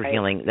that's your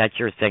healing. That's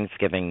your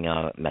Thanksgiving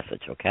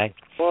message. Okay.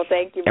 Well,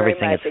 thank you very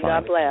much. And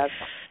God bless.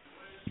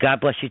 God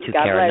bless you too,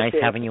 Karen. Nice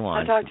having you on.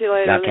 I'll talk to you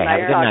later. Okay, have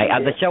a good night.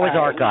 The show is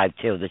archived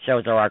too. The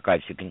shows are archived,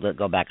 so you can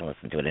go back and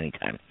listen to it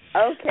anytime.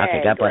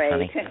 Okay. God bless,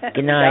 honey.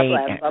 Good night.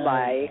 God bless.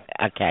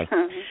 Bye-bye. Okay.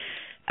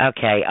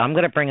 Okay, I'm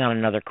going to bring on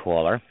another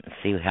caller and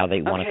see how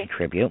they want to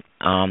contribute.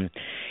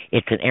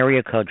 It's an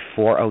area code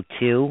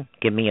 402.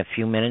 Give me a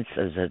few minutes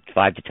as a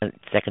 5 to 10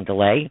 second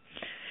delay.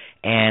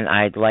 And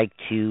I'd like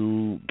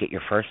to get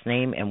your first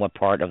name and what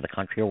part of the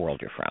country or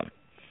world you're from.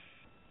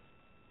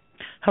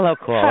 Hello,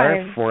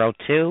 caller. Hi.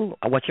 402.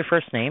 What's your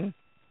first name?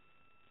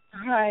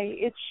 Hi,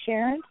 it's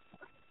Sharon.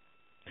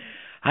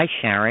 Hi,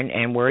 Sharon.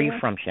 And where are you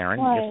from, Sharon?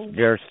 Hi. Just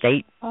your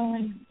state?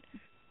 I'm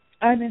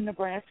in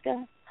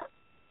Nebraska.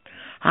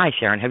 Hi,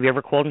 Sharon. Have you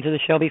ever called into the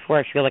show before?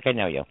 I feel like I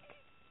know you.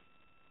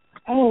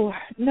 Oh,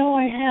 no,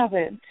 I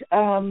haven't.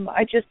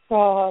 I just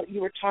saw you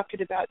were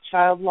talking about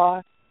child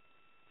loss.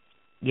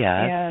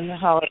 Yeah. And the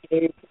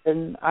holidays,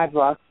 and I've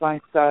lost my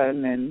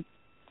son. And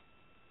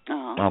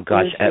oh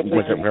gosh,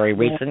 was it very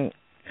recent?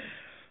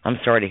 I'm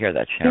sorry to hear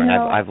that, Sharon.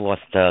 I've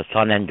lost a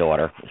son and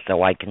daughter,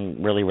 so I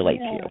can really relate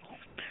to you.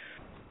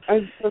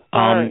 I'm so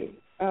sorry.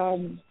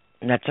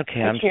 That's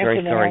okay. I'm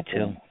very sorry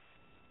too.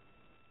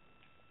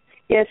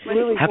 Yes,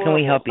 really. How can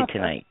we help you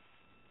tonight?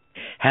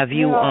 Have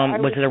you?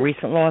 Was it a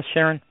recent loss,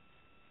 Sharon?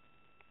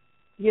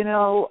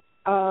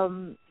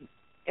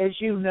 As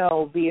you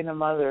know, being a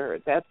mother,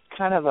 that's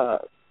kind of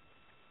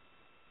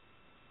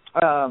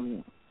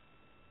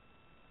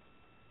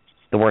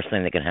the worst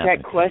thing that can happen.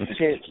 That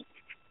question.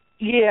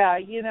 Yeah,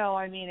 it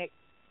can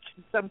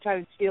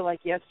sometimes feel like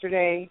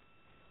yesterday,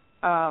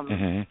 but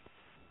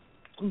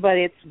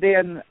it's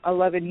been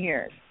 11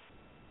 years.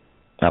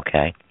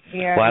 Okay.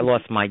 Yeah. Well, I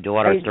lost my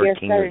daughter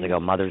 13 years ago,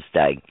 Mother's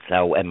Day,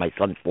 and my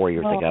son 4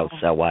 years ago.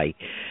 So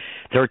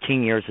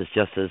 13 years is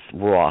just as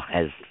raw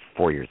as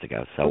 4 years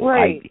ago. So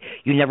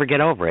you never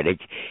get over it.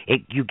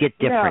 You get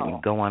different. You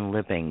go on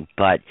living,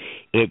 but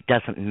it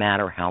doesn't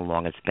matter how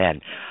long it's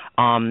been.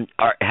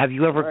 Have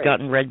you ever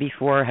gotten read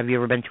before? Have you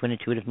ever been to an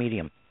intuitive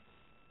medium?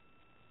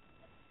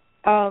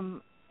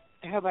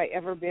 Have I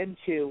ever been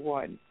to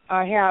one?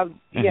 I have.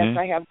 Mm-hmm. Yes,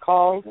 I have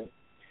called. And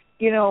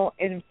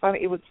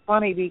it was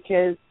funny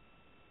because,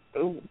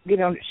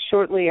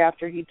 shortly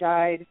after he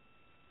died,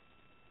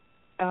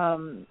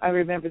 I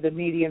remember the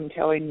medium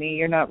telling me,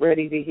 "You're not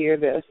ready to hear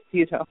this,"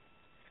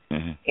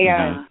 Mm-hmm.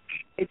 And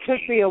it took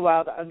me a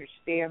while to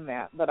understand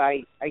that, but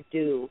I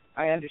do.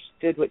 I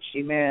understood what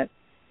she meant.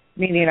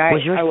 Meaning,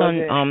 was your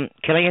son?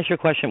 Can I ask you a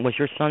question? Was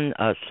your son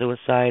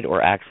suicide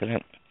or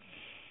accident?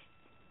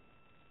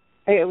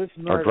 It was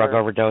murder. Or drug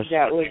overdose?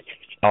 That was.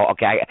 Oh,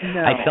 okay.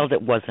 No. I felt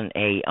it wasn't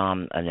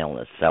an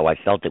illness, so I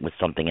felt it was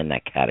something in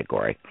that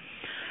category.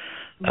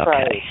 Okay.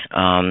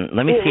 Right.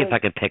 Let me see if I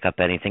could pick up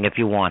anything if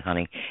you want,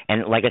 honey.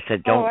 And like I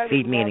said, don't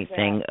feed me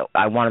anything. That.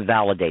 I want to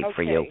validate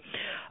for you.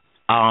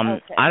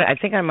 Okay. I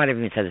think I might have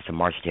even said this to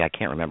Marcia. I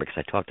can't remember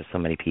because I talked to so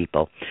many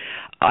people.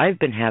 I've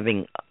been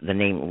having the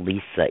name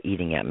Lisa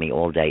eating at me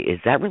all day. Is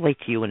that relate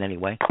to you in any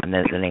way? And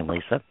the name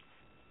Lisa?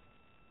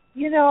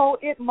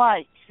 It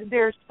might.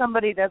 There's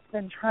somebody that's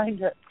been trying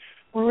to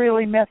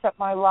really mess up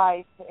my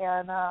life,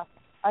 and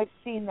I've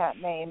seen that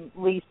name,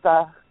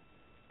 Lisa.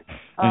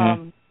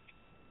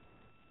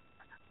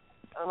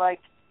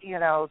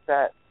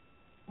 That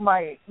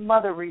my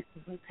mother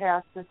recently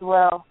passed as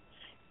well,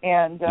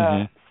 and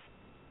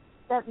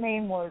that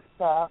name was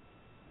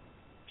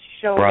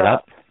showed brought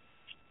up.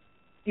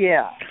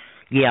 Yeah.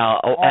 Yeah.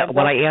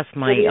 What I asked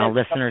my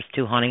listeners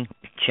too, honey,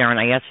 Sharon,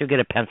 I asked you to get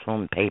a pencil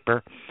and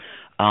paper.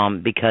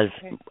 because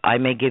I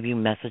may give you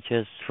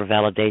messages for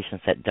validations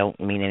that don't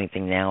mean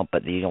anything now,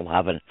 but you'll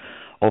have an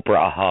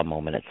Oprah aha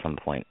moment at some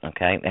point,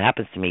 okay? It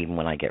happens to me even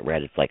when I get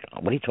read. It's like,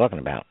 what are you talking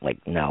about? Like,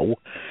 no.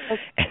 Okay.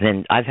 And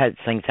then I've had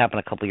things happen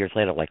a couple of years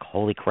later, like,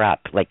 holy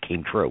crap, like,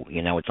 came true.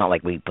 You know, it's not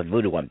like we put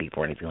voodoo on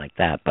people or anything like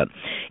that, but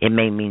it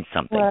may mean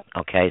something,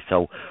 okay?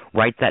 So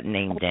write that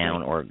name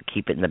down or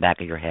keep it in the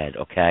back of your head,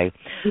 okay?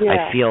 Yeah,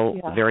 I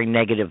feel very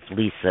negative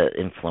Lisa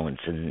influence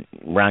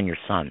around your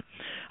son.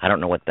 I don't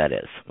know what that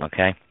is,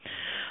 okay?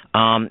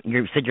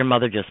 You said your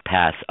mother just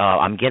passed.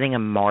 I'm getting a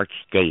March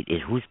date.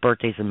 Whose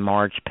birthday's in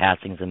March?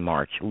 Passing's in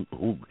March.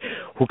 Who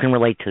can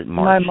relate to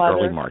March? My mother.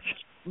 Early March.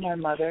 My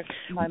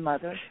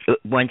mother.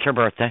 When's her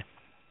birthday?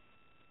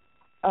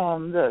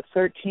 The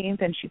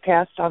 13th, and she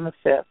passed on the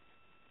 5th.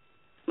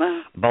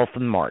 Both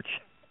in March.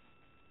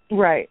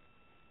 Right.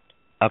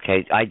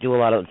 Okay, I do a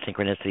lot of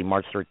synchronicity.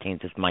 March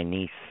 13th is my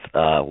niece,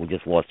 who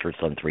just lost her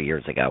son 3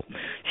 years ago.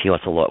 She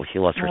lost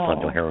her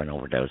son to a heroin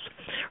overdose.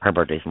 Her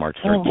birthday's March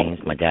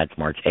 13th. My dad's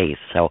March 8th.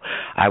 So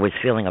I was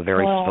feeling a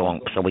very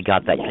strong. So we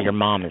got that. So your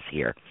mom is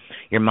here.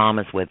 Your mom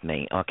is with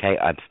me. Okay,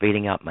 I'm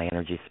speeding up. My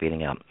energy's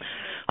speeding up.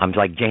 I'm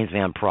like James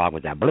Van Prague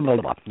with that. Blah, blah,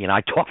 blah. You know,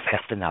 I talk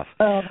fast enough.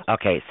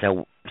 Okay,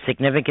 so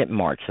significant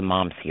March. The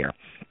mom's here.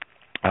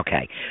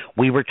 Okay.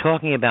 We were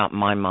talking about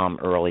my mom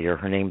earlier,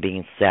 her name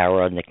being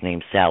Sarah,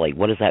 nickname Sally.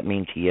 What does that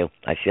mean to you?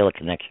 I feel a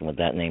connection with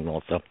that name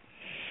also.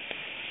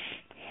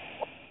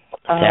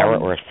 Sarah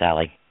or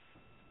Sally?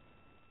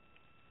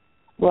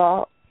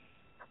 Well,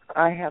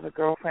 I have a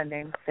girlfriend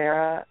named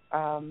Sarah.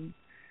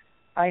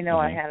 I know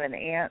I have an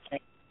aunt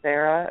named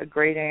Sarah, a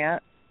great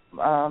aunt.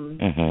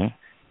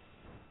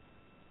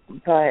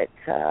 But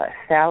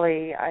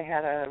Sally, I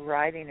had a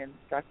riding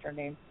instructor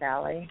named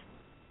Sally.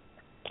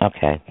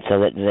 Okay, so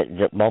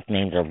that both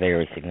names are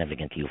very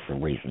significant to you for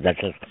reasons. That's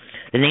just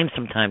the names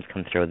sometimes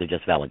come through. They're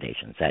just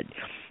validations that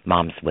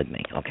mom's with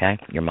me. Okay,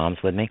 your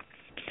mom's with me.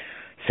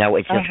 So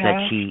it's just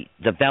that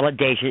the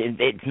validation.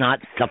 It's not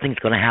something's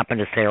going to happen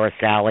to Sarah,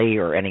 Sally,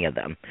 or any of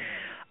them.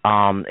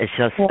 It's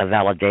just a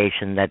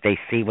validation that they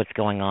see what's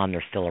going on.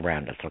 They're still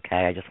around us.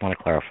 Okay, I just want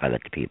to clarify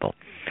that to people.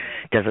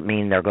 Doesn't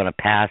mean they're going to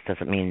pass.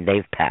 Doesn't mean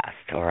they've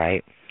passed. All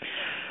right.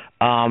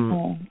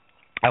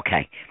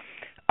 Okay,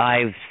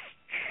 I've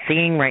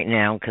seeing right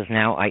now, because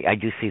now I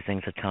do see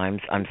things at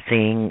times. I'm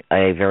seeing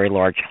a very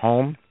large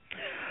home.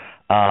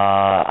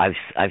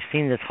 I've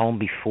seen this home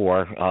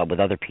before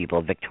with other people,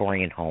 a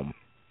Victorian home,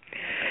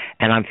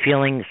 and I'm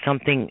feeling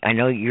something. I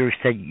know you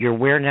said you're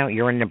where now?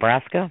 You're in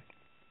Nebraska?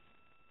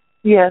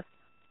 Yes.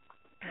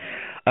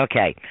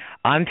 Okay,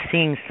 I'm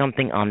seeing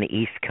something on the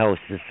East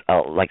Coast, this,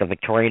 like a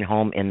Victorian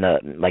home in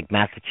the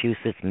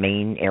Massachusetts,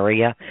 Maine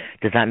area.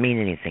 Does that mean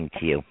anything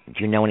to you? Do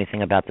you know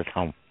anything about this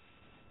home?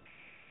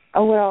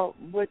 Oh, well,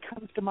 what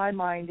comes to my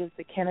mind is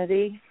the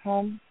Kennedy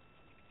home.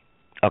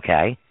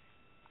 Okay.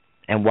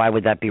 And why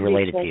would that be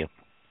related to you?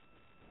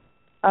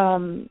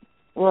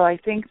 Well, I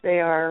think they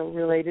are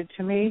related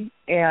to me,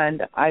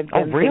 and I've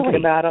been thinking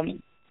about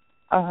them.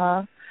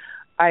 Wow.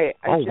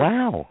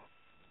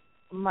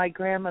 My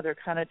grandmother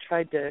kind of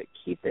tried to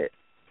keep it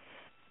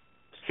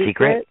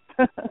secret.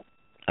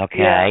 Okay.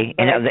 Yeah,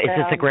 and is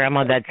this a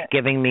grandma that's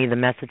giving me the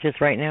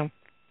messages right now?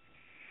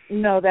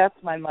 No,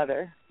 that's my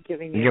mother.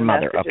 Your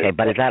mother, messages. Okay,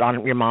 but is that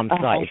on your mom's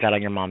side? Is that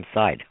on your mom's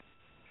side?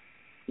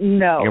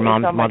 No, your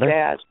mom's it's on mother. My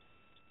dad.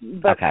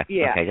 But, okay,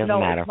 yeah, okay, doesn't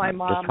matter. My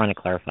mom, just trying to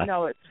clarify.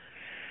 No, it's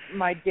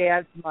my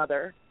dad's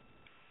mother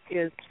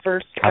is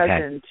first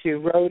cousin to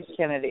Rose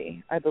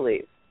Kennedy, I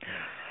believe.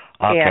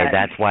 Okay, and,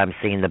 that's why I'm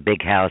seeing the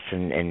big house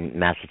in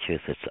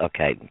Massachusetts.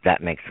 Okay,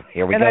 that makes.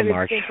 Here we go,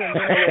 March.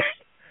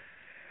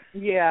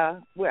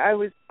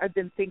 I've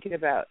been thinking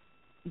about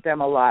them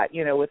a lot.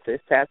 You know, with the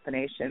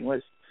assassination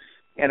was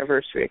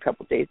anniversary a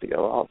couple of days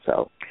ago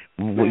also.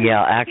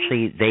 Yeah,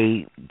 actually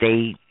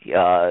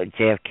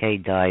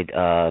JFK died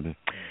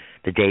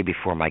the day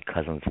before my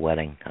cousin's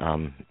wedding.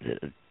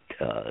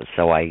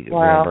 So I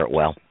remember it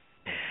well.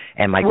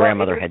 And my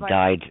grandmother had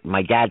died.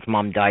 My dad's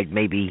mom died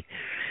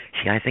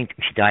I think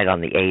she died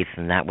on the 8th,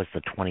 and that was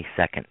the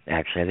 22nd,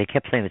 actually. They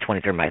kept saying the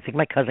 23rd. I think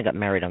my cousin got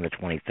married on the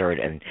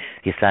 23rd, and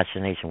the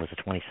assassination was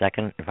the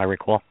 22nd, if I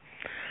recall.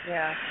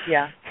 Yeah.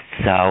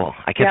 So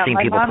I kept seeing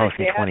people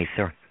posting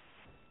 23rd.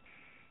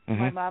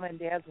 My mom and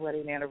dad's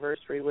wedding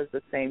anniversary was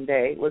the same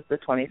day, was the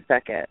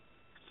 22nd.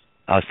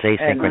 Oh, say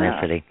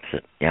synchronicity.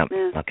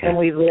 Okay. And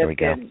we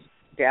lived in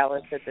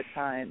Dallas at the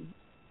time.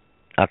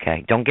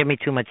 Okay. Don't give me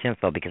too much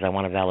info because I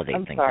want to validate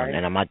things. Sorry.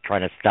 And I'm not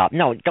trying to stop.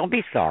 No, don't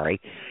be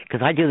sorry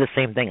because I do the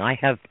same thing. I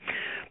have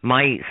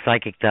my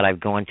psychic that I've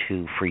gone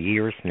to for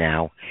years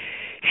now.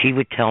 She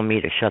would tell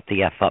me to shut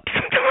the F up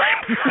sometimes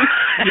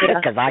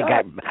because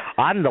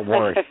I'm the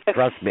worst.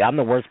 Trust me, I'm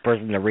the worst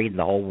person to read in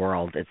the whole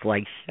world. It's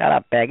like, shut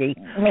up, Peggy.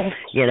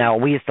 You know,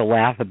 we used to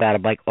laugh about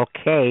it. Like,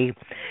 okay,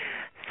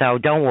 so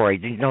don't worry.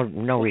 There's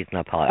no reason to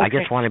apologize. I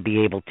just want to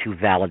be able to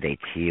validate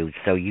to you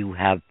so you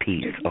have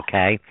peace.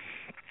 Okay.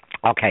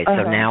 Okay.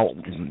 So now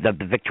the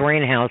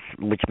Victorian house,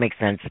 which makes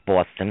sense,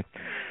 Boston.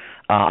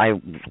 I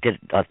did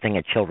a thing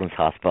at Children's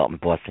Hospital in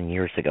Boston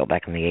years ago,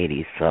 back in the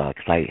 80s,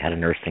 because I had a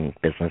nursing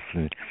business,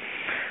 and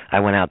I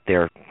went out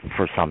there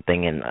for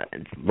something, and a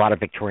lot of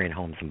Victorian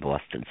homes in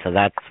Boston. So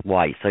that's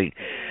why. So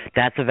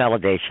that's a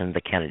validation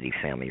the Kennedy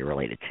family you're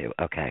related to.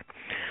 Okay.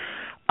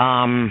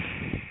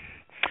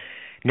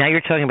 Now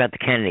you're talking about the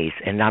Kennedys,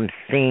 and I'm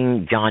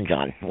seeing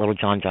little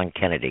John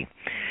Kennedy,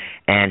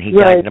 and he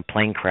died in a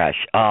plane crash.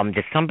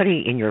 Did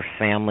somebody in your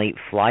family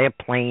fly a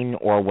plane,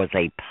 or was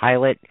a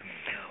pilot,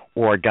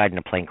 or died in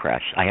a plane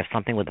crash? I have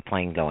something with the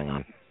plane going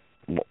on.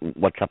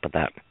 What's up with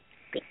that?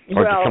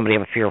 Or does somebody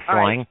have a fear of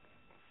flying?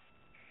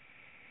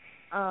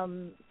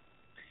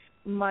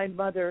 My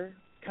mother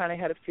kind of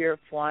had a fear of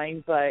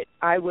flying, but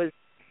I was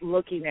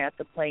looking at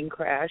the plane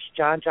crash,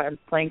 John's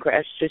plane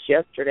crash just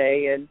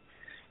yesterday, and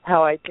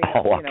how I think,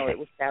 it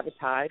was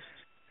sabotaged,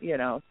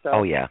 so.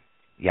 Oh, yeah.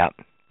 Yep.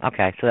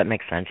 Okay, so that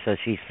makes sense. So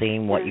she's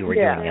seeing what you were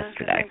doing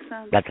yesterday.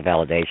 That's a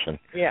validation.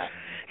 Yeah.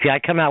 See, I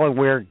come out with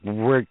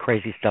weird,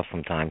 crazy stuff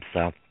sometimes,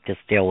 so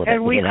just deal with it.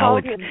 And we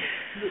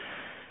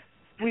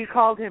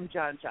called him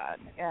John,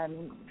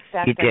 and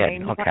that's you the did?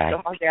 name Okay.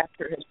 dog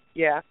after him.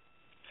 Yeah.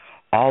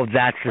 Oh,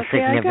 that's the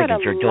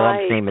significance. Your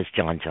dog's name is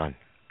John.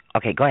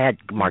 Okay, go ahead,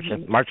 Marcia.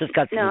 Mm-hmm. Marcia's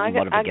got some I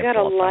got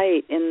a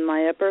light in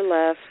my upper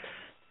left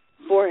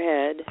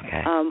forehead,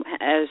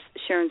 as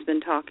Sharon's been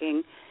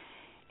talking,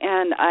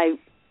 and I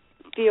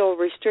feel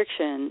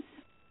restriction,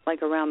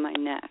 like around my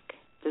neck.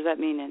 Does that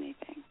mean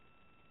anything?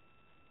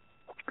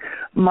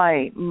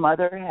 My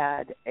mother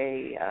had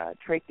a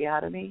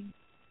tracheotomy.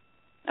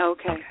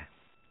 Okay.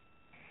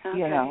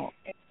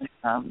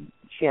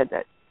 She had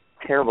that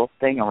terrible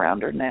thing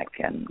around her neck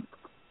and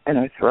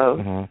her throat.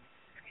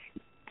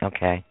 Mm-hmm.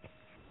 Okay.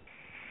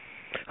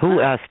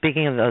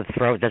 Speaking of the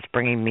throat, that's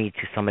bringing me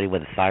to somebody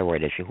with a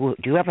thyroid issue.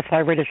 Do you have a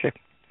thyroid issue?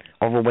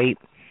 Overweight?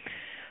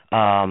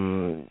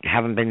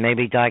 Haven't been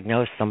maybe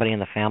diagnosed? Somebody in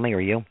the family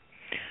or you?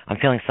 I'm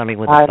feeling somebody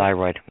with a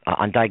thyroid,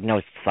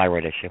 undiagnosed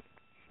thyroid issue.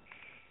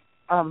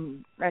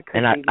 And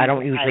I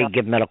don't usually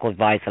give medical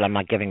advice, and I'm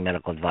not giving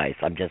medical advice.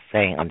 I'm just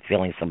saying I'm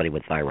feeling somebody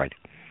with thyroid.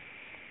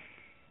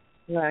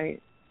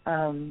 Right.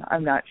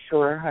 I'm not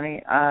sure,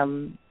 honey.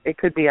 It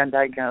could be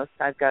undiagnosed.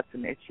 I've got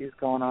some issues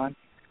going on.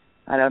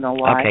 I don't know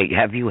why. Okay.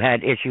 Have you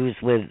had issues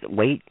with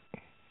weight?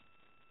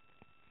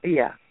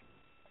 Yeah.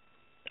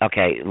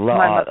 Okay.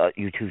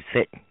 You two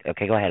sit.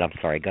 Okay, go ahead. I'm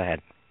sorry. Go ahead.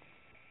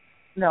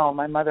 No,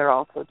 my mother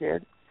also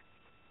did.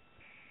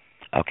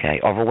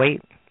 Okay.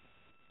 Overweight?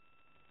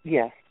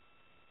 Yes.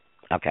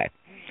 Okay.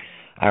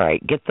 All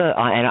right. Get the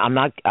and I'm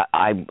not.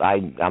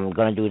 I'm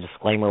going to do a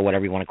disclaimer,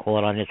 whatever you want to call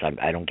it on this.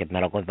 I don't give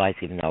medical advice,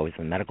 even though I was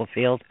in the medical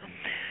field.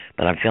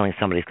 But I'm feeling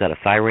somebody's got a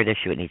thyroid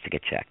issue. It needs to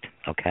get checked.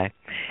 Okay.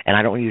 And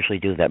I don't usually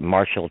do that.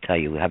 Marcia will tell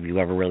you. Have you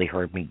ever really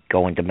heard me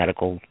go into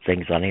medical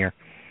things on here?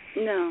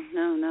 No,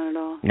 not at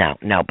all.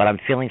 No. But I'm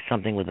feeling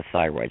something with the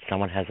thyroid.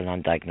 Someone has an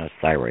undiagnosed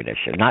thyroid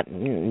issue.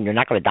 You're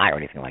not going to die or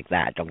anything like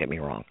that. Don't get me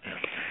wrong.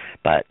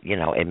 But,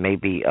 it may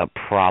be a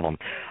problem.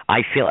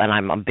 I feel, and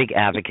I'm a big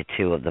advocate,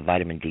 too, of the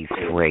vitamin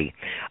D3.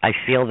 I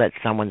feel that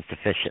someone's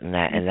deficient in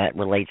that, and that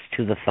relates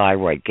to the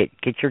thyroid.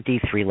 Get your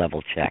D3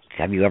 level checked.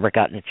 Have you ever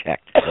gotten it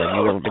checked? Or have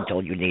you ever been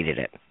told you needed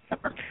it?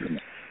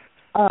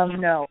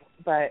 No,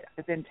 but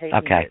I've been taking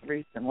it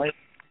recently.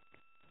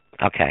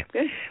 Okay.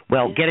 Good.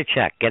 Well, get it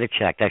checked.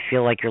 I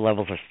feel like your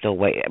levels are still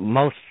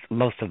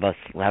most of us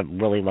have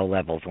really low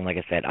levels, and like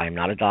I said, I'm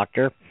not a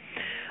doctor.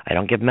 I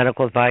don't give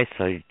medical advice,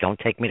 so don't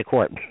take me to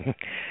court.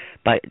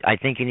 But I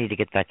think you need to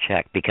get that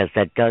checked, because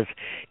that does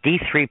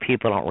D3,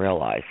 people don't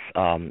realize,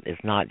 is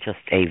not just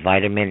a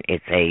vitamin,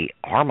 it's a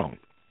hormone.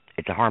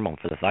 It's a hormone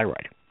for the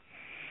thyroid.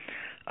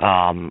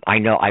 I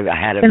know I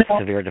had a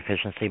severe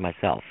deficiency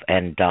myself,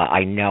 and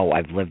I know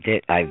I've lived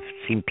it. I've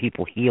seen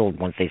people healed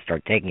once they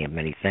start taking it,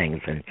 many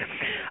things, and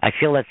I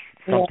feel that's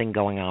something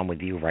going on with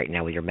you right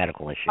now with your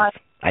medical issues.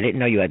 I didn't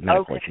know you had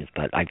medical issues,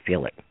 but I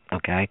feel it,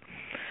 okay?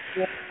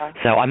 Yeah.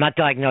 So I'm not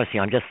diagnosing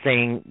you. I'm just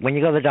saying, when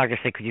you go to the doctor,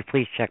 say, could you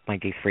please check my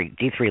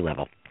D3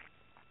 level,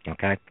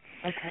 okay?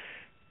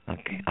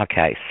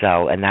 Okay,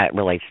 so, and that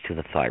relates to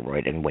the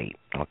thyroid and weight,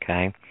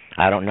 okay?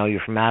 I don't know you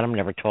from Adam,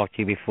 never talked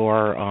to you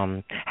before.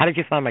 How did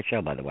you find my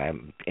show, by the way?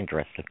 I'm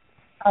interested.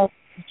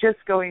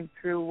 Just going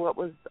through what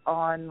was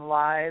on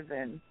live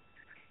and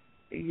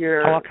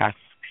your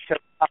show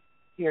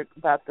here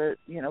about the,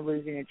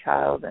 losing a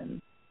child.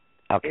 And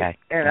I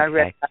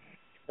read that,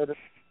 so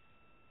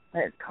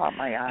it caught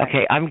my eye.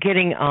 Okay, I'm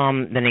getting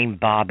the name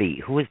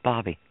Bobby. Who is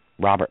Bobby?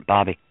 Robert,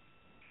 Bobby.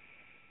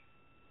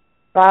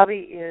 Bobby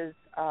is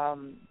a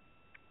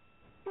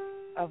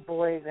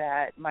boy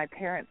that my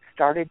parents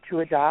started to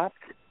adopt,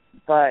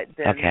 but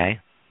then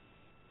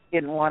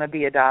didn't want to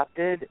be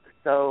adopted.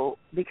 So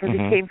because he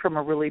came from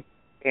a really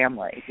big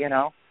family,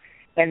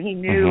 and he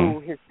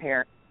knew his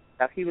parents.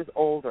 He was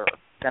older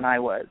than I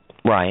was,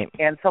 right?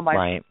 And so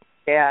my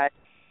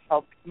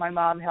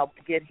mom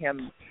helped get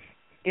him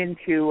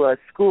into a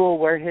school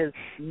where his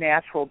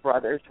natural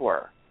brothers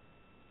were.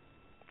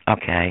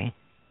 Okay.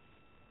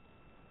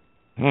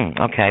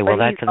 Okay. Well,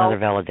 that's another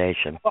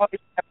validation.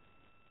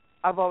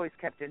 I've always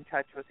kept in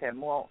touch with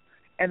him. Well,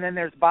 And then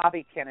there's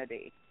Bobby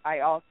Kennedy.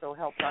 I also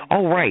helped on.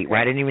 Oh, right. I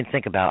wasn't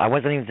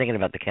even thinking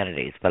about the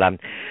Kennedys, but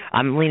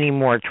I'm leaning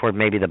more toward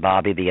maybe the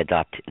Bobby,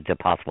 the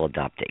possible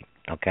adoptee.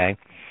 Okay,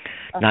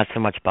 not so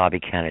much Bobby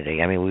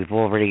Kennedy. I mean, we've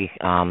already.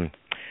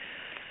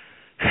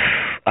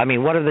 I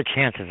mean, what are the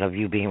chances of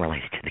you being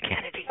related to the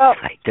Kennedys? Oh.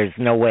 There's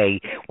no way.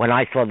 When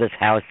I saw this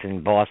house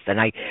in Boston,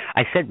 I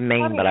said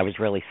Maine, but I was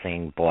really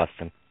saying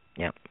Boston.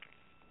 Yeah.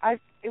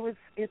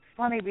 It's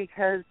funny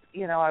because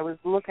I was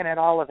looking at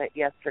all of it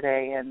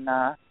yesterday, and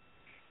I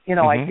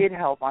did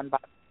help on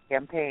Bob's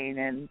campaign,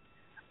 and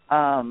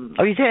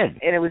oh, you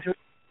did? And it was,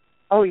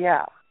 oh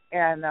yeah,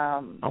 and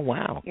oh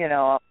wow,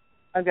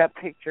 I've got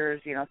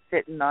pictures,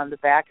 sitting on the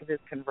back of his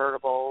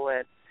convertible,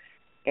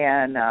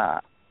 and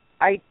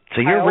So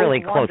you're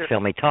really close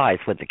family ties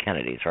with the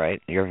Kennedys, right?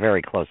 You're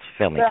very close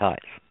family ties.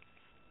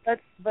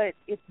 But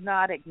it's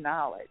not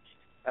acknowledged.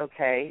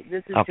 Okay,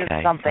 this is just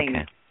something.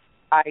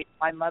 Okay.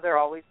 My mother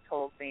always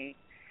told me,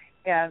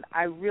 and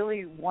I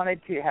really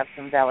wanted to have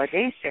some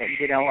validation.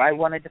 I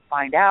wanted to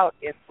find out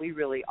if we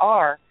really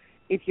are.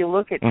 If you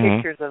look at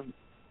pictures of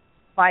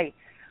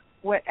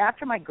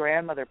after my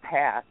grandmother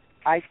passed,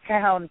 I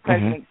found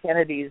President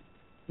Kennedy's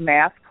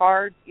mass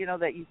card,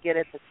 that you get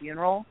at the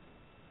funeral,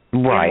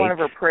 right, in one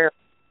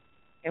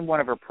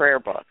of her prayer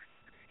books.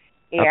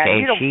 And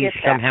okay, she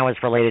somehow is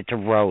related to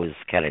Rose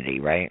Kennedy,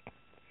 right?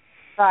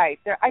 Right.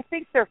 I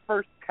think they're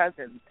first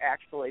cousins,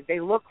 actually. They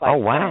look like. Oh,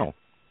 wow.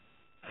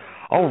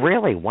 Oh,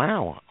 really?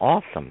 Wow.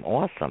 Awesome.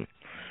 All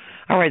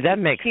right, that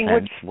makes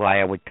sense why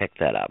I would pick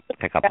up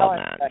on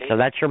that. Buddy. So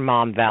that's your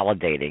mom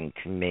validating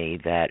to me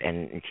that,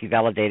 and she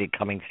validated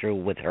coming through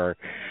with her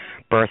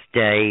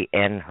birthday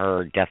and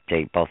her death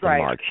date both in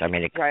March. I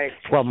mean,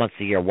 12 months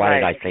a year. Why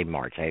did I say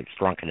March? I have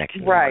strong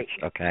connection to March,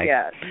 okay?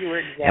 Yeah, you were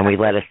exactly. And we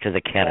led us to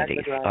the Kennedys.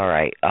 Exactly right. All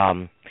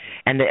right.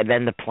 And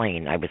then the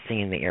plane. I was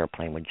seeing the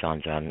airplane with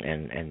John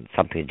and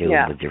something to do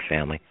with your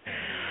family.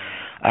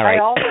 All right.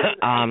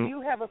 I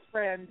do have a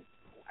friend,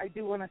 I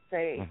do want to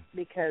say,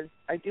 because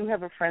I do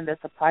have a friend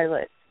that's a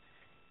pilot,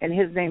 and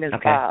his name is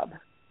Bob.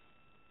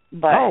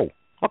 But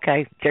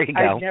okay. There you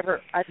go.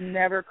 I've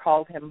never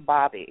called him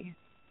Bobby.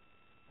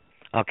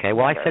 Okay,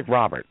 well, I said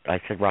Robert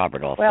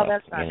also. Well,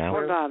 that's not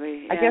Or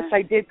Bobby. Yeah. I guess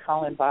I did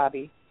call him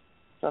Bobby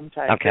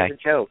sometimes as a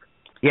joke.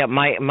 Yeah,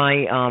 my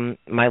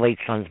late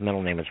son's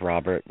middle name is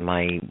Robert.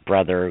 My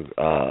brother,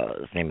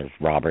 his name is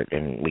Robert,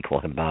 and we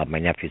call him Bob. My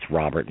nephew's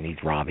Robert, and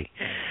he's Robbie.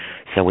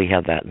 So we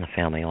have that in the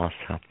family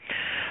also.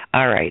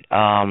 All right.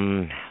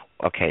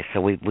 Okay,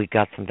 so we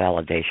got some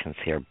validations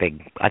here.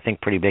 I think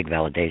pretty big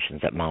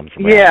validations that Mom's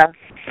around. Yeah.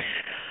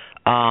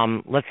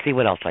 Let's see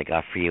what else I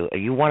got for you.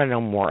 You want to know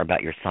more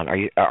about your son?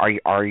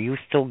 Are you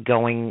still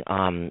going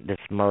this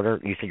murder?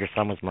 You said your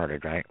son was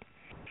murdered, right?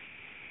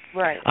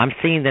 Right. I'm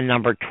seeing the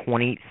number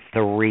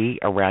 23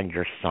 around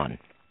your son.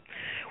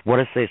 What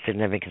is the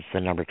significance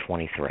of the number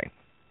 23?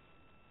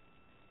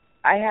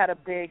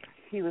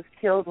 He was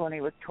killed when he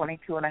was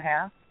 22 and a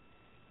half,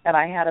 and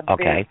I had a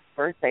big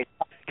birthday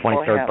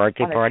party. 23rd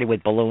birthday party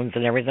with balloons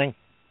and everything?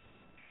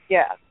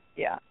 Yeah.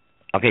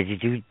 Okay,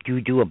 did you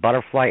do a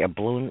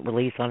balloon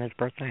release on his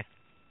birthday?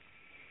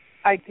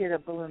 I did a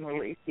balloon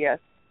release, yes.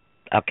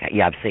 Okay,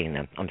 yeah, I'm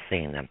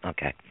seeing them.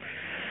 Okay.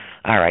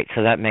 All right,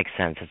 so that makes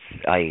sense.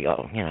 I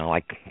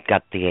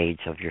got the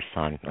age of your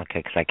son, okay,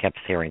 because I kept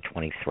hearing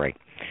 23.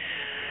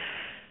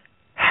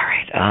 All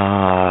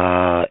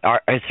right.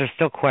 Is there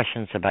still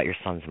questions about your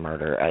son's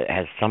murder?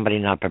 Has somebody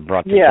not been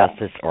brought to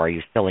justice, or are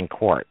you still in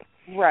court?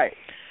 Right.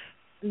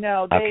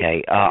 No.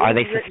 Are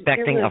they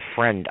suspecting a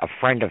friend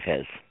of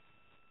his?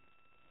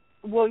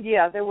 Well,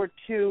 yeah, there were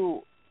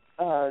two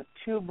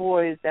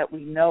boys that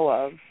we know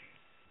of,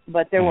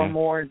 but there were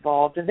more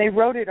involved, and they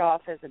wrote it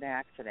off as an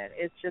accident.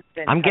 It's just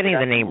been. I'm getting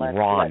the name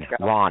Ronald.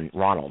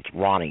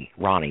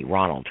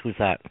 Who's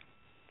that?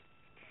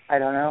 I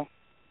don't know.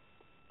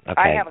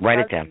 Okay, write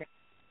it down.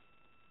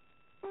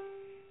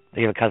 Do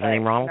you have a cousin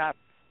named Ronald?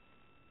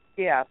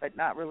 But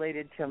not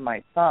related to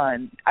my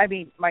son. I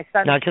mean, my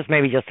son. No,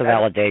 maybe just a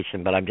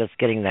validation, but I'm just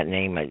getting that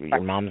name.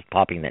 Your mom's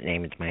popping that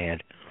name into my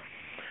head.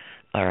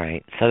 All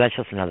right, so that's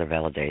just another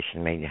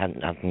validation. Maybe it had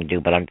nothing to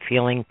do, but I'm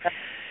feeling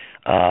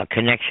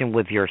connection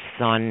with your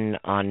son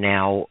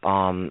now.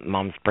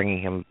 Mom's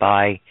bringing him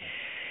by.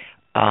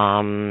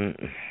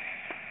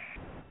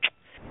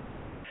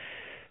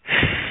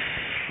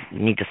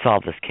 Need to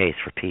solve this case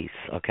for peace,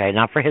 okay?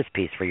 Not for his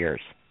peace, for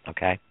yours,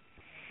 okay?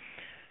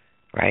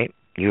 Right?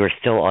 You are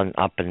still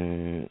up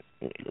in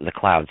the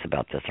clouds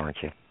about this, aren't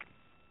you?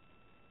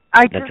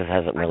 That just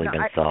hasn't really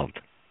been solved.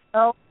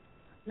 No,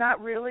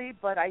 not really,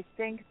 but I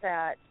think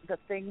that the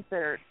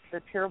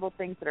terrible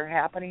things that are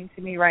happening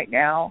to me right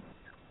now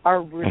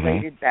are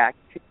related back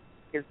to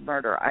his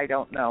murder. I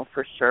don't know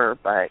for sure,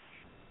 but...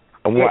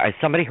 Is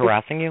somebody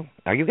harassing you?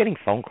 Are you getting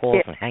phone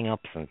calls and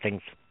hang-ups and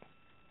things?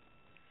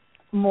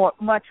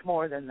 Much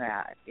more than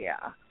that,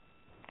 yeah.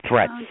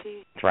 Threats.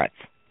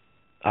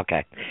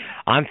 Okay.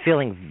 I'm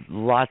feeling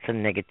lots of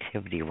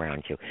negativity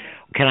around you.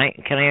 Can I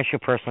ask you a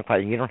personal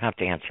question? You don't have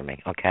to answer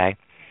me, okay?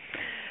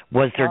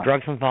 Was there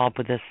drugs involved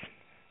with this?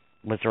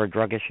 Was there a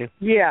drug issue?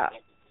 Yeah.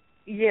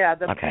 Yeah,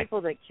 the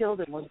people that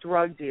killed him were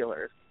drug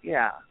dealers.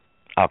 Yeah.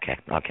 Okay.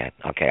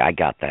 I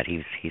got that.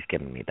 He's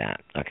giving me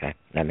that. Okay,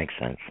 that makes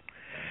sense.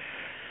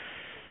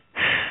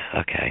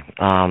 Okay.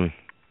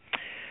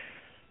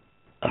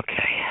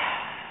 Okay.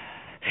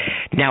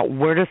 Now,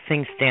 where do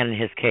things stand in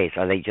his case?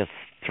 Are they just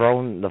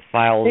throwing the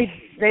files?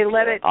 They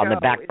let it on go.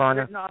 The back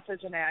burner. It's written off as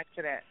an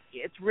accident.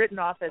 It's written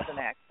off as an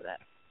accident.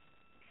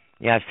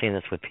 Yeah, I've seen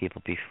this with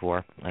people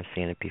before. I've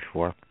seen it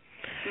before.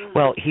 Mm-hmm.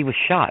 Well, he was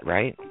shot,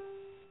 right?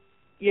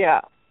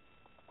 Yeah.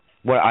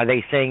 Well, are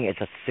they saying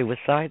it's a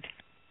suicide?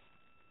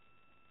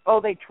 Oh,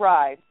 they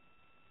tried.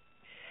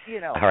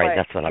 All right,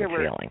 that's what I'm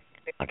feeling.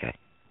 Okay.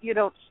 You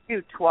don't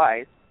shoot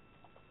twice.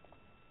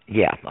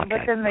 Yeah, okay. But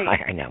then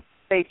I know.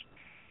 They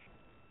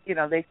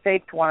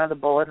faked one of the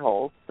bullet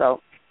holes,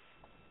 so.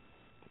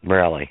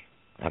 Really?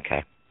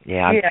 Okay.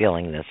 Yeah, I'm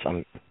feeling this.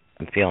 I'm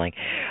feeling.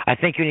 I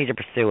think you need to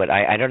pursue it.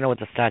 I don't know what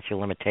the statute of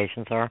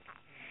limitations are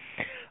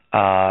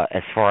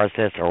as far as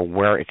this or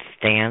where it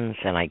stands,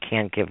 and I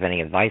can't give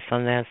any advice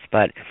on this,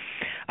 but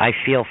I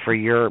feel for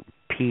your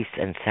peace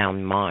and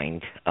sound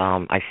mind,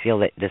 I feel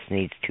that this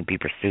needs to be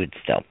pursued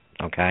still,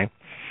 okay?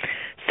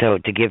 So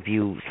to give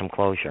you some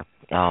closure,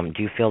 do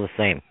you feel the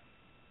same?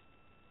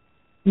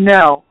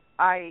 No.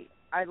 I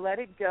let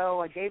it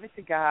go. I gave it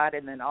to God,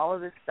 and then all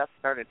of this stuff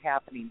started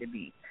happening to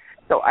me.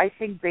 So I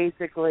think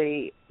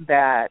basically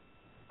that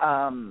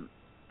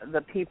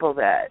the people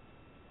that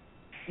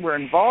were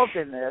involved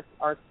in this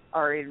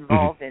are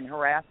involved in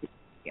harassing.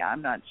 Yeah,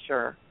 I'm not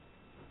sure.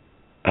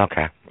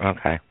 Okay.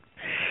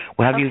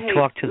 Well, have you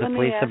talked to the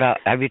police about?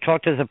 Have you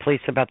talked to the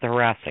police about the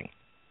harassing?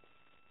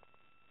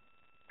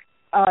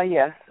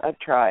 Yes, I've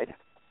tried.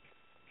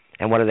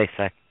 And what do they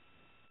say?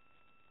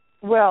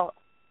 Well,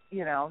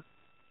 they're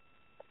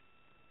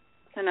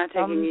not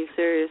taking you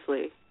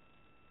seriously.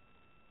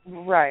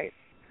 Right.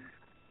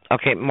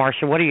 Okay,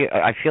 Marcia,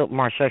 I feel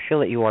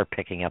that you are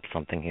picking up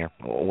something here.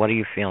 What are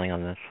you feeling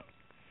on this?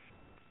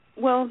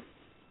 Well,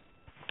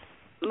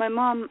 my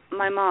mom,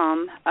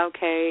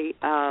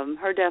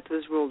 her death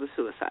was ruled a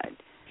suicide.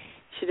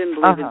 She didn't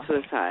believe in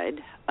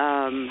suicide.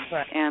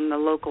 Right. And the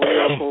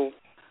local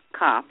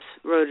cops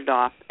wrote it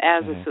off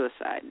as a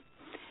suicide.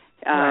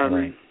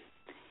 Right.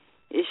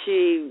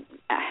 She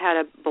had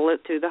a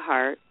bullet through the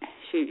heart.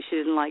 She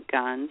didn't like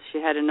guns. She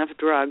had enough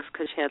drugs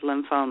because she had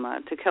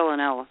lymphoma to kill an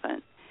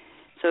elephant.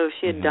 So if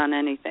she had done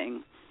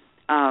anything,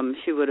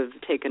 she would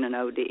have taken an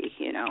OD,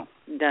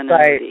 done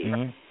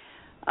an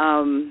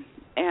OD.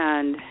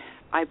 And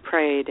I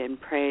prayed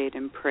and prayed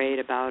and prayed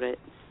about it.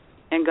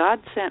 And God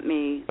sent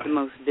me the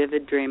most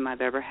vivid dream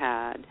I've ever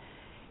had.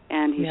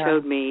 And he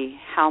showed me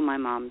how my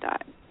mom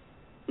died.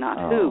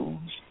 Not who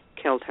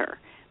killed her,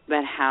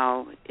 but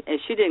how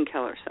she didn't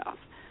kill herself.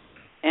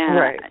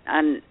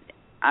 And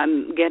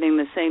I'm getting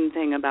the same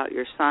thing about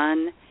your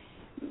son,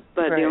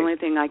 but the only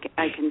thing I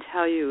can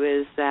tell you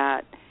is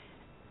that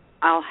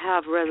I'll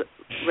have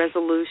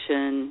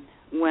resolution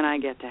when I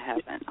get to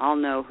heaven. I'll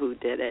know who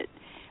did it.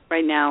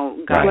 Right now,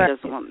 God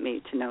doesn't want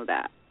me to know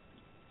that.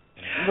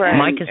 Right.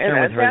 My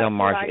concern with her, though,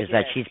 Marcia, is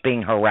that she's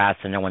being harassed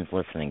and no one's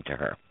listening to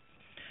her.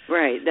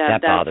 Right.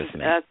 That bothers me.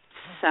 That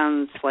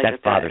sounds like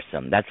that's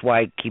bothersome. That's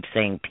why I keep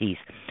saying peace.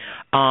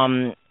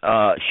 I'm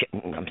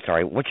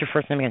sorry. What's your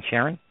first name again?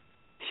 Sharon?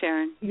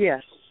 Sharon.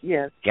 Yes.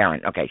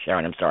 Sharon. Okay,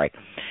 Sharon. I'm sorry.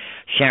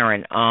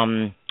 Sharon.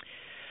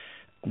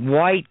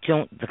 Why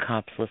don't the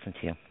cops listen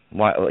to you?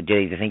 Why do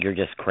you think you're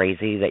just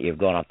crazy that you've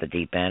gone off the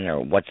deep end,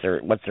 or what's their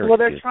excuse? Well,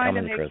 they're trying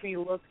to make me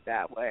look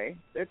that way.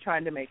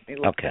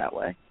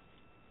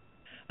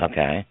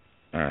 Okay.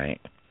 All right.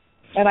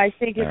 And I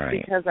think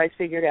it's because I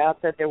figured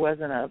out that there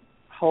wasn't a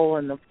hole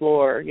in the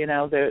floor.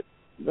 The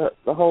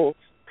whole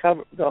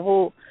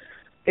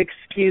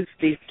excuse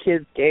these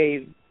kids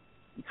gave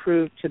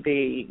proved to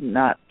be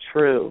not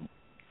true.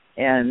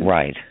 And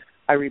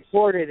I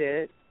reported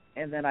it,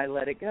 and then I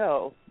let it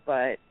go.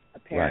 But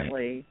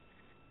apparently,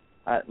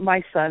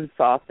 my son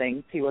saw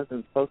things he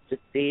wasn't supposed to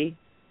see,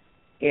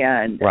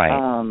 and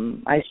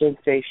I think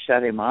they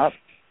shut him up.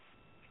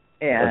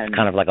 And it's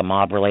kind of like a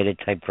mob-related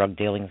type drug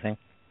dealing thing.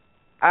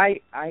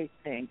 I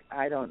think,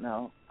 I don't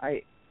know.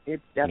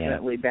 It's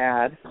definitely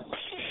bad.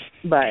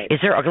 But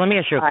let me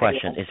ask you a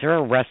question. Is there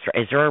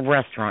a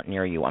restaurant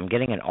near you? I'm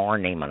getting an R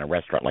name on a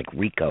restaurant like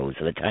Rico's,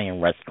 an Italian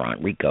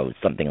restaurant, Rico's,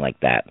 something like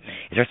that.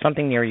 Is there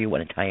something near you,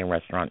 an Italian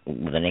restaurant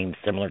with a name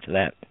similar to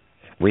that?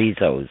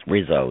 Rizzo's,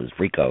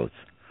 Rico's.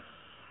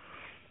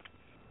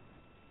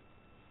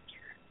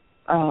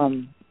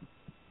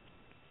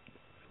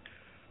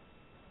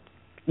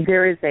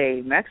 There is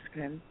a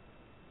Mexican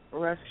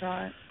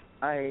restaurant.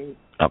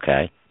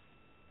 Okay.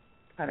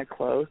 Kind of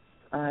close.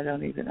 I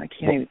can't even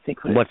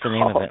think what's the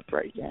name of it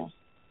right now.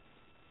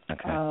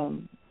 Okay.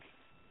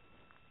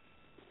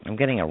 I'm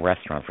getting a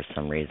restaurant for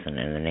some reason,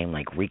 and the name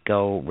like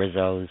Rico,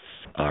 Rizzo's,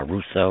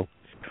 Russo.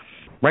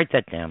 Write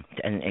that down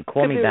and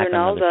call me back on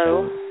another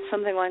show.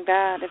 Something like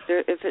that.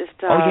 If it's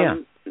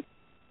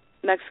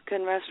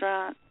Mexican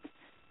restaurant.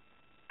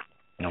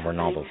 No,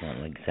 Ronaldo's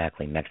not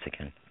exactly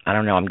Mexican. I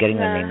don't know. I'm getting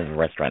the name of the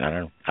restaurant. I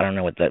don't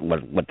know what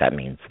that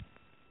means.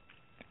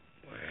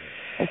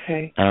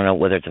 Okay. I don't know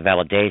whether it's a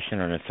validation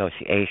or an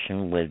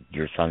association with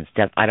your son's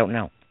death. I don't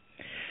know.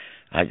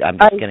 I'm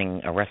just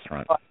getting a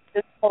restaurant.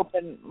 Just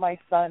hoping my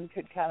son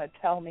could kind of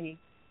tell me,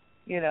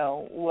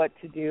 what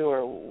to do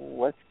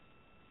or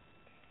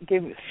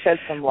shed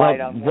some light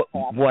on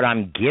what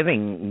I'm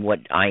giving. What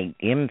I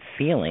am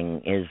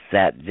feeling is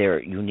that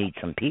you need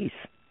some peace.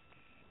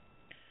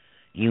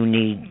 You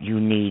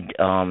need.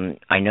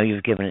 I know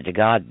you've given it to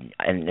God,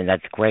 and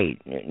that's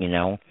great.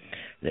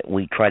 That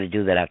we try to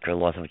do that after the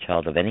loss of a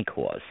child of any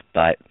cause,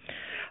 but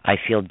I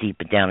feel deep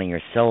down in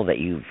your soul that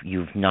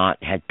you've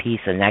not had peace,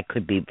 and that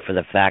could be for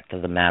the fact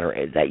of the matter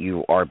that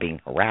you are being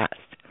harassed.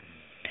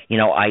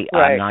 Right.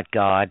 I'm not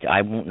God.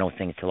 I won't know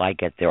things till I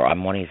get there.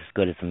 I'm only as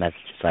good as the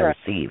messages I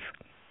receive.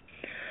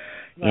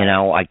 Right.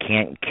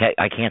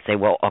 I can't say,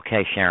 well,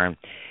 okay, Sharon,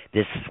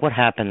 this is what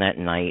happened that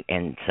night,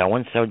 and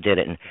so did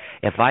it, and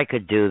if I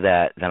could do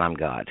that, then I'm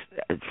God.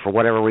 For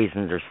whatever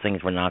reason, there's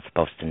things we're not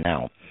supposed to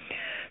know.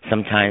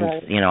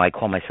 Sometimes, I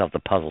call myself the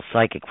puzzle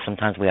psychic.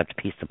 Sometimes we have to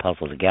piece the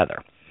puzzle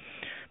together.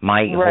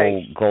 My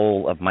whole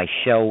goal of my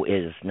show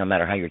is, no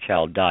matter how your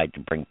child died, to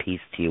bring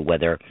peace to you,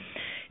 whether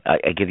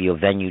I give you a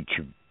venue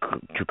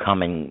to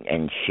come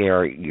and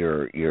share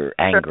your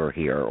anger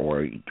here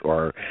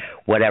or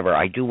whatever.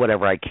 I do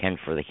whatever I can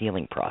for the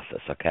healing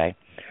process, okay?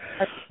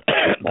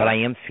 But I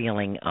am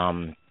feeling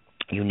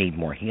you need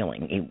more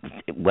healing,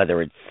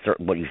 whether it's,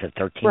 what you said,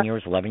 13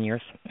 years, 11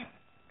 years?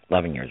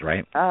 11 years,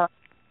 right?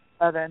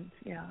 11,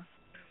 yeah.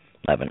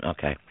 11,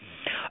 okay.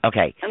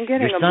 Okay, I'm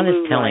getting your son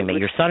is telling me, light,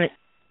 your son is...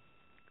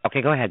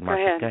 Okay, go ahead,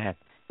 Marcia, go ahead.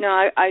 No,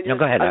 I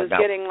go ahead. I was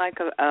getting like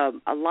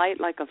a light,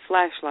 like a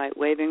flashlight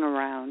waving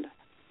around.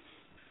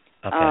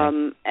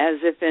 Okay. As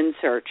if in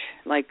search,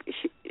 like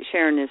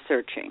Sharon is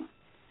searching.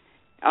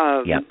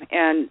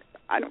 And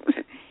I don't,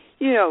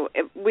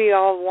 we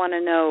all want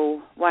to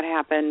know what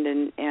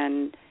happened,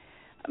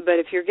 but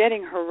if you're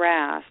getting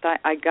harassed,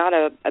 I got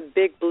a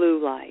big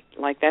blue light,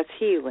 like that's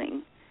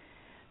healing.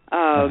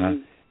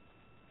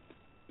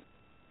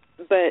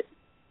 But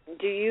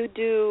do you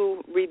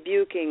do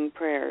rebuking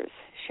prayers,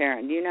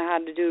 Sharon? Do you know how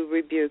to do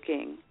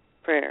rebuking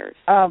prayers?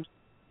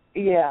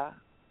 Yeah.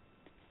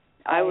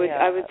 I would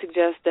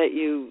suggest that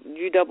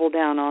you double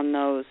down on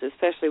those,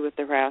 especially with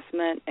the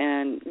harassment,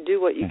 and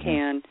do what you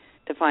can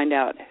to find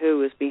out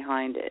who is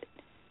behind it.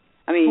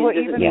 I mean,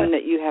 it doesn't mean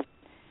that you have.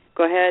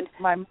 Go ahead.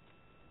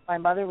 My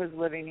mother was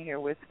living here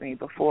with me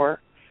before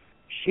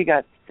she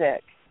got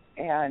sick,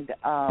 and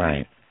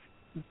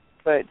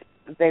but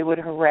they would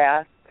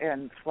harass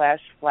and flash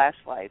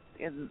flashlights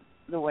in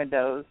the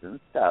windows and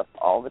stuff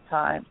all the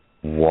time.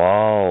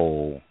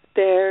 Whoa!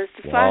 There's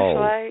the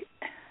flashlight.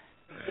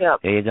 Yep.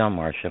 There you go,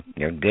 Marcia.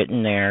 You're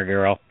getting there,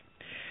 girl.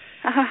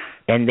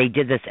 And they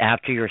did this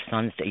after your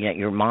son's...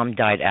 your mom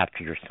died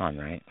after your son,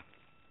 right?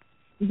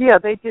 Yeah,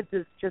 they did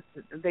this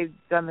they've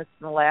done this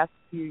in the last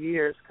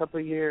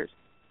couple of years.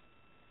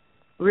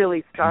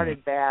 Really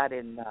started bad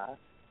in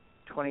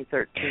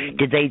 2013.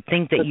 Did they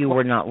think that you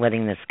were not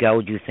letting this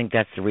go? Do you think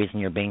that's the reason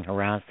you're being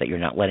harassed, that you're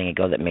not letting it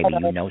go, that maybe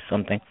you know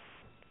something?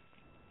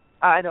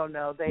 I don't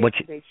know.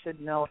 They should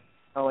know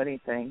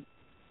anything.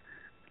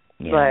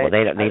 Yeah, but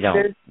well, they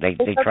don't.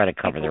 They try to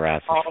cover their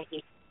asses.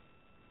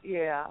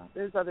 Yeah,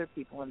 there's other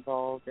people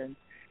involved, and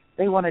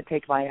they want to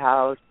take my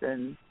house,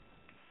 and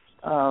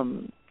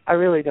I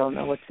really don't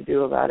know what to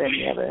do about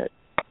any of it.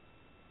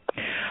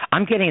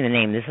 I'm getting the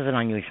name. This is an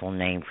unusual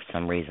name for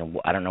some reason.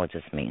 I don't know what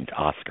this means.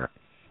 Oscar.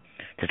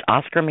 Does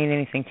Oscar mean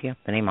anything to you?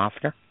 The name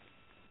Oscar?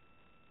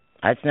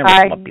 That's never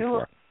come up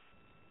before.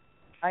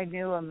 I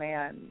knew a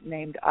man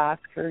named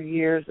Oscar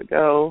years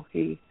ago.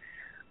 He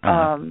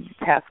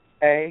passed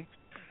away.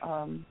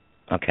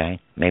 Okay,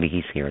 maybe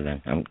he's here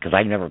then, because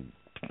I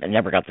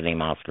never got the name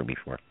Oscar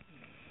before.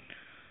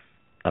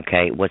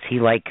 Okay, was he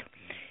like?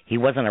 He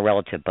wasn't a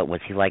relative, but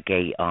was he like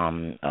a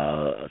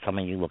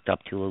someone you looked up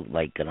to,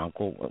 like an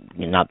uncle?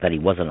 Not that he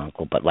was an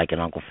uncle, but like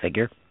an uncle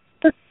figure.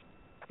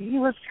 He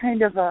was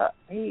kind of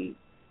he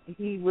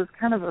was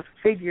kind of a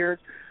figure,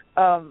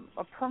 a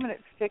permanent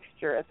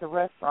fixture at the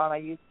restaurant I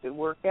used to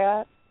work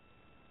at.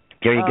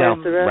 There you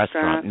go, the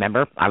restaurant.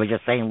 Remember, I was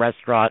just saying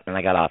restaurant, and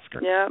I got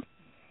Oscar. Yeah.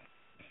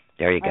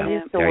 There you go. I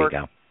used to there work you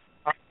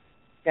go.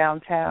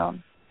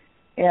 Downtown,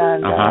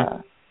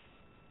 and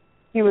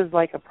he was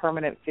like a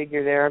permanent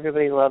figure there.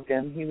 Everybody loved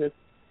him. He was,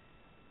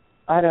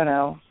 I don't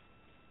know.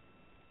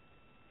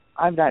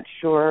 I'm not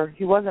sure.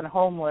 He wasn't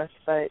homeless,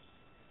 but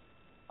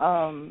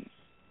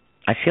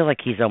I feel like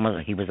he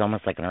was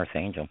almost like an earth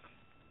angel.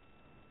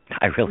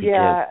 I really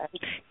do.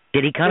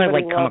 Did he kind of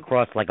like come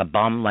across like a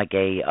bum, like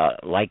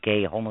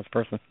a homeless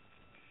person?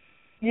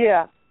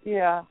 Yeah,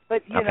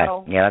 but you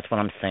know. Yeah, that's what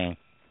I'm saying.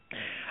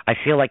 I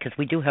feel like, because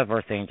we do have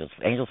earth angels.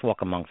 Angels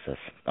walk amongst us,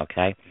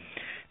 okay?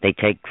 They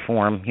take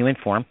form, human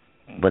form,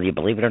 whether you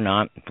believe it or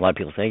not. A lot of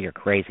people say, you're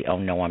crazy. Oh,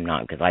 no, I'm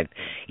not, because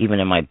even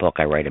in my book,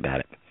 I write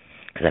about it,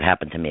 because it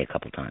happened to me a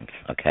couple times,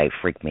 okay?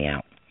 Freaked me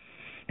out.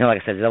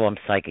 Like I said, though I'm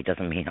psychic,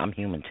 doesn't mean I'm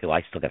human, too.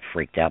 I still get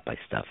freaked out by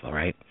stuff, all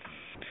right?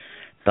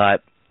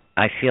 But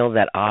I feel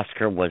that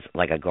Oscar was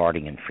like a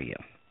guardian for you,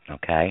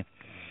 okay?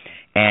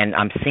 And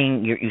I'm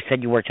seeing you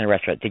said you worked in a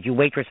restaurant. Did you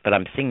waitress? But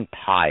I'm seeing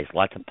pies,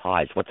 lots of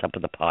pies. What's up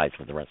with the pies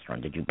for the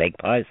restaurant? Did you bake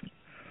pies?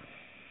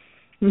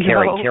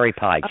 No. Cherry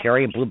pie,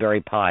 cherry and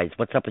blueberry pies.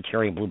 What's up with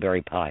cherry and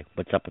blueberry pie?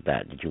 What's up with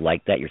that? Did you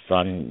like that? Your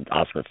son,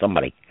 Oscar,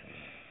 somebody.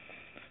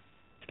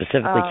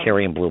 Specifically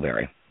cherry and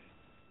blueberry.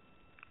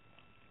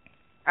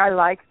 I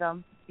like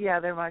them. Yeah,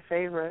 they're my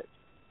favorite.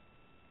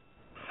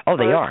 Oh,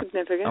 they are?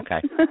 Significant.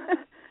 Okay.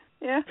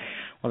 Yeah.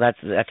 Well,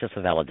 that's just a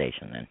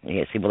validation then.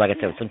 Yeah, see, well, like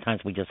I said,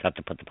 sometimes we just have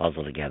to put the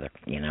puzzle together,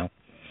 you know?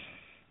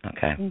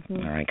 Okay. Mm-hmm.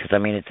 All right. Because, I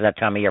mean, it's that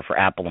time of year for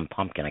apple and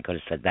pumpkin. I could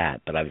have said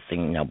that, but I was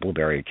thinking,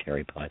 blueberry or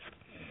cherry pies.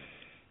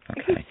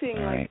 Okay. I keep seeing,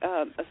 all right.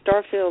 a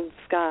star-filled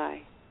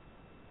sky.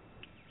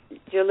 Do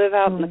you live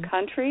out in the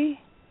country?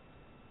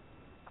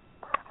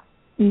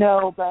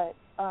 No, but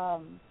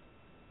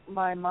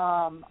my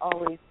mom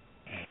always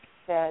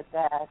said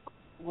that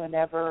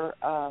whenever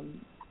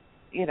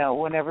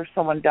whenever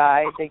someone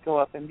died, they go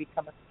up and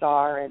become a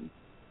star. And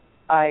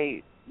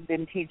I've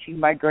been teaching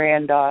my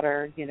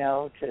granddaughter,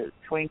 to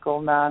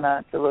twinkle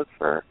Nana, to look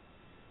for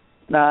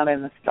Nana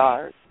in the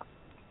stars.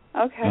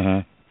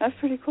 Okay, That's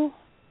pretty cool.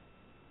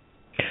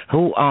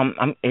 Who?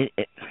 Okay,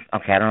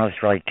 I don't know if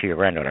it's related to your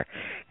granddaughter.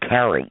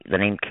 Carrie, the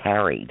name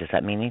Carrie. Does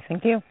that mean anything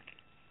to you?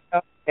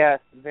 Oh, yes,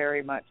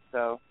 very much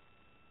so.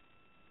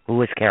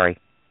 Who is Carrie?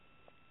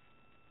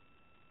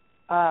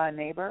 A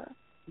neighbor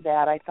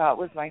that I thought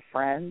was my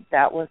friend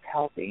that was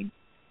helping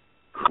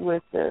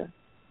with the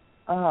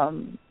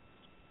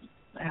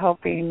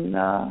helping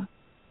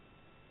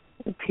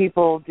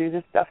people do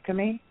this stuff to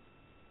me.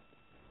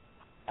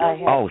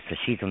 So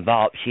she's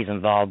involved. She's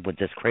involved with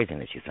this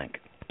craziness, you think?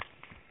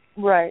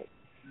 Right.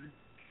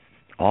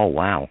 Oh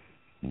wow!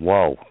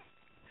 Whoa!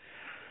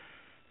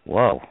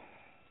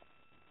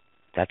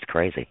 That's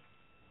crazy.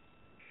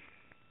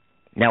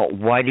 Now,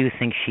 why do you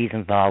think she's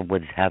involved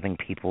with having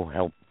people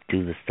help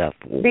do the stuff?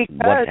 Because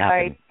what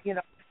happened?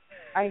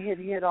 I had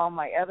hid all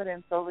my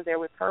evidence over there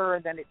with her,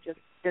 and then it just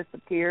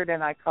disappeared,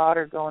 and I caught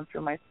her going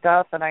through my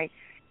stuff, and I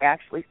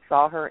actually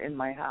saw her in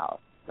my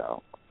house.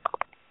 So.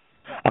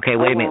 Okay,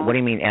 wait a minute. What do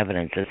you mean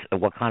evidence?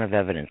 What kind of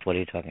evidence? What are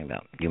you talking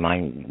about? Do you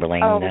mind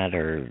relaying that,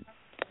 or?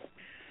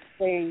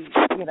 They,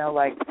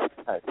 like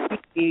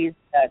CDs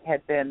that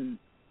had been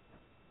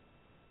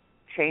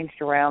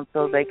changed around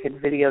so they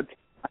could videotape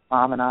my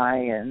mom and I,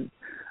 and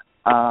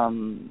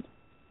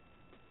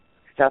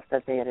stuff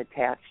that they had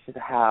attached to the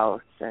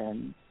house,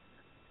 and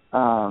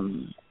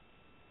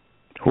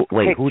who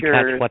pictures.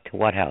 attached what to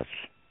what house?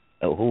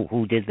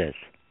 Who did this?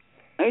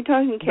 Are you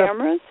talking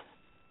cameras?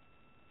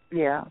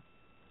 Yeah.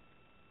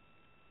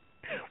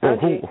 Well,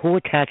 who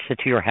attached it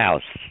to your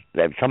house?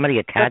 Somebody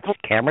attached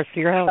cameras to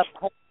your house?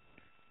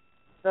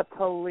 The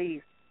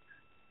police.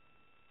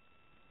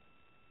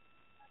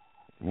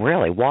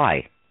 Really?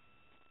 Why?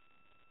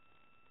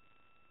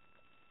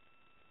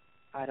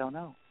 I don't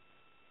know.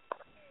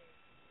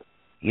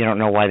 You don't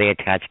know why they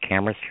attached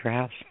cameras to your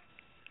house?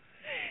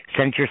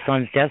 Since your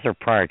son's death or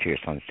prior to your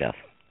son's death?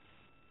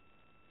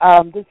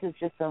 This is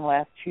just in the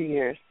last 2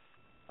 years.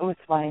 With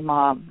my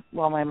mom.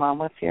 While my mom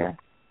was here.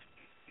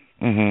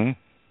 Mm-hmm.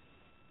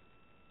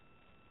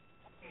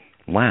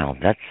 Wow,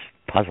 that's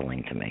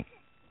puzzling to me.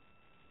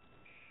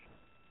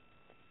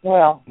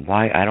 Well,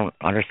 why? I don't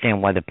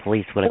understand why the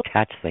police would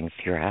attach things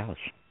to your house.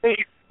 There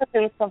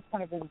was some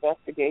kind of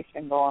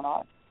investigation going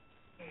on.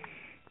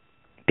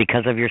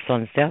 Because of your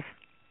son's death?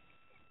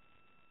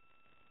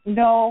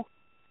 No,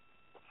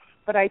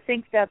 but I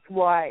think that's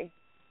why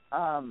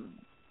the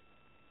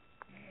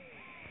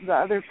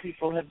other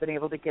people have been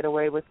able to get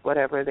away with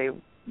whatever they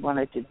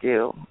wanted to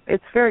do.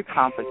 It's very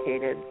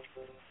complicated.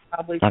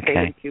 Probably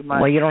stating too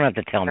much. Well, you don't have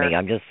to tell me.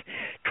 I'm just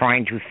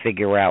trying to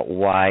figure out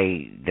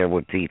why there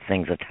would be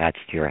things attached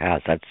to your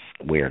house. That's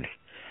weird.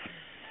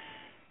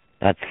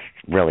 That's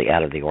really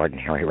out of the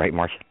ordinary, right,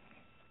 Marcia?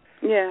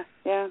 Yeah.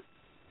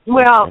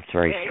 Well, that's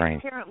very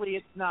strange. Apparently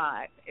it's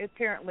not.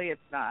 Apparently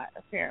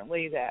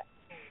that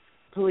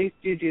police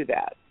do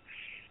that.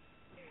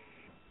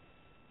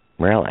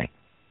 Really?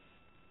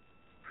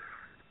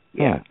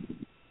 Yeah.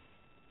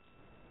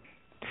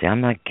 See,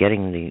 I'm not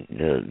getting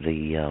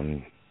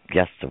the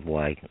gist of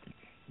why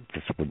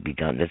this would be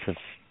done. This is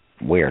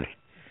weird.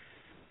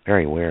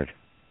 Very weird.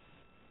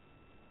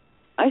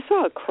 I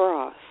saw a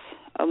cross.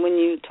 When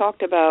you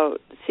talked about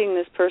seeing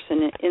this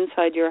person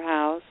inside your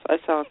house, I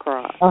saw a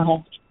cross. Uh-huh.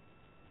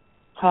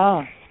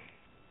 Huh.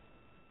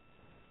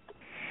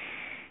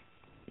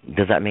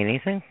 Does that mean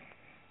anything?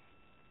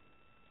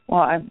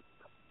 Well,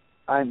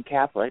 I'm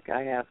Catholic.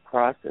 I have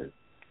crosses.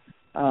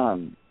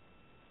 But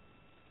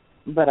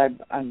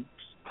I'm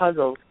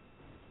puzzled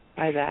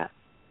by that.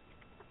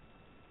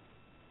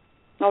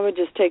 I would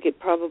just take it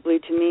probably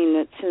to mean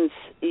that since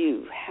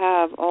you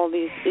have all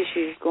these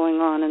issues going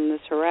on and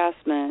this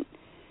harassment,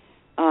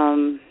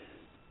 and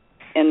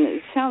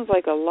it sounds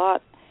like a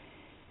lot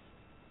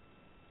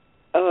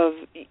of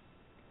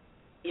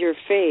your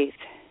faith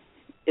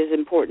is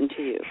important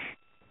to you.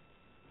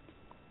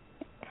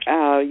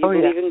 You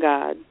believe in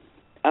God.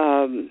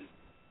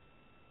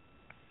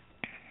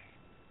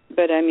 But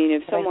But, I mean,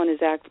 if someone is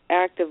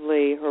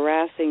actively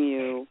harassing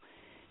you,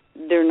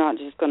 they're not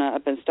just going to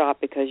up and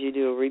stop because you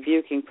do a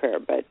rebuking prayer,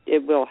 but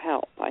it will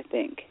help, I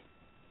think.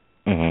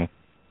 Mm-hmm.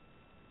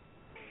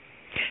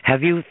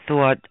 Have you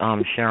thought,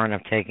 Sharon,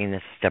 of taking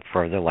this a step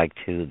further, like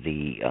to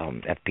the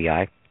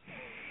FBI?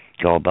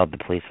 Go above the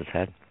police's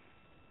head?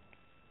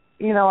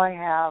 I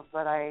have,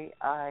 but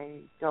I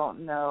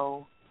don't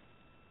know.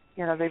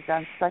 They've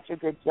done such a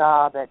good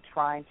job at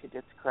trying to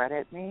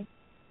discredit me.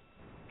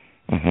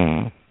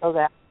 Mm-hmm. So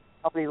that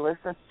nobody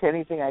listens to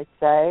anything I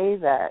say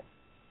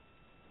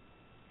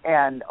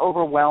and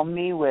overwhelm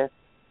me with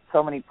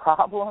so many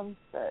problems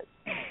that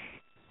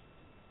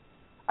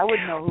I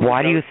wouldn't know who.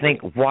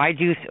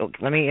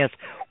 Let me ask,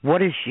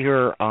 what is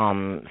your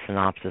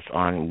synopsis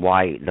on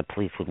why the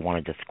police would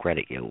want to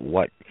discredit you?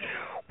 What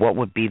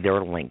would be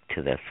their link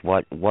to this?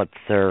 What's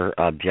their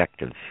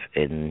objective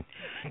in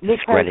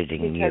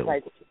discrediting you?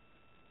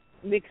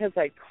 Because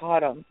I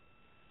caught them.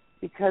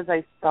 Because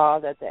I saw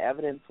that the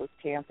evidence was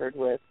tampered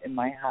with in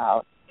my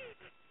house.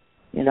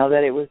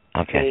 That it was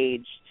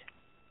staged.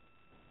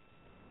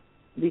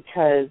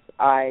 Because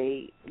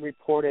I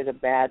reported a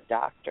bad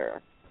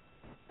doctor.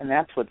 And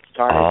that's what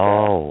started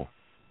the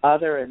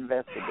other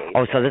investigation.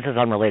 Oh, so this is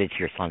unrelated to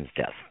your son's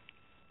death.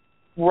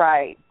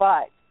 Right,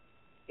 but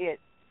it,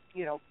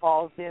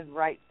 falls in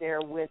right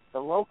there with the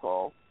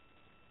local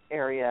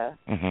area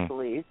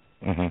police.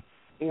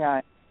 Mm-hmm.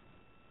 And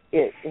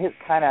it has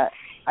kind of,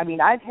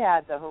 I've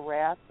had the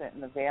harassment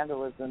and the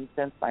vandalism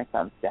since my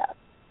son's death,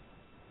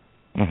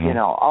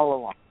 all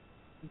along.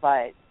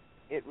 But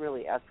it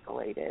really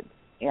escalated.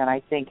 And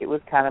I think it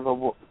was kind of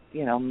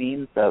a,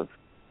 means of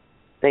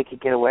they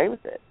could get away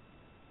with it.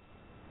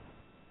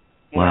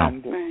 Wow.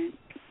 And,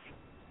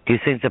 do you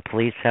think the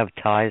police have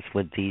ties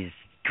with these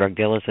drug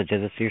dealers that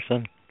did this to your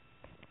son?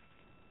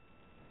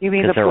 You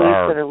mean the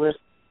police that are listening to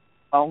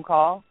the phone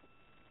call?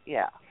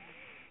 Yeah.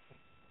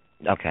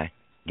 Okay.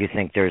 Do you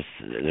think there's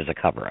a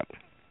cover-up?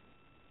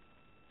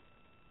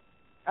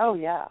 Oh,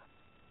 yeah.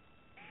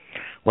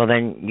 Well,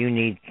 then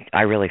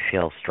I really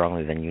feel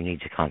strongly then you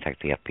need to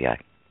contact the FBI.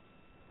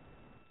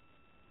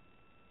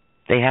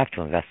 They have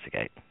to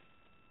investigate.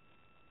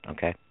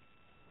 Okay?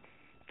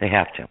 They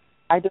have to.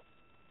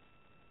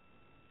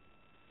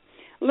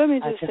 Let me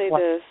just say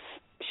this,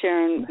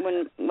 Sharon.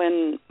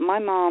 When my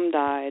mom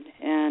died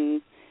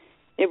and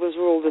it was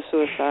ruled a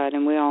suicide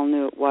and we all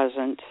knew it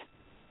wasn't,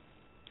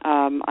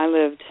 I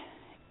lived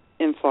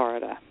in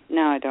Florida.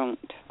 Now I don't,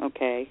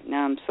 okay?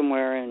 Now I'm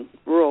somewhere in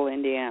rural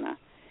Indiana.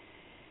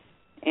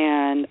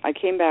 And I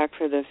came back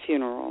for the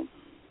funeral,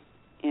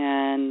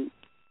 and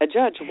a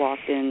judge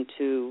walked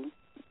into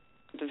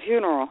the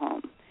funeral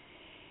home.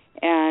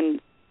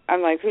 And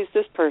I'm like, who's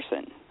this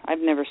person? I've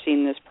never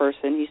seen this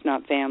person. He's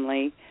not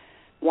family.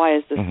 Why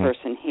is this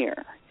person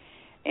here?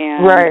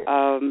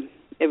 And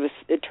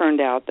it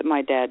turned out that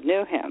my dad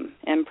knew him,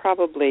 and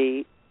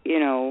probably,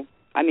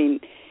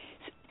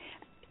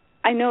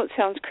 I know it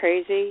sounds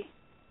crazy,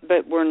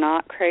 but we're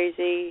not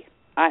crazy.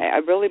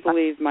 I really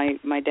believe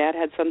my dad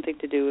had something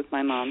to do with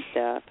my mom's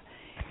death,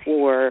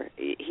 or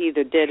he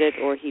either did it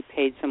or he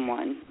paid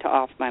someone to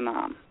off my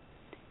mom.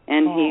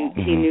 And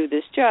he knew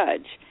this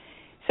judge.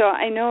 So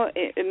I know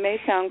it may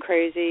sound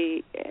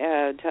crazy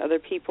to other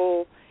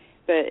people,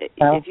 but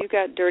if you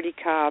got dirty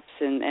cops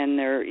and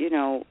they're,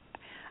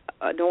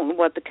 I don't know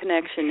what the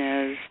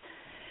connection is,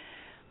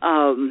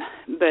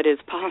 but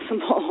it's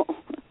possible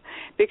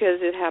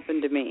because it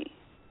happened to me.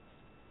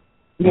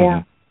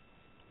 Yeah.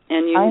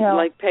 And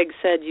like Peg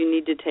said, you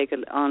need to take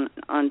it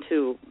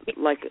onto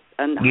like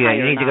a higher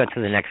you need to go notch.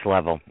 to the next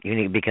level.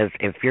 Because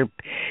if you're,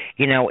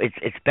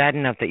 it's bad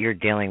enough that you're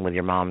dealing with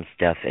your mom's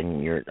death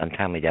and your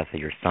untimely death of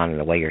your son and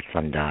the way your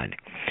son died,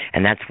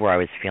 and that's where I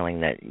was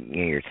feeling that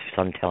your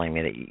son telling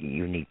me that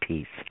you need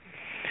peace.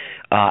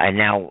 And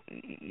now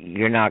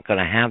you're not going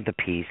to have the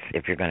peace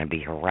if you're going to be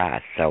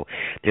harassed. So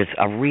there's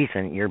a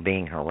reason you're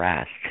being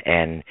harassed,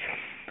 and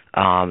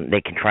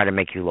they can try to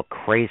make you look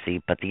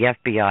crazy, but the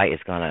FBI is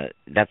going to,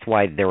 that's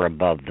why they're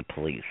above the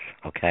police,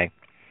 okay?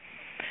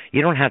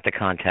 You don't have to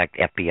contact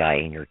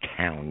FBI in your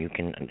town. You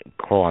can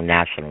call a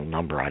national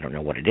number. I don't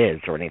know what it is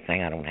or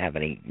anything. I don't have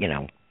any,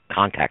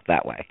 contact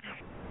that way.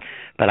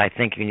 But I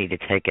think you need to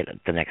take it at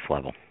the next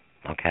level,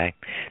 okay?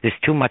 There's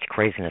too much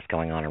craziness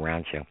going on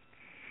around you,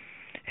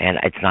 and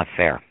it's not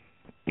fair.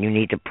 You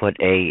need to put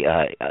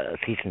a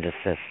cease and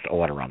desist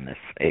order on this.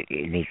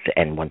 It needs to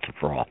end once and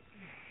for all.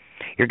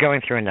 You're going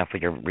through enough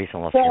with your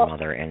recent loss of your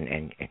mother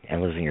and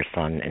losing your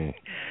son, and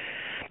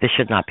this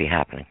should not be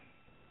happening.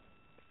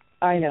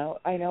 I know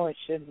it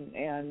shouldn't,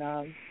 and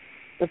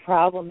the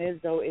problem is,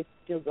 though, it's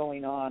still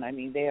going on.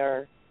 They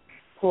are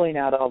pulling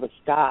out all the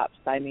stops.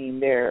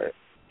 They're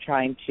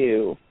trying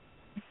to,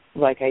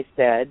 like I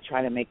said,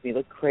 trying to make me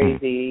look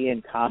crazy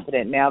and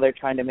confident. Now they're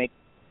trying to make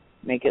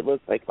make it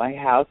look like my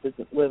house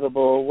isn't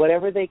livable.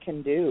 Whatever they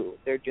can do,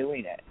 they're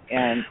doing it.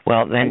 And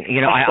well, then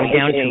I'm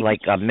down to like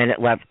a minute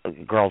left,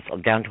 girls.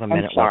 I'm down to a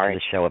minute left of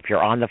the show. If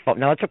you're on the phone,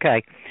 no, it's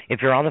okay.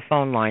 If you're on the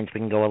phone lines, we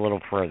can go a little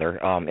further.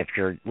 If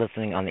you're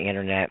listening on the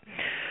internet,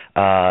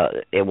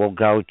 it will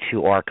go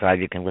to archive.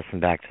 You can listen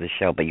back to the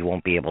show, but you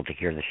won't be able to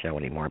hear the show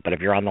anymore. But if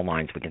you're on the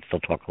lines, we can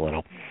still talk a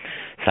little.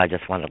 So I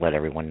just wanted to let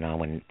everyone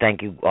know. And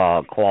thank you,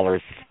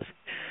 callers.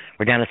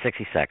 We're down to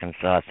 60 seconds.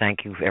 Thank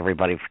you,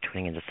 everybody, for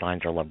tuning in to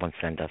Signs Our Loved Ones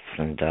Send Us.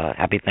 And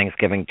happy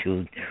Thanksgiving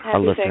to our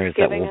listeners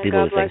that will be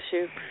God losing. Bless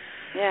you.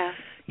 Yeah.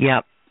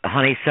 Yeah,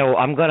 honey, so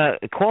I'm going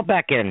to call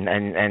back in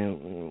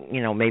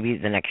and maybe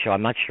the next show.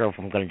 I'm not sure if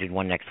I'm going to do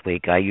one next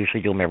week. I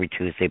usually do them every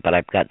Tuesday, but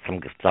I've got some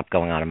stuff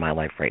going on in my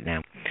life right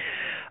now.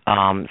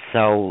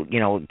 So,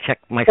 check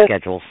my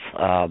schedules,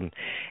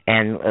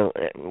 and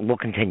we'll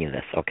continue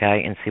this,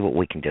 okay, and see what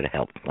we can do to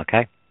help,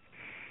 okay?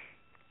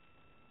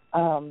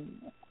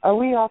 Are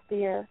we off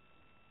the air?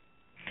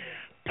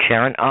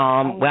 Sharon,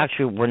 well,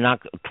 actually, we're not.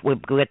 We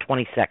got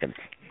 20 seconds.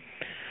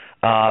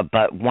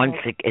 But once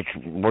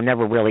we're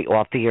never really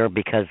off the air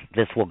because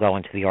this will go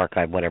into the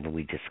archive, whatever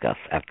we discuss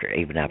after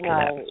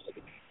that.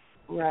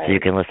 Right. So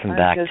you can listen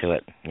back to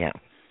it. Yeah.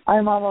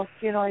 I'm almost,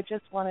 I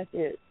just wanted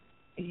to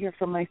hear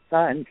from my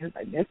son because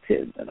I missed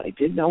him and I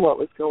didn't know what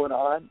was going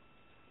on.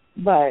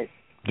 But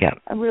yeah,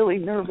 I'm really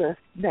nervous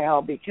now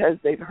because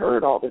they've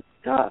heard all this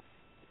stuff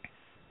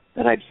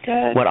that I've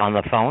said. What, on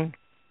the phone?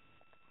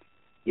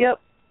 Yep.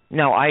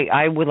 No,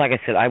 I would, like I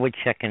said, I would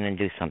check in and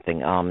do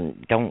something.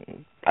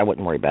 I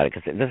wouldn't worry about it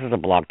because this is a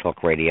blog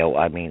talk radio.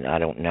 I mean, I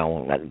don't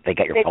know that they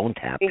got your phone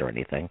tapped or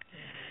anything.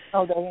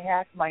 Oh, they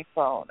hacked my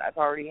phone. I've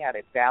already had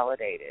it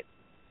validated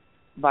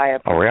by a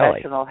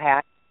professional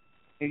hacker.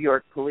 New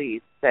York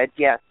police said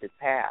yes, it's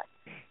hacked.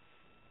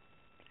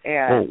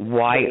 And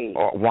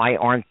why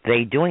aren't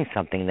they doing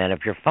something then if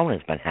your phone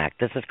has been hacked?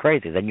 This is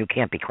crazy. Then you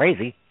can't be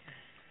crazy.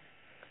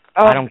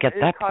 I don't get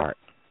that part.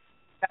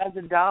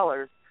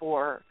 $1,000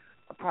 for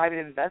a private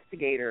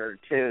investigator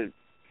to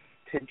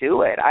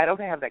do it. I don't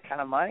have that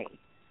kind of money.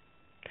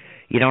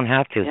 You don't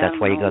have to. That's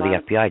why you go to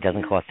the FBI. It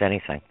doesn't cost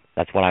anything.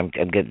 That's what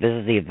this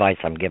is the advice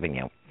I'm giving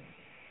you.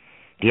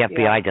 The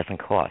FBI doesn't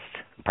cost.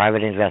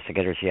 Private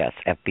investigators, yes.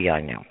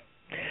 FBI, no.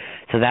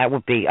 So that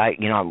would be,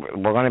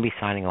 we're going to be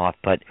signing off,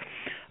 but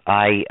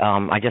I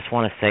just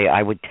want to say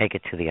I would take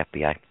it to the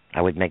FBI.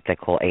 I would make that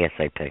call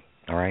ASAP.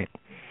 All right.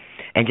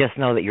 And just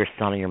know that your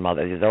son and your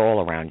mother, they're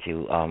all around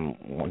you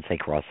once they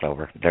cross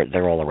over.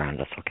 They're all around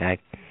us, okay?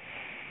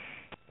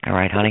 All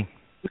right, honey?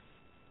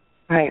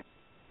 All right.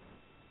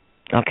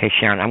 Okay,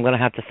 Sharon, I'm going to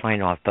have to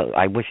sign off, but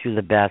I wish you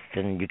the best,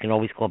 and you can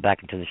always call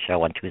back into the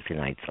show on Tuesday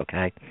nights,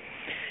 okay?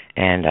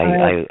 And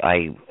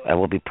I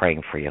will be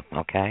praying for you,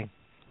 okay?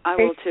 I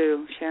will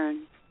too,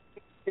 Sharon.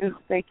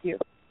 Thank you.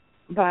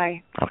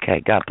 Bye.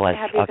 Okay, God bless.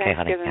 Happy okay,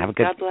 honey. Have a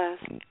good. God bless.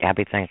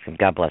 Happy Thanksgiving.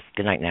 God bless.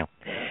 Good night now.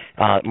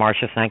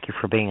 Marcia, thank you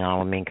for being on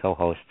with me and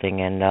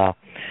co-hosting, and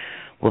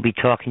we'll be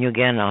talking to you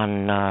again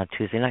on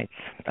Tuesday nights.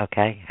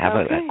 Okay? Have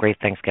a great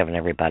Thanksgiving,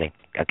 everybody.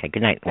 Okay,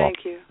 good night, Walt.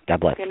 Thank you. God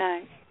bless. Good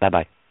night.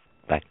 Bye-bye.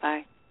 Bye.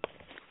 Bye.